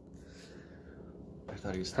 13. I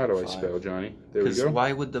thought he was. How do I 5. spell Johnny? There we 'Cause go.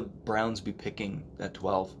 why would the Browns be picking at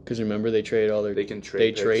 12? Because remember, they traded all their. They can trade.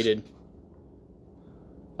 They picks. traded.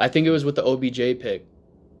 I think it was with the OBJ pick.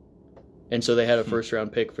 And so they had a first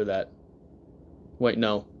round pick for that. Wait,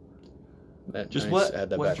 no. That, Just I what? had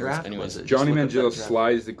that What backwards. draft Anyways. was it? Johnny Just look up Manziel that draft.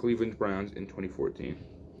 slides the Cleveland Browns in 2014.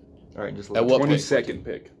 All right, just At look what up- 22nd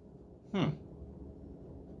pick.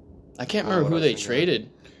 I can't Oh, remember what who else they is that? traded.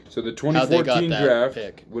 So the How they got 2014 that draft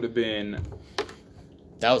pick. would have been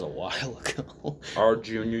That was a while ago. our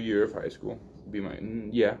junior year of high school. Be my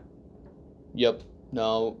yeah. Yep.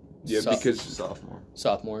 No. Yeah, so- because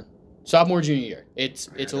sophomore. Sophomore, junior year. It's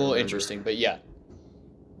a little remember. interesting, but yeah.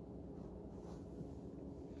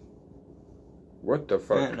 what the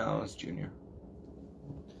fuck? No, it's junior.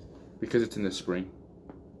 Because it's in the spring.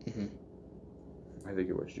 Mhm. I think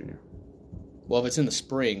it was junior. Well, if it's in the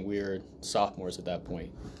spring, we were sophomores at that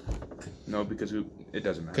point. No, because it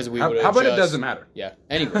doesn't matter. 'Cause we how would've about it just- doesn't matter? Yeah.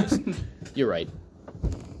 Anyways, you're right.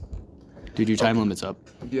 Dude, your time limit's up.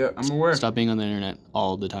 Yeah, I'm aware. Stop being on the internet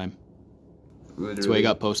all the time. Literally. That's why you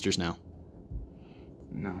got posters now.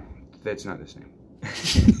 No, that's not the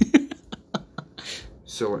same.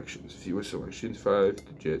 Selections, fewer selections, 5.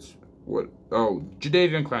 The Jets. What? Oh,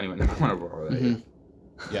 Jadeveon Clowney went number 1 overall that year.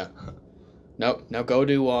 Yeah. No, now go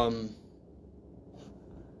to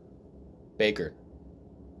Baker.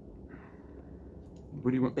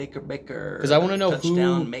 What do you want? Baker. 'Cause I wanna know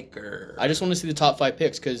touchdown who- maker. I just want to see the top 5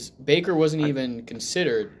 picks because Baker wasn't even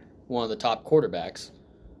considered one of the top quarterbacks.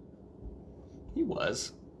 He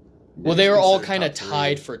was. Well, He's they were all considered kind of top three.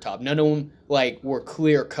 tied for top. None of them were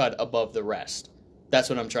clear cut above the rest. That's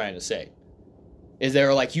what I'm trying to say. Is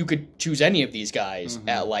there you could choose any of these guys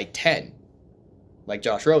at 10, like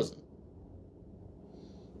Josh Rosen.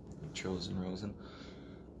 Chosen Rosen.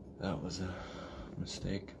 That was a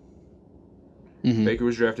mistake. Mm-hmm. Baker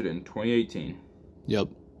was drafted in 2018. Yep.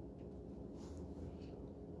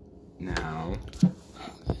 Now,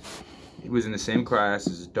 he was in the same class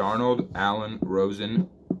as Darnold, Allen, Rosen,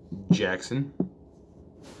 Jackson.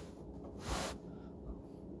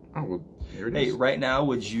 Oh, well, here it is. Hey, right now,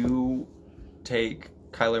 would you take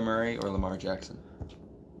Kyler Murray or Lamar Jackson?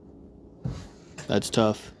 That's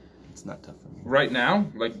tough. It's not tough for me. Right now,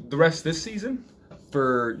 like the rest of this season,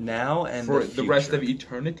 For now and for the the rest future. of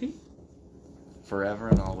eternity, Forever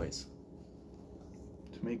and always.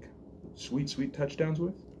 to make sweet, sweet touchdowns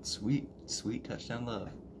with. Sweet, sweet touchdown love.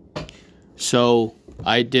 So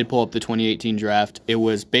I did pull up the 2018 draft. It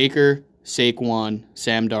was Baker, Saquon,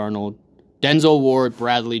 Sam Darnold, Denzel Ward,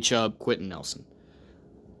 Bradley Chubb, Quentin Nelson.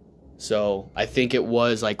 So I think it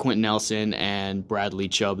was Quentin Nelson and Bradley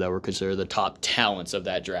Chubb that were considered the top talents of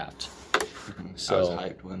that draft. I was So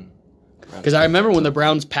hyped when. because I remember when the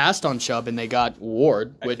Browns passed on Chubb and they got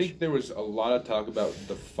Ward, I which think there was a lot of talk about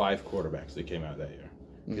the 5 quarterbacks that came out that year.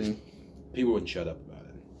 Because people wouldn't shut up about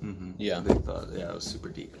it. Mm-hmm. Yeah. They thought, it was super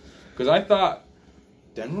deep. Because I thought,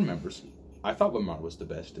 Dan remembers, I thought Lamar was the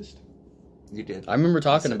bestest. You did. I remember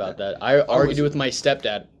talking said about that. that. I argued was- with my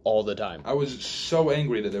stepdad all the time. I was so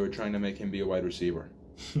angry that they were trying to make him be a wide receiver.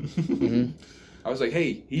 I was like,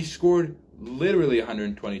 hey, he scored literally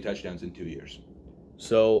 120 touchdowns in 2 years.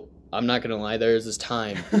 So I'm not gonna lie, there was this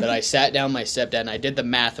time that I sat down with my stepdad and I did the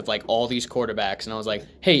math of all these quarterbacks and I was like,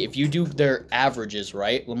 hey, if you do their averages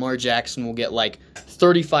right, Lamar Jackson will get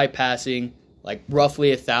 35 passing, roughly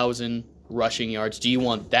 1,000 rushing yards. Do you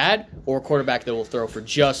want that or a quarterback that will throw for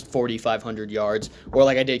just 4,500 yards? Or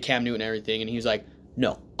I did Cam Newton and everything, and he was like,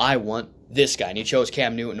 no, I want this guy. And he chose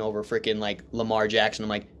Cam Newton over freaking Lamar Jackson. I'm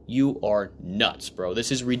like, you are nuts, bro. This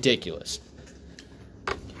is ridiculous.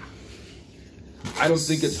 I don't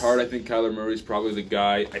think it's hard. I think Kyler Murray's probably the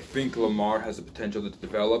guy. I think Lamar has the potential to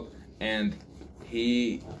develop, and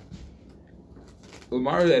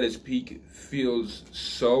Lamar at his peak feels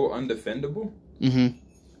so undefendable.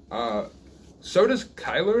 Mm-hmm. So does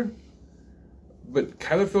Kyler, but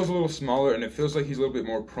Kyler feels a little smaller, and it feels like he's a little bit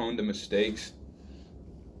more prone to mistakes.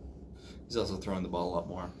 He's also throwing the ball a lot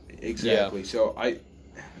more. Exactly. So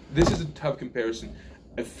this is a tough comparison.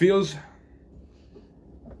 It feels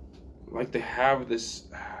like they have this.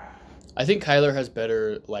 I think Kyler has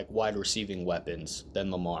better wide receiving weapons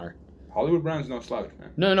than Lamar. Hollywood Brown's no slouch,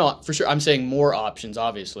 man. No, for sure. I'm saying more options,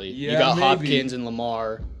 obviously. Yeah, you got maybe. Hopkins and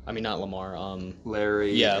Lamar. I mean, not Lamar.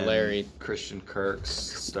 Larry. Yeah, and Larry. Christian Kirk's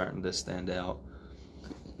starting to stand out.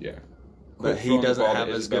 Yeah. But he Throwing the doesn't ball to have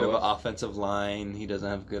as good of an Isabella. offensive line. He doesn't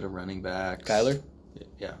have good of running backs. Kyler?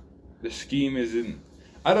 Yeah. The scheme isn't.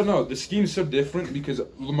 I don't know. The scheme's so different because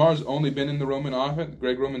Lamar's only been in the Roman offense,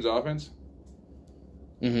 Greg Roman's offense,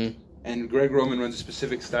 Mm-hmm. and Greg Roman runs a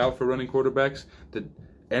specific style for running quarterbacks that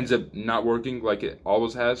ends up not working like it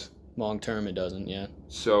always has. Long term, it doesn't, yeah.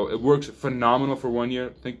 So it works phenomenal for 1 year,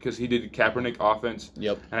 I think, because he did Kaepernick offense,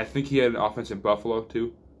 Yep. and I think he had an offense in Buffalo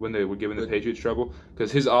too when they were giving the Patriots trouble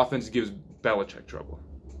because his offense gives Belichick trouble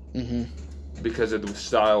Mm-hmm. because of the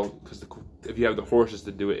style. Because if you have the horses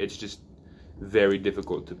to do it, it's just very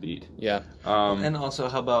difficult to beat. Yeah. And also,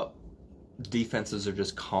 how about defenses are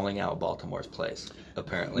just calling out Baltimore's plays,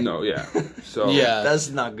 apparently. No, yeah. So Yeah. That's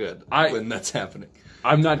not good when that's happening.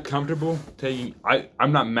 I'm not comfortable taking.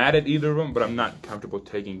 I'm not mad at either of them, but I'm not comfortable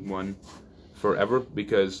taking one forever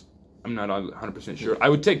because I'm not 100% sure. I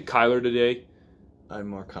would take Kyler today I'm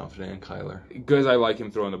more confident in Kyler. because I like him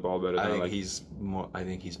throwing the ball better. I Than think like. he's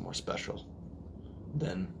more special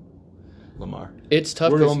than Lamar. It's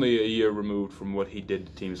tough We're 'cause- only a year removed from what he did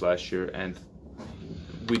to teams last year, and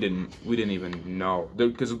we didn't even know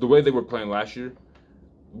because the way they were playing last year,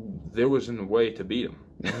 there wasn't a way to beat them.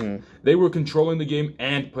 Mhm. They were controlling the game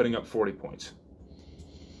and putting up 40 points.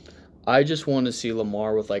 I just want to see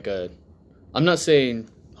Lamar with I'm not saying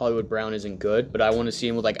Hollywood Brown isn't good, but I want to see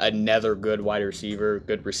him with another good wide receiver,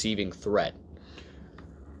 good receiving threat.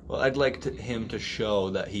 Well, I'd like him to show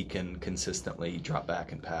that he can consistently drop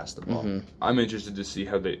back and pass the ball. Mhm. I'm interested to see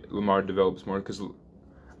how Lamar develops more because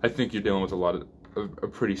I think you're dealing with a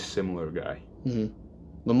pretty similar guy. Mhm.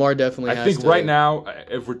 Lamar definitely I has think to. right now,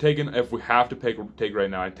 if we have to take right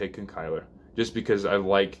now, I'd take Kyler. Just because I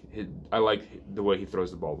like the way he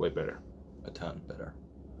throws the ball way better. A ton better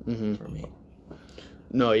Mm-hmm. for me.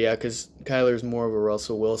 No, yeah, because Kyler's more of a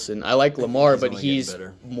Russell Wilson. I like Lamar, but only getting he's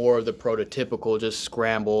better. more of the prototypical, just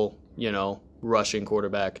scramble, rushing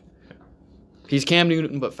quarterback. He's Cam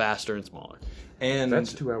Newton, but faster and smaller. And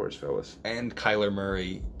That's 2 hours, fellas. and Kyler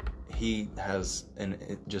Murray, he has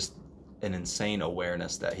just an insane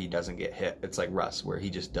awareness that he doesn't get hit. It's like Russ, where he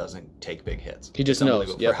just doesn't take big hits. He just It's knows,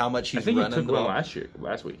 unbelievable. yep. For how much I he's think he running took the one ball,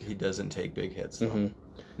 last week. he doesn't take big hits. Though. Mm-hmm.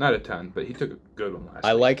 Not a ton, but he took a good one last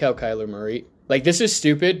I week. like how Kyler Murray, like, this is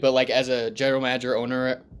stupid, but, like, as a general manager,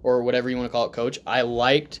 owner, or whatever you want to call it, coach, I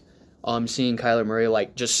liked seeing Kyler Murray,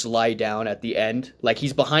 like, just slide down at the end. Like,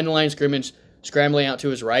 he's behind the line of scrimmage, scrambling out to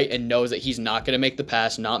his right, and knows that he's not going to make the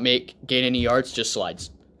pass, gain any yards, just slides.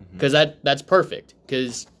 Because that's perfect.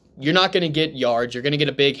 Because you're not going to get yards. You're going to get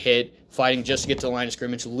a big hit, fighting just to get to the line of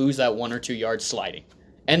scrimmage, lose that 1 or 2 yards sliding.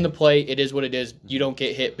 End the play. It is what it is. You don't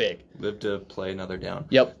get hit big. Live to play another down.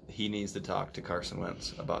 Yep. He needs to talk to Carson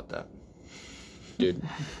Wentz about that. Dude.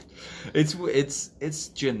 It's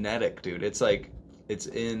genetic, dude. It's like it's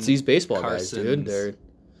in It's these baseball guys, dude. Carson's They're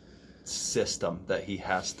system that he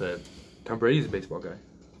has to. Tom Brady's a baseball guy.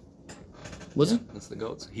 was it? That's the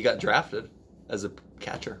goats. He got drafted as a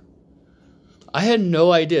catcher. I had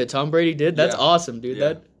no idea. Tom Brady did. That's Yeah. awesome, dude.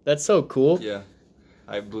 Yeah. That's so cool. Yeah,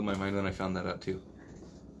 I blew my mind when I found that out too.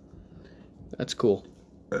 That's cool.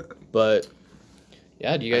 But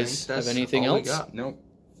yeah, do you I guys think have that's anything all we else? got. No,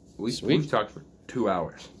 Sweet. we've talked for 2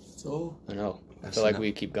 hours. So I know. I That's feel like enough.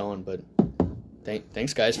 we keep going, but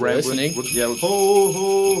thanks guys for Rambling. listening. Yeah, Ho,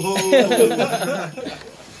 ho, ho.